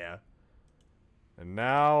 Yeah. And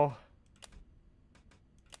now...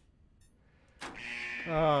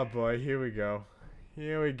 Oh boy, here we go.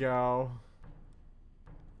 Here we go.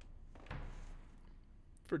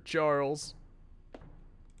 For Charles.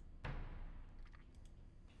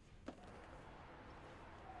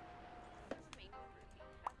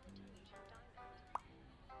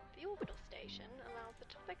 The orbital station allows the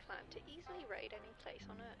Topic clan to easily raid any place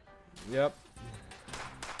on Earth. Yep.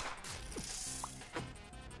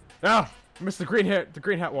 Ah! Missed the green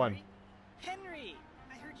hat one. Henry!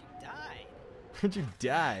 I heard you died. Heard you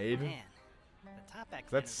died? Man, the Topak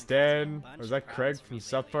Is that Stan? Or is that Craig from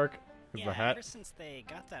South Park? With the hat? Ever since they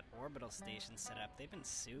got that orbital station set up, they've been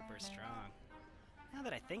super strong. Now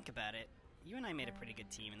that I think about it, you and I made a pretty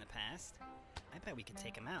good team in the past. I bet we could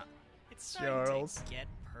take them out. It's starting Charles. to get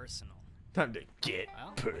personal. Time to get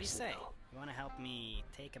Well, personal. what do you say? You want to help me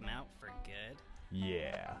take them out for good?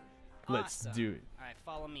 Yeah. Let's Awesome. do it. Alright,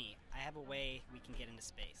 follow me. I have a way we can get into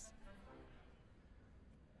space.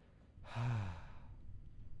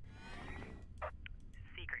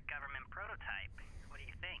 Secret government prototype. What do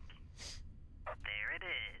you think? There it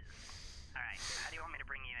is. Alright, how do you want me to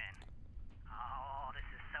bring you in? Oh, this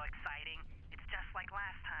is so exciting. It's just like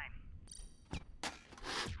last time.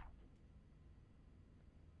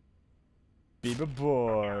 Be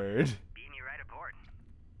aboard. Beam you right aboard.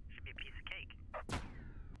 Should be a piece of cake.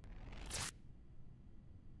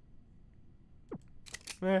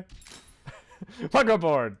 Welcome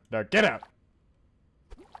aboard. Now get out.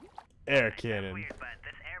 Air That's cannon. weird, but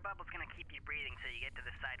this air bubble's gonna keep you breathing till you get to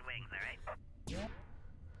the side wings, alright?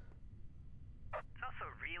 It's also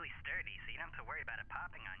really sturdy, so you don't have to worry about it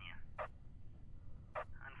popping on you.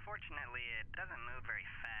 Unfortunately, it doesn't move very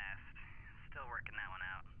fast. Still working that one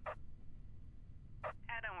out.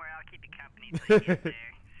 Don't worry, I'll keep you company till you get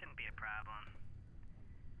there. Shouldn't be a problem.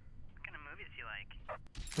 What kind of movies do you like?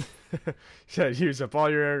 Should I use up all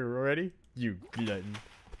your air already? You glutton.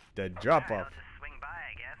 Then drop Alright, off. I'll just swing by,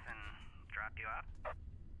 I guess, and drop you off.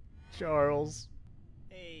 Charles.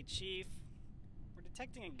 Hey, Chief. We're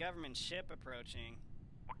detecting a government ship approaching.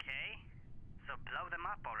 Okay, so blow them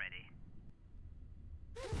up already.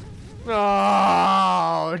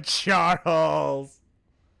 Oh, Charles.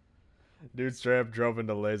 Dude straight up drove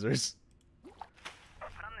into lasers. Put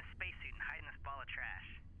on this spacesuit and hide in this ball of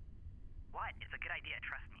trash. What? It's a good idea,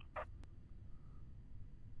 trust me.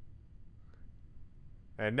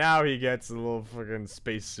 And now he gets a little fucking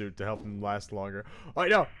spacesuit to help him last longer. Oh,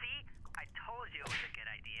 no. See? I told you it was a good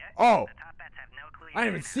idea. Oh. The top bats have no clue I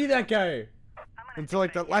didn't even see that guy until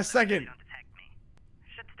like that last second.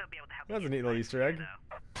 Should still be able to help That was you a neat little Easter egg.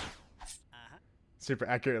 Uh-huh. Super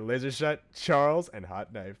accurate laser shot. Charles and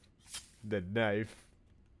hot knife. The knife.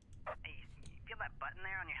 Hey, you feel that button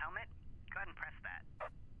there on your helmet? Go ahead and press that.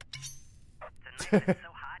 It's a knife that's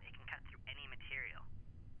so hot it can cut through any material.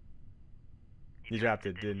 You dropped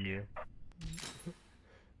it, didn't you?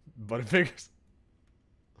 Butterfingers.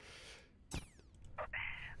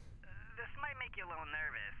 This might make you a little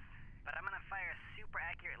nervous, but I'm gonna fire a super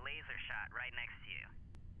accurate laser shot right next to you.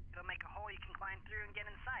 It'll make a hole you can climb through and get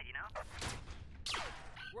inside, you know?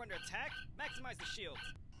 We're under attack. Maximize the shields.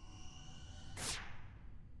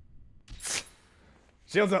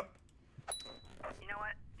 Shields up. You know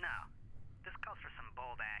what? No. This calls for some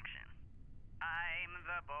bold action. I'm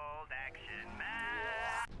the bold action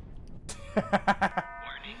man.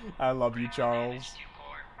 I love you, Charles.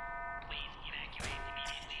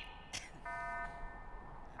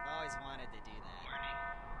 I've always wanted to do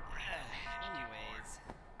that. Anyways,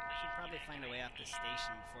 we should probably find a way off the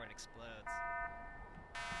station before it explodes.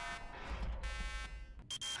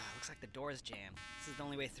 Looks like the door's jammed. This is the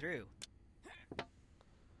only way through.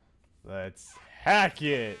 Let's hack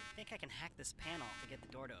it. I think I can hack this panel to get the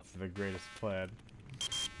door to open. It's the greatest plan.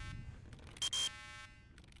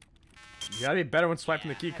 You gotta be better when swiping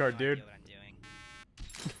the key card, dude. What I'm doing.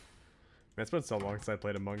 Man, it's been so long since I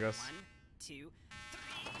played Among Us. 1, 2, 3.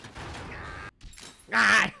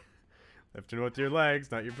 Ah! Lifting with your legs,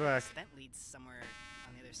 not your back. Vent leads somewhere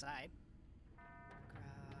on the other side.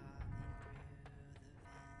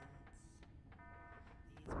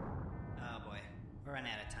 Oh boy, we're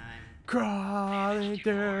running out of time. Crawling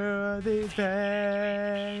through these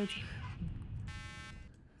vents.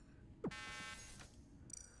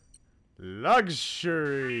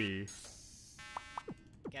 Luxury.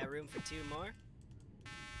 Got room for 2 more?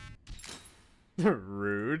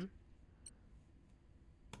 Rude.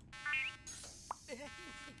 Reverse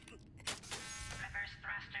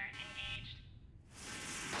thruster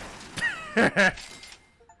engaged.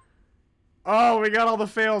 Oh, we got all the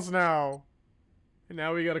fails now. And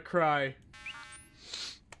now we gotta cry.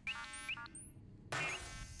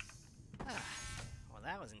 Well,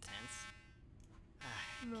 that was intense.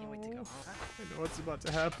 Can't wait to go home. I know what's about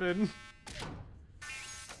to happen.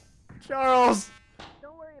 Charles!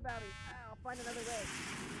 Don't worry about it. I'll find another way.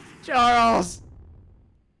 Charles!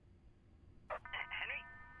 Henry?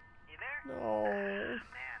 You there? No. Man,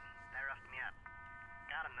 that roughed me up.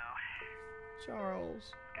 Got him, though.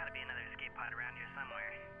 Charles. Gotta be another escape pod around here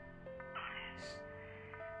somewhere.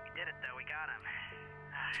 We did it, though. We got him.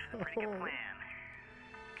 Pretty good plan.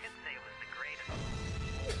 Could say it was the greatest.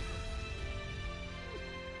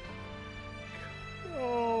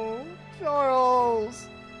 Oh, Charles!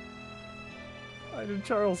 Why did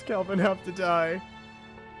Charles Calvin have to die?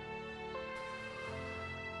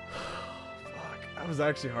 Fuck, I was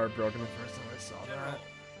actually heartbroken the first time I saw General, that.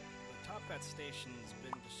 the Toppat station's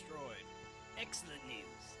been destroyed. Excellent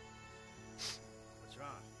news. What's wrong?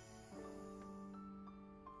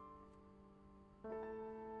 It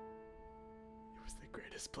was the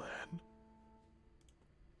greatest plan.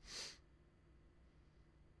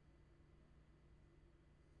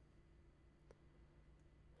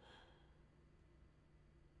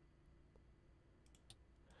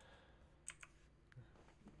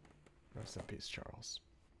 Rest in peace, Charles.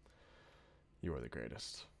 You are the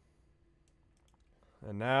greatest.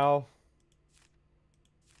 And now,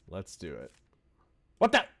 let's do it.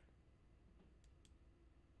 What the?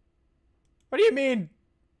 What do you mean?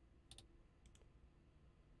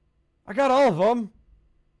 I got all of them.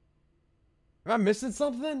 Am I missing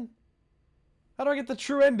something? How do I get the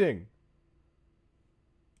true ending?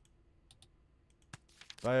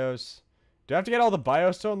 BIOS. Do I have to get all the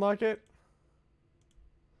BIOS to unlock it?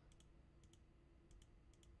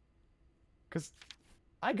 Cause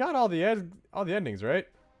I got all the endings, right?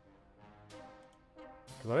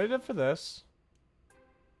 Cause what I did for this.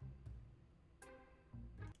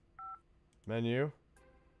 Menu.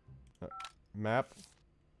 Map.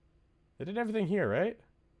 I did everything here, right?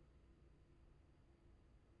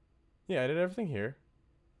 Yeah, I did everything here.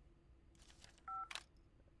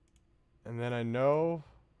 And then I know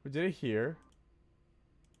we did it here.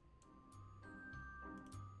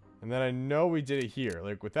 And then I know we did it here,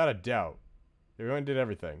 like without a doubt. We went and did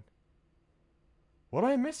everything. What am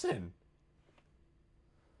I missing?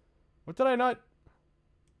 What did I not...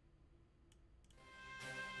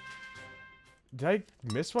 Did I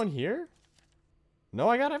miss one here? No,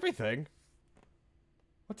 I got everything.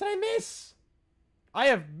 What did I miss? I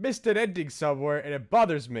have missed an ending somewhere and it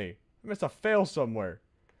bothers me. I missed a fail somewhere.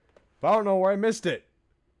 But I don't know where I missed it.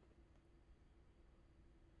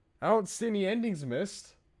 I don't see any endings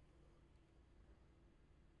missed.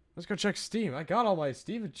 Let's go check Steam. I got all my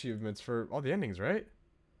Steam achievements for all the endings, right?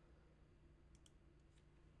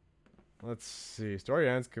 Let's see. Story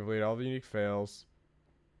ends. Complete all the unique fails.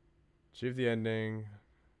 Achieve the ending.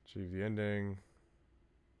 Achieve the ending.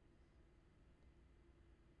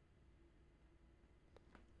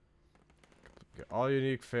 Get all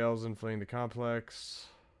unique fails in fleeing the complex.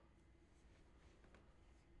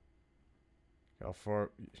 Get all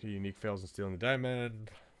 4 unique fails in stealing the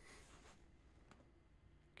diamond.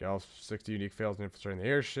 Get all 60 unique fails in infiltrating the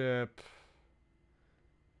airship.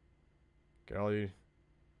 Get all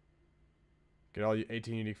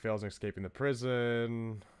 18 unique fails in escaping the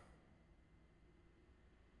prison.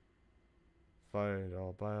 Find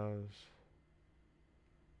all bios.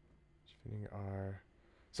 Defeating R.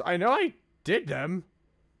 So I know I did them.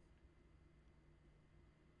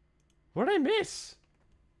 What did I miss?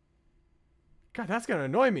 God, that's gonna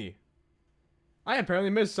annoy me. I apparently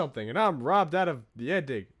missed something, and now I'm robbed out of the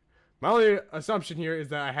ending. My only assumption here is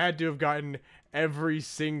that I had to have gotten every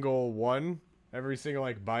single one. Every single,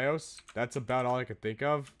 like, BIOS. That's about all I could think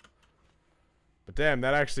of. But damn,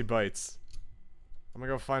 that actually bites. I'm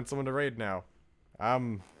gonna go find someone to raid now.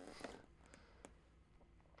 Damn.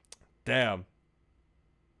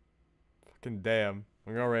 Fucking damn.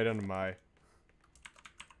 I'm gonna raid under my...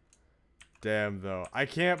 Damn, though. I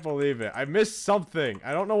can't believe it. I missed something.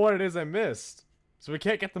 I don't know what it is I missed. So we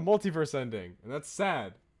can't get the multiverse ending. And that's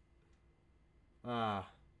sad.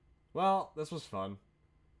 Well, this was fun.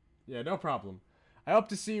 Yeah, no problem. I hope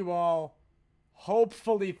to see you all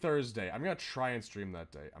hopefully Thursday. I'm going to try and stream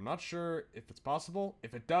that day. I'm not sure if it's possible.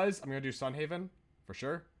 If it does, I'm going to do Sunhaven for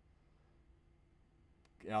sure.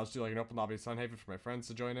 Yeah, I'll just do like an open lobby Sunhaven for my friends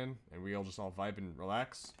to join in. And we'll just all vibe and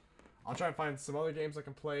relax. I'll try and find some other games I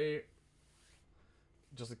can play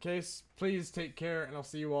just in case, please take care, and I'll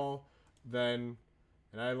see you all then.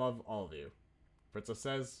 And I love all of you. Princess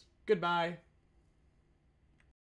says goodbye.